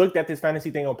if you looked at this fantasy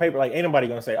thing on paper, like ain't nobody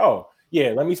gonna say, "Oh,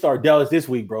 yeah, let me start Dallas this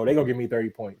week, bro. They gonna give me 30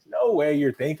 points." No way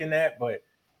you're thinking that. But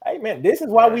hey, man, this is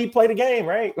why we play the game,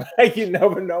 right? Like you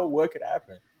never know what could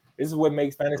happen. This is what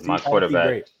makes fantasy. My quarterback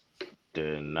great.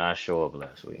 Did not show up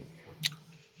last week.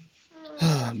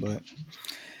 But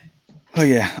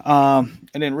and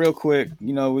then real quick,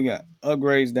 we got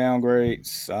upgrades,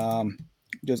 downgrades.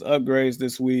 Just upgrades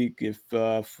this week if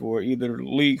for either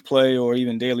league play or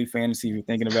even daily fantasy. If you're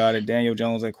thinking about it, Daniel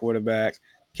Jones at quarterback,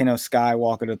 Kenneth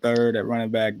Skywalker III at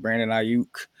running back, Brandon Ayuk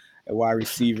at wide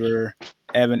receiver,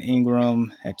 Evan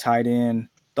Ingram at tight end.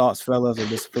 Thoughts, fellas? Or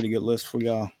this is a pretty good list for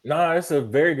y'all? Nah, it's a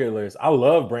very good list. I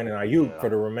love Brandon Ayuk Yeah. for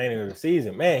the remaining of the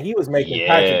season. Man, he was making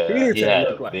Patrick Yeah, he Peterson had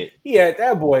look a like big he had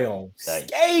that boy on like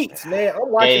skates, man.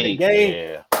 I'm watching the skate. game,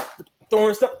 Yeah.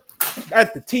 throwing stuff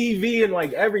at the TV and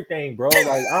like everything, bro. Like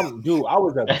I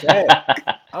was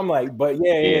upset. I'm like, but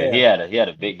Yeah, he yeah. had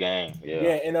a big game. Yeah.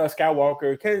 Yeah, and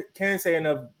Skywalker can't say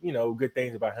enough, good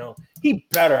things about him. He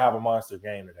better have a monster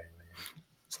game today, man.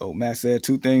 So Matt said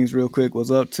two things real quick. Was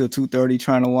up till 2:30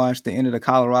 trying to watch the end of the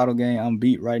Colorado game. I'm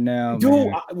beat right now, Dude,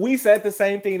 man. we said the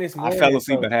same thing this I morning. fell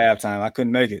asleep so at halftime. I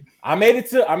couldn't make it. I made it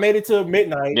to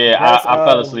midnight. Yeah, That's I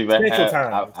fell asleep at Central half.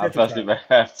 Time. I Central fell asleep Time.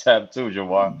 at halftime too,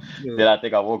 Jamar. Yeah. Then I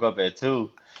think I woke up at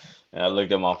 2, and I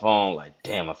looked at my phone like,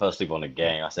 damn, I fell asleep on the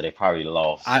game. I said they probably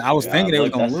lost. I was And thinking they were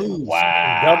looked, I gonna said, lose.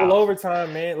 Double wow.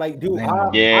 overtime, man. Like, dude, Man.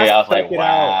 Yeah, I was like, stuck it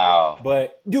out. wow.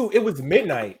 But dude, it was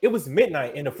midnight. It was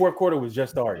midnight, and the fourth quarter was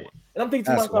just started. And I'm thinking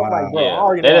to That's myself, like, wild. bro, I Yeah,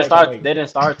 already they know I didn't can start. make They it. didn't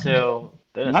start till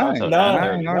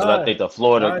 9:30 because I think the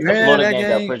Florida Nine. You had that game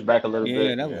got game. pushed back a little Yeah,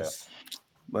 bit. that Yeah. was.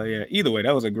 But yeah, either way,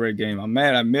 that was a great game. I'm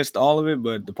mad I missed all of it,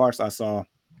 but the parts I saw,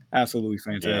 absolutely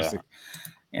fantastic.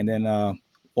 And then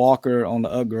Walker on the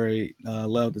upgrade,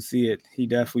 love to see it. He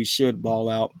definitely should ball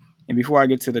out. And before I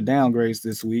get to the downgrades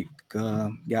this week,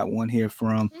 got one here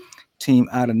from Team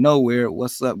Out of Nowhere.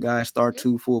 What's up, guys? Star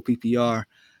 2 full PPR.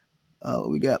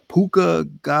 We got Puka,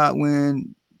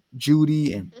 Godwin,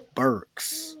 Judy, and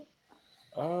Burks.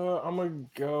 I'm gonna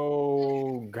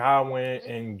go Godwin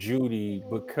and Judy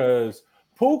because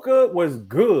Puka was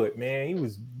good, man. He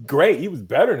was great. He was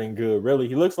better than good, really.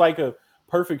 He looks like a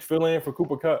perfect fill-in for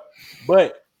Cooper Kupp.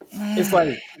 But it's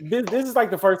like this is like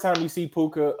the first time you see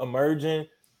Puka emerging.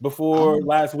 Before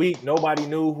last week, nobody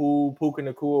knew who Puka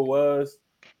Nacua was.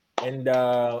 And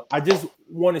I just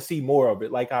want to see more of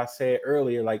it. Like I said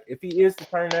earlier, like if he is to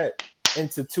turn that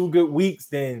into 2 good weeks,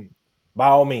 then by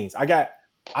all means.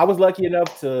 I was lucky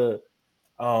enough to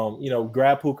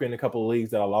grab Puka in a couple of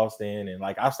leagues that I lost in, and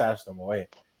like I stashed them away.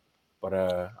 But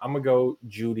I'm gonna go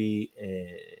Judy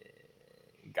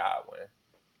and Godwin.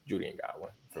 Judy and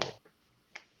Godwin for me.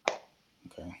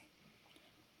 Okay.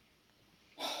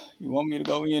 You want me to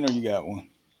go in or you got one?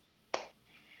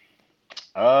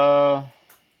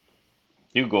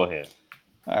 You go ahead.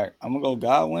 All right, I'm gonna go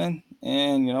Godwin,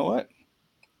 and you know what?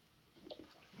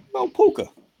 Go Puka.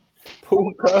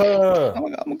 Puka.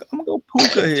 I'm gonna go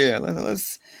Puka here.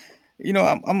 Let's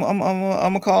I'm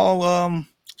gonna call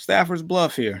Stafford's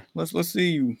bluff here. Let's see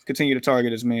you continue to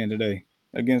target this man today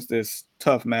against this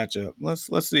tough matchup.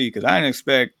 Let's see, because I didn't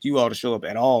expect you all to show up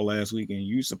at all last week, and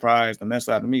you surprised the mess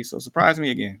out of me. So surprise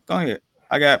me again. Go ahead.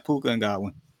 I got Puka and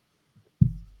Godwin.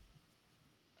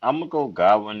 I'm gonna go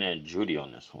Godwin and Judy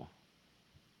on this one.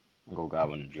 I'm gonna go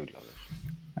Godwin and Judy on this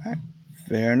one. All right,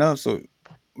 fair enough. So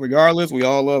regardless, we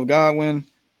all love Godwin.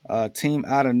 Team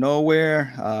Out of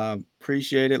Nowhere.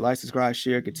 Appreciate it. Like, subscribe,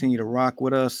 share, continue to rock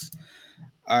with us.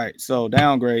 All right, so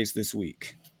downgrades this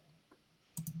week.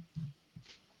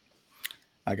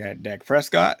 I got Dak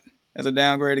Prescott as a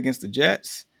downgrade against the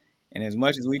Jets. And as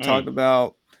much as we talked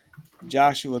about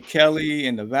Joshua Kelly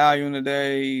and the value in the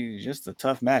day, just a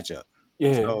tough matchup.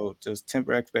 Yeah. So just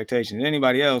temper expectations.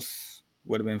 Anybody else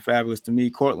would have been fabulous to me.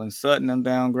 Cortland Sutton, I'm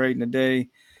downgrading today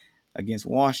against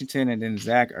Washington, and then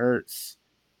Zach Ertz.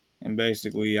 And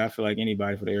basically, I feel like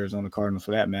anybody for the Arizona Cardinals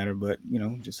for that matter, but,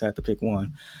 just have to pick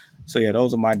one. So, yeah,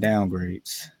 those are my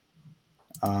downgrades.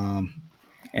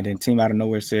 And then Team Out of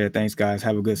Nowhere said, thanks, guys.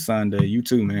 Have a good Sunday. You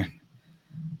too, man.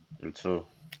 You too.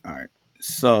 All right.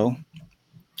 So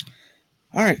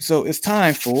it's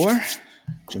time for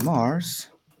Jamar's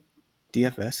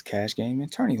DFS cash game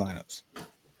and tourney lineups.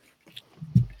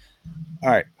 All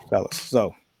right, fellas.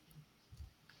 So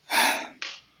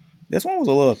this one was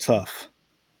a little tough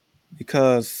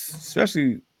because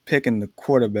especially picking the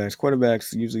quarterbacks.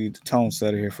 Quarterbacks usually the tone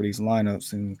setter here for these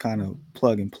lineups and kind of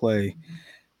plug and play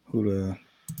who to,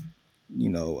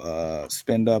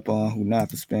 spend up on, who not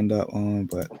to spend up on.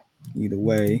 But either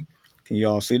way, can you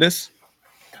all see this?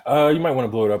 You might want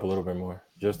to blow it up a little bit more,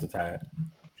 just a tad.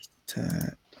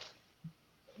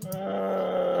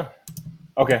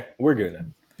 Okay, we're good now.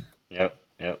 Yep.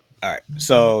 All right,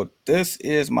 so this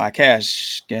is my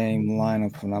cash game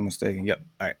lineup, if I'm not mistaken. Yep.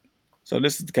 All right, so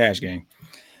this is the cash game.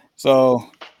 So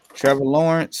Trevor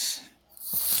Lawrence,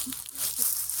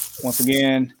 once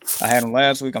again, I had him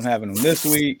last week. I'm having him this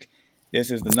week. This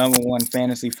is the number one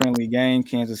fantasy-friendly game,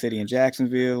 Kansas City and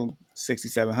Jacksonville,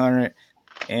 6,700.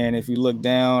 And if you look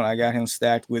down, I got him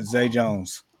stacked with Zay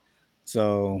Jones.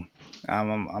 So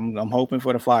I'm hoping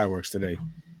for the fireworks today.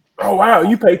 Oh wow,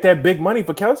 you paid that big money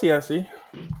for Kelsey, I see.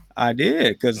 I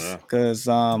did because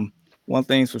one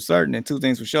thing's for certain and two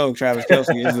things for sure. Travis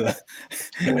Kelce is a.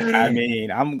 I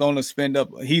mean, I'm gonna spend up.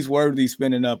 He's worthy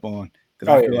spending up on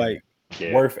because I feel like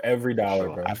worth every dollar,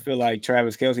 bro. I feel like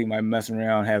Travis Kelce might mess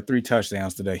around and have 3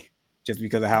 touchdowns today, just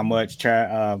because of how much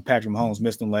Patrick Mahomes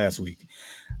missed him last week.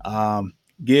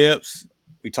 Gibbs,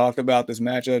 we talked about this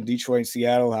matchup, Detroit and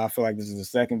Seattle. I feel like this is the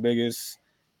second biggest,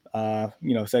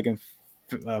 second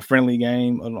friendly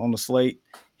game on the slate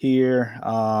here.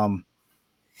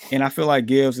 And I feel like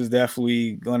Gibbs is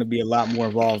definitely going to be a lot more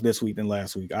involved this week than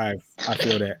last week. I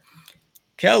feel that.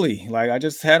 Kelly, like I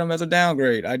just had him as a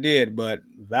downgrade. I did, but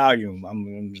volume.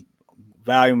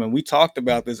 Volume, and we talked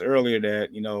about this earlier that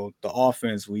the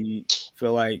offense. We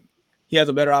feel like he has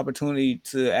a better opportunity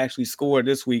to actually score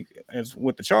this week as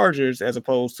with the Chargers as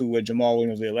opposed to what Jamal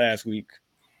Williams did last week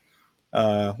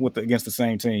against the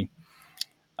same team.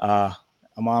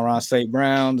 Amon-Ra St.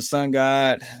 Brown, the Sun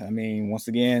God. I mean, once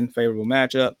again, favorable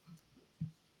matchup.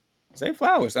 Zay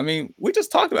Flowers. I mean, we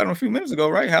just talked about him a few minutes ago,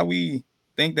 right? How we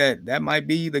think that might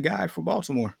be the guy for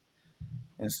Baltimore.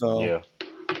 And so,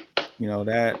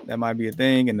 that might be a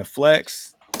thing. And the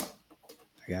flex,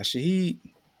 I got Shaheed.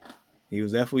 He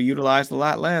was definitely utilized a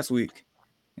lot last week.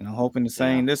 And I'm hoping the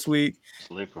same this week.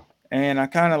 Sleeper. And I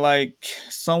kind of like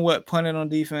somewhat punted on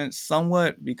defense,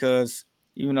 somewhat because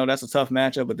even though that's a tough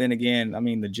matchup, but then again, I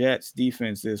mean, the Jets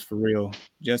defense is for real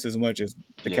just as much as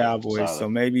the Cowboys. Solid. So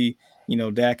maybe,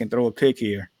 Dak can throw a pick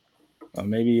here. Or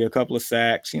maybe a couple of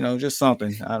sacks, just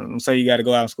something. I don't say you got to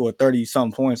go out and score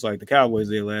 30-something points like the Cowboys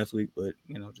did last week, but,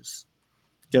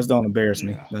 just don't embarrass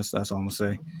me. That's all I'm going to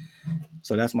say.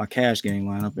 So that's my cash game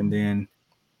lineup. And then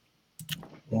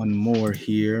one more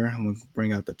here. I'm going to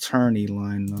bring out the tourney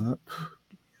lineup.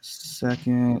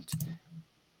 Second.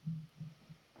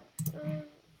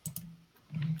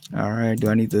 All right. Do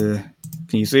I need to –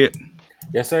 can you see it?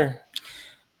 Yes, sir.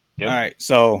 Yep. All right.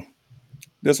 So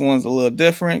this one's a little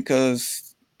different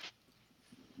because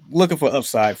looking for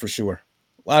upside for sure.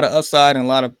 A lot of upside and a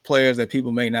lot of players that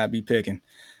people may not be picking.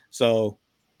 So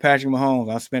Patrick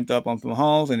Mahomes, I spent up on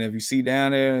Mahomes, and if you see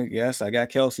down there, yes, I got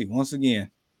Kelce once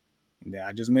again. And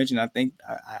I just mentioned, I think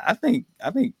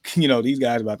these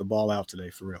guys about to ball out today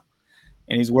for real,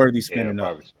 and he's worthy spending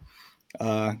up.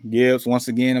 Gibbs once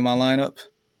again in my lineup.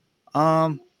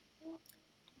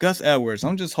 Gus Edwards,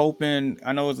 I'm just hoping.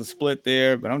 I know it's a split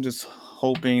there, but I'm just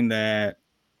hoping that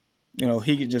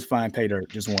he could just find pay dirt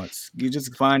just once. You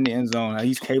just find the end zone.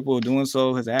 He's capable of doing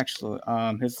so. His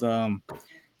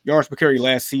yards per carry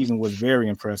last season was very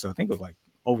impressive. I think it was like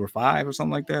over 5 or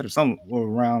something like that, or something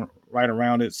right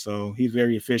around it. So he's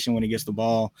very efficient when he gets the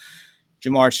ball.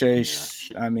 Ja'Marr Chase,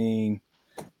 I mean,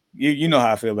 you know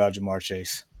how I feel about Ja'Marr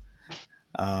Chase.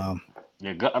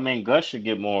 Gus should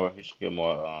get more. He should get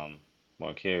more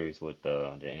carries with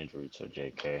the injury to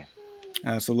J.K.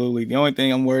 Absolutely. The only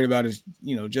thing I'm worried about is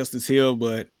Justice Hill,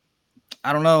 but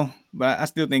I don't know. But I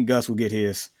still think Gus will get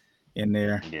his in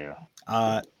there. Yeah.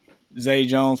 Zay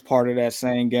Jones, part of that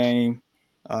same game,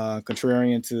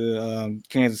 contrarian to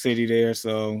Kansas City there.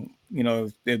 So,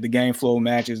 if the game flow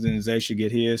matches, then Zay should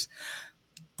get his.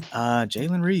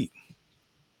 Jalen Reed.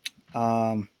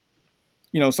 Somebody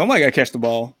got to catch the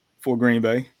ball for Green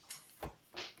Bay.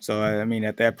 So, I mean,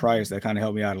 at that price, that kind of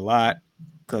helped me out a lot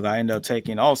because I ended up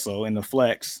taking also in the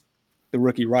flex the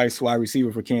rookie Rice wide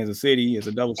receiver for Kansas City as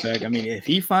a double stack. I mean, if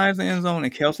he finds the end zone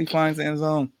and Kelce finds the end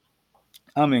zone,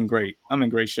 I'm in great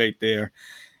shape there.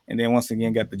 And then once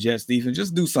again, got the Jets defense.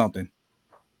 Just do something.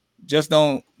 Just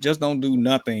don't do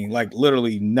nothing, like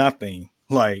literally nothing,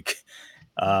 like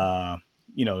the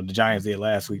Giants did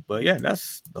last week. But yeah,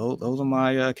 those are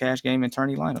my cash game and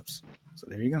tourney lineups. So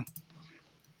there you go.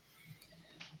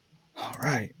 All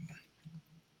right.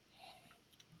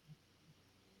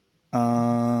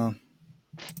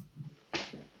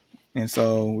 And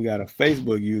so we got a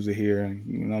Facebook user here.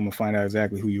 I'm gonna find out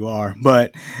exactly who you are,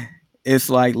 but it's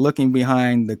like looking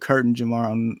behind the curtain,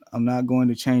 Jamar. I'm not going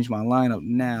to change my lineup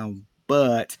now,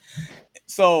 but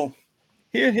so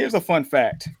here's a fun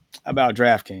fact about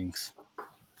DraftKings.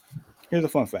 Here's a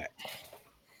fun fact.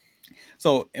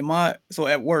 So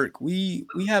at work, we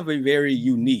have a very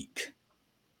unique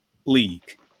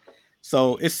league.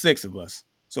 So it's 6 of us.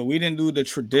 So we didn't do the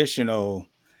traditional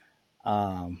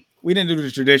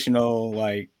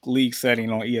like league setting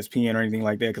on ESPN or anything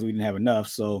like that because we didn't have enough.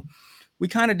 So we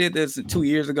kind of did this 2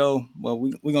 years ago. Well,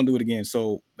 we're going to do it again.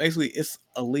 So basically it's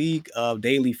a league of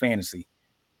daily fantasy.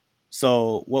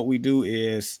 So what we do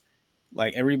is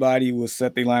like everybody will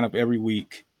set their lineup every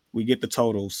week. We get the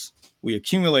totals. We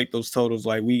accumulate those totals.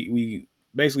 Like we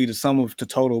basically the sum of the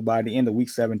total by the end of week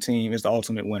 17 is the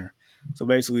ultimate winner. So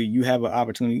basically you have an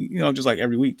opportunity, just like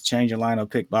every week to change your lineup,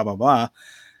 pick blah, blah, blah.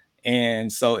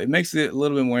 And so it makes it a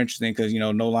little bit more interesting because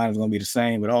no line is going to be the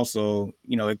same, but also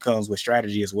it comes with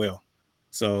strategy as well.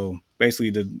 So basically,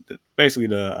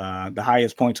 the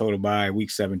highest point total by week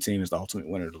 17 is the ultimate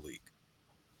winner of the league.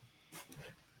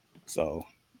 So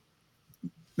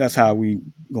that's how we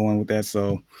going with that.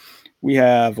 So we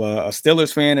have a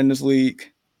Steelers fan in this league.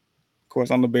 Of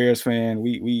course, I'm the Bears fan.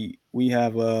 We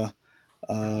have a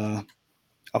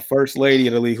first lady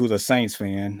of the league who's a Saints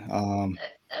fan.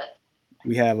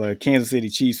 We have a Kansas City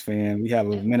Chiefs fan. We have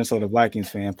a Minnesota Vikings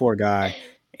fan. Poor guy.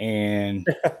 And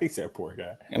He said, "Poor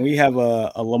guy." and we have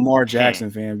a Lamar Jackson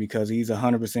fan because he's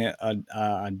 100%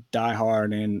 a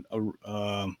diehard and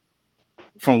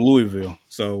from Louisville.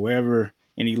 So wherever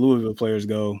any Louisville players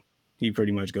go, he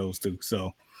pretty much goes to.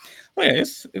 So yeah,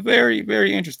 it's very,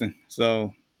 very interesting.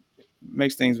 So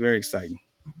makes things very exciting.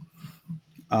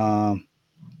 And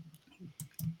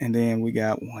then we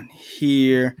got one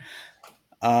here.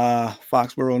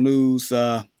 Foxborough News.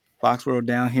 Foxborough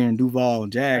down here in Duval,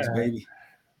 Jags, baby.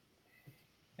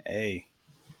 Hey,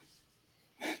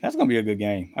 that's gonna be a good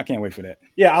game. I can't wait for that.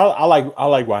 Yeah, I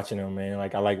like watching them, man.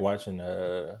 Like I like watching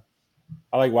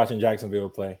Jacksonville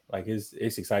play. Like it's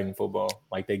exciting football.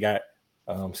 Like they got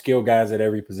skilled guys at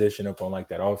every position up on like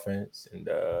that offense, and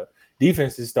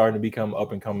defense is starting to become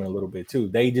up and coming a little bit too.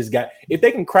 They just got, if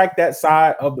they can crack that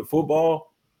side of the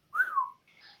football,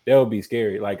 they'll be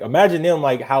scary. Like imagine them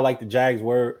like how like the Jags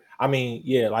were. I mean,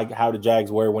 yeah, like how the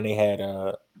Jags were when they had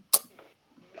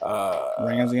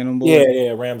Ramsey and them boys.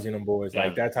 Yeah, Ramsey and them boys.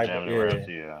 Like that type of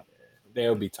Ramsey, yeah.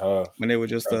 They'll be tough. When they were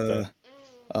just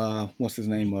what's his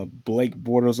name? Blake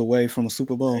Bortles away from a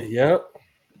Super Bowl. Yep.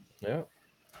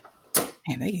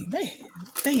 And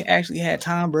they actually had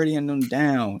Tom Brady and them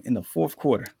down in the fourth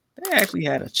quarter. They actually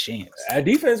had a chance. That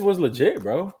defense was legit,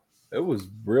 bro. It was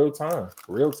real time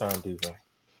defense.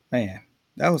 Man,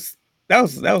 that was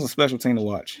a special team to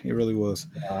watch. It really was.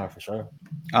 For sure.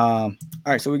 All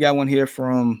right, so we got one here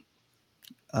from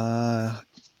KV.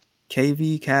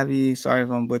 Sorry if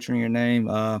I'm butchering your name.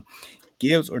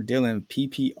 Gibbs or Dillon,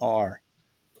 PPR.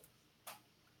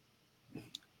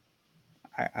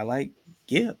 I like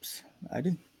Gibbs. I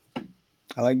do.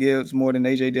 I like Gibbs more than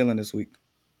AJ Dillon this week.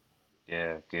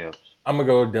 Yeah, Gibbs. I'm gonna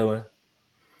go with Dillon.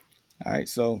 All right,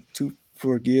 so 2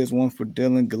 for Gibbs, 1 for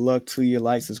Dillon. Good luck to you.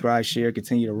 Like, subscribe, share,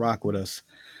 continue to rock with us.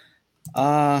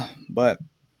 But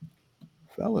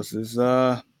fellas, is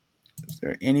there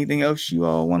anything else you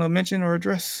all want to mention or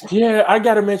address? Yeah, I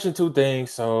gotta mention 2 things.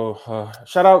 So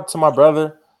shout out to my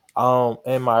brother,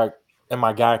 and my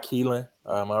guy Keelan,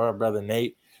 my brother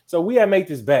Nate. So we had made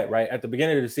this bet right at the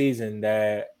beginning of the season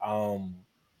that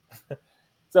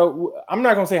so I'm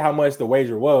not gonna say how much the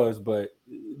wager was, but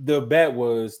the bet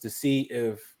was to see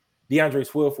if DeAndre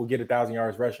Swift will get 1,000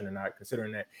 yards rushing or not,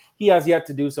 considering that he has yet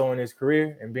to do so in his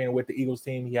career, and being with the Eagles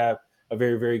team, he have a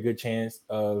very, very good chance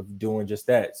of doing just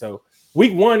that. So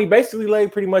week 1, he basically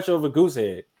laid pretty much over goose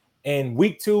head. And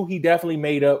week 2, he definitely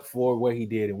made up for what he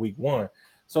did in week 1.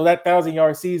 So that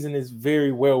 1,000-yard season is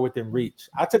very well within reach.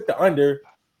 I took the under,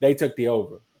 they took the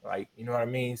over. Like, you know what I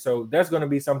mean? So that's going to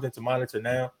be something to monitor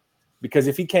now, because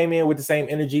if he came in with the same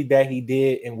energy that he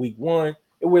did in week 1,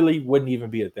 it really wouldn't even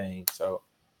be a thing. So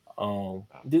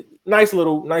nice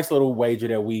little wager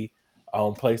that we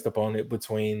placed upon it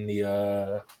between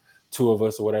the 2 of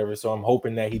us or whatever. So I'm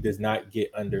hoping that he does not get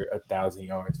under 1,000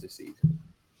 yards this season.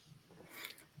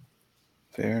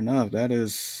 Fair enough. That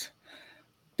is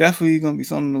definitely going to be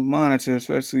something to monitor,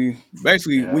 especially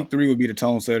week 3 would be the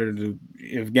tone setter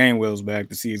if Gainwell's back,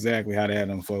 to see exactly how that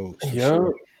unfolds. Yeah.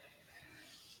 Sure.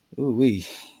 Ooh, he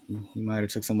might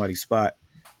have took somebody's spot.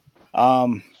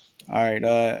 All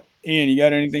right, Ian, you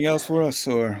got anything else for us,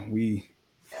 or we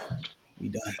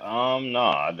done? No,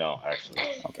 I don't actually.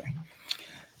 Okay.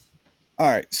 All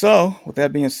right. So with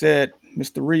that being said,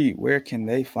 Mr. Reed, where can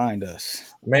they find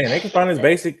us? Man, they can find us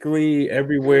basically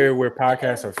everywhere where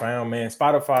podcasts are found, man.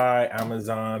 Spotify,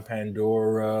 Amazon,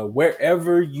 Pandora,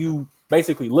 wherever you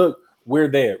basically look, we're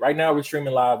there. Right now, we're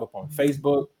streaming live up on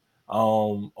Facebook,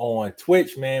 on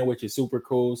Twitch, man, which is super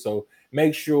cool. So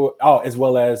make sure, as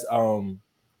well as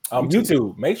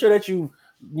YouTube. Make sure that you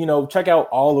check out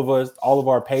all of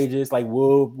our pages. Like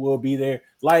we'll be there.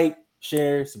 Like,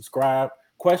 share, subscribe.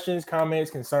 Questions, comments,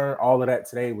 concern, all of that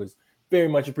today was very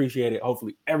much appreciated.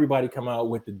 Hopefully everybody come out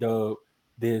with the dub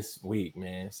this week,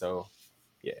 man. So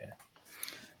yeah.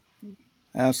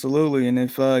 Absolutely. And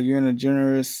if you're in a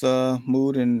generous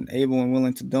mood and able and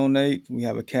willing to donate, we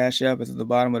have a Cash App. It's at the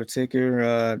bottom of the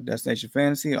ticker, Destination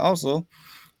Fantasy. Also,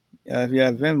 if you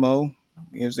have Venmo,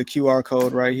 here's the QR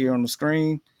code right here on the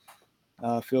screen.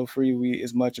 Feel free.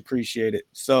 It's much appreciated.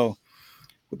 So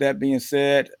with that being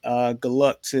said, good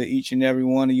luck to each and every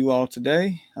one of you all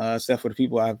today, except for the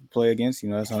people I have to play against.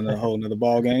 That's on a whole nother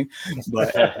ball game.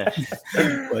 But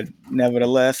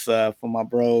nevertheless, for my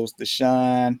bros,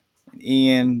 Deshaun,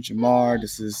 Ian, Jamar,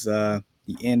 this is the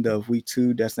end of week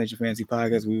 2 Destination Fantasy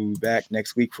Podcast. We will be back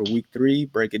next week for week 3,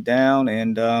 break it down,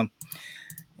 and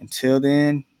until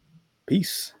then,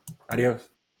 peace. Adios.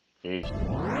 Peace.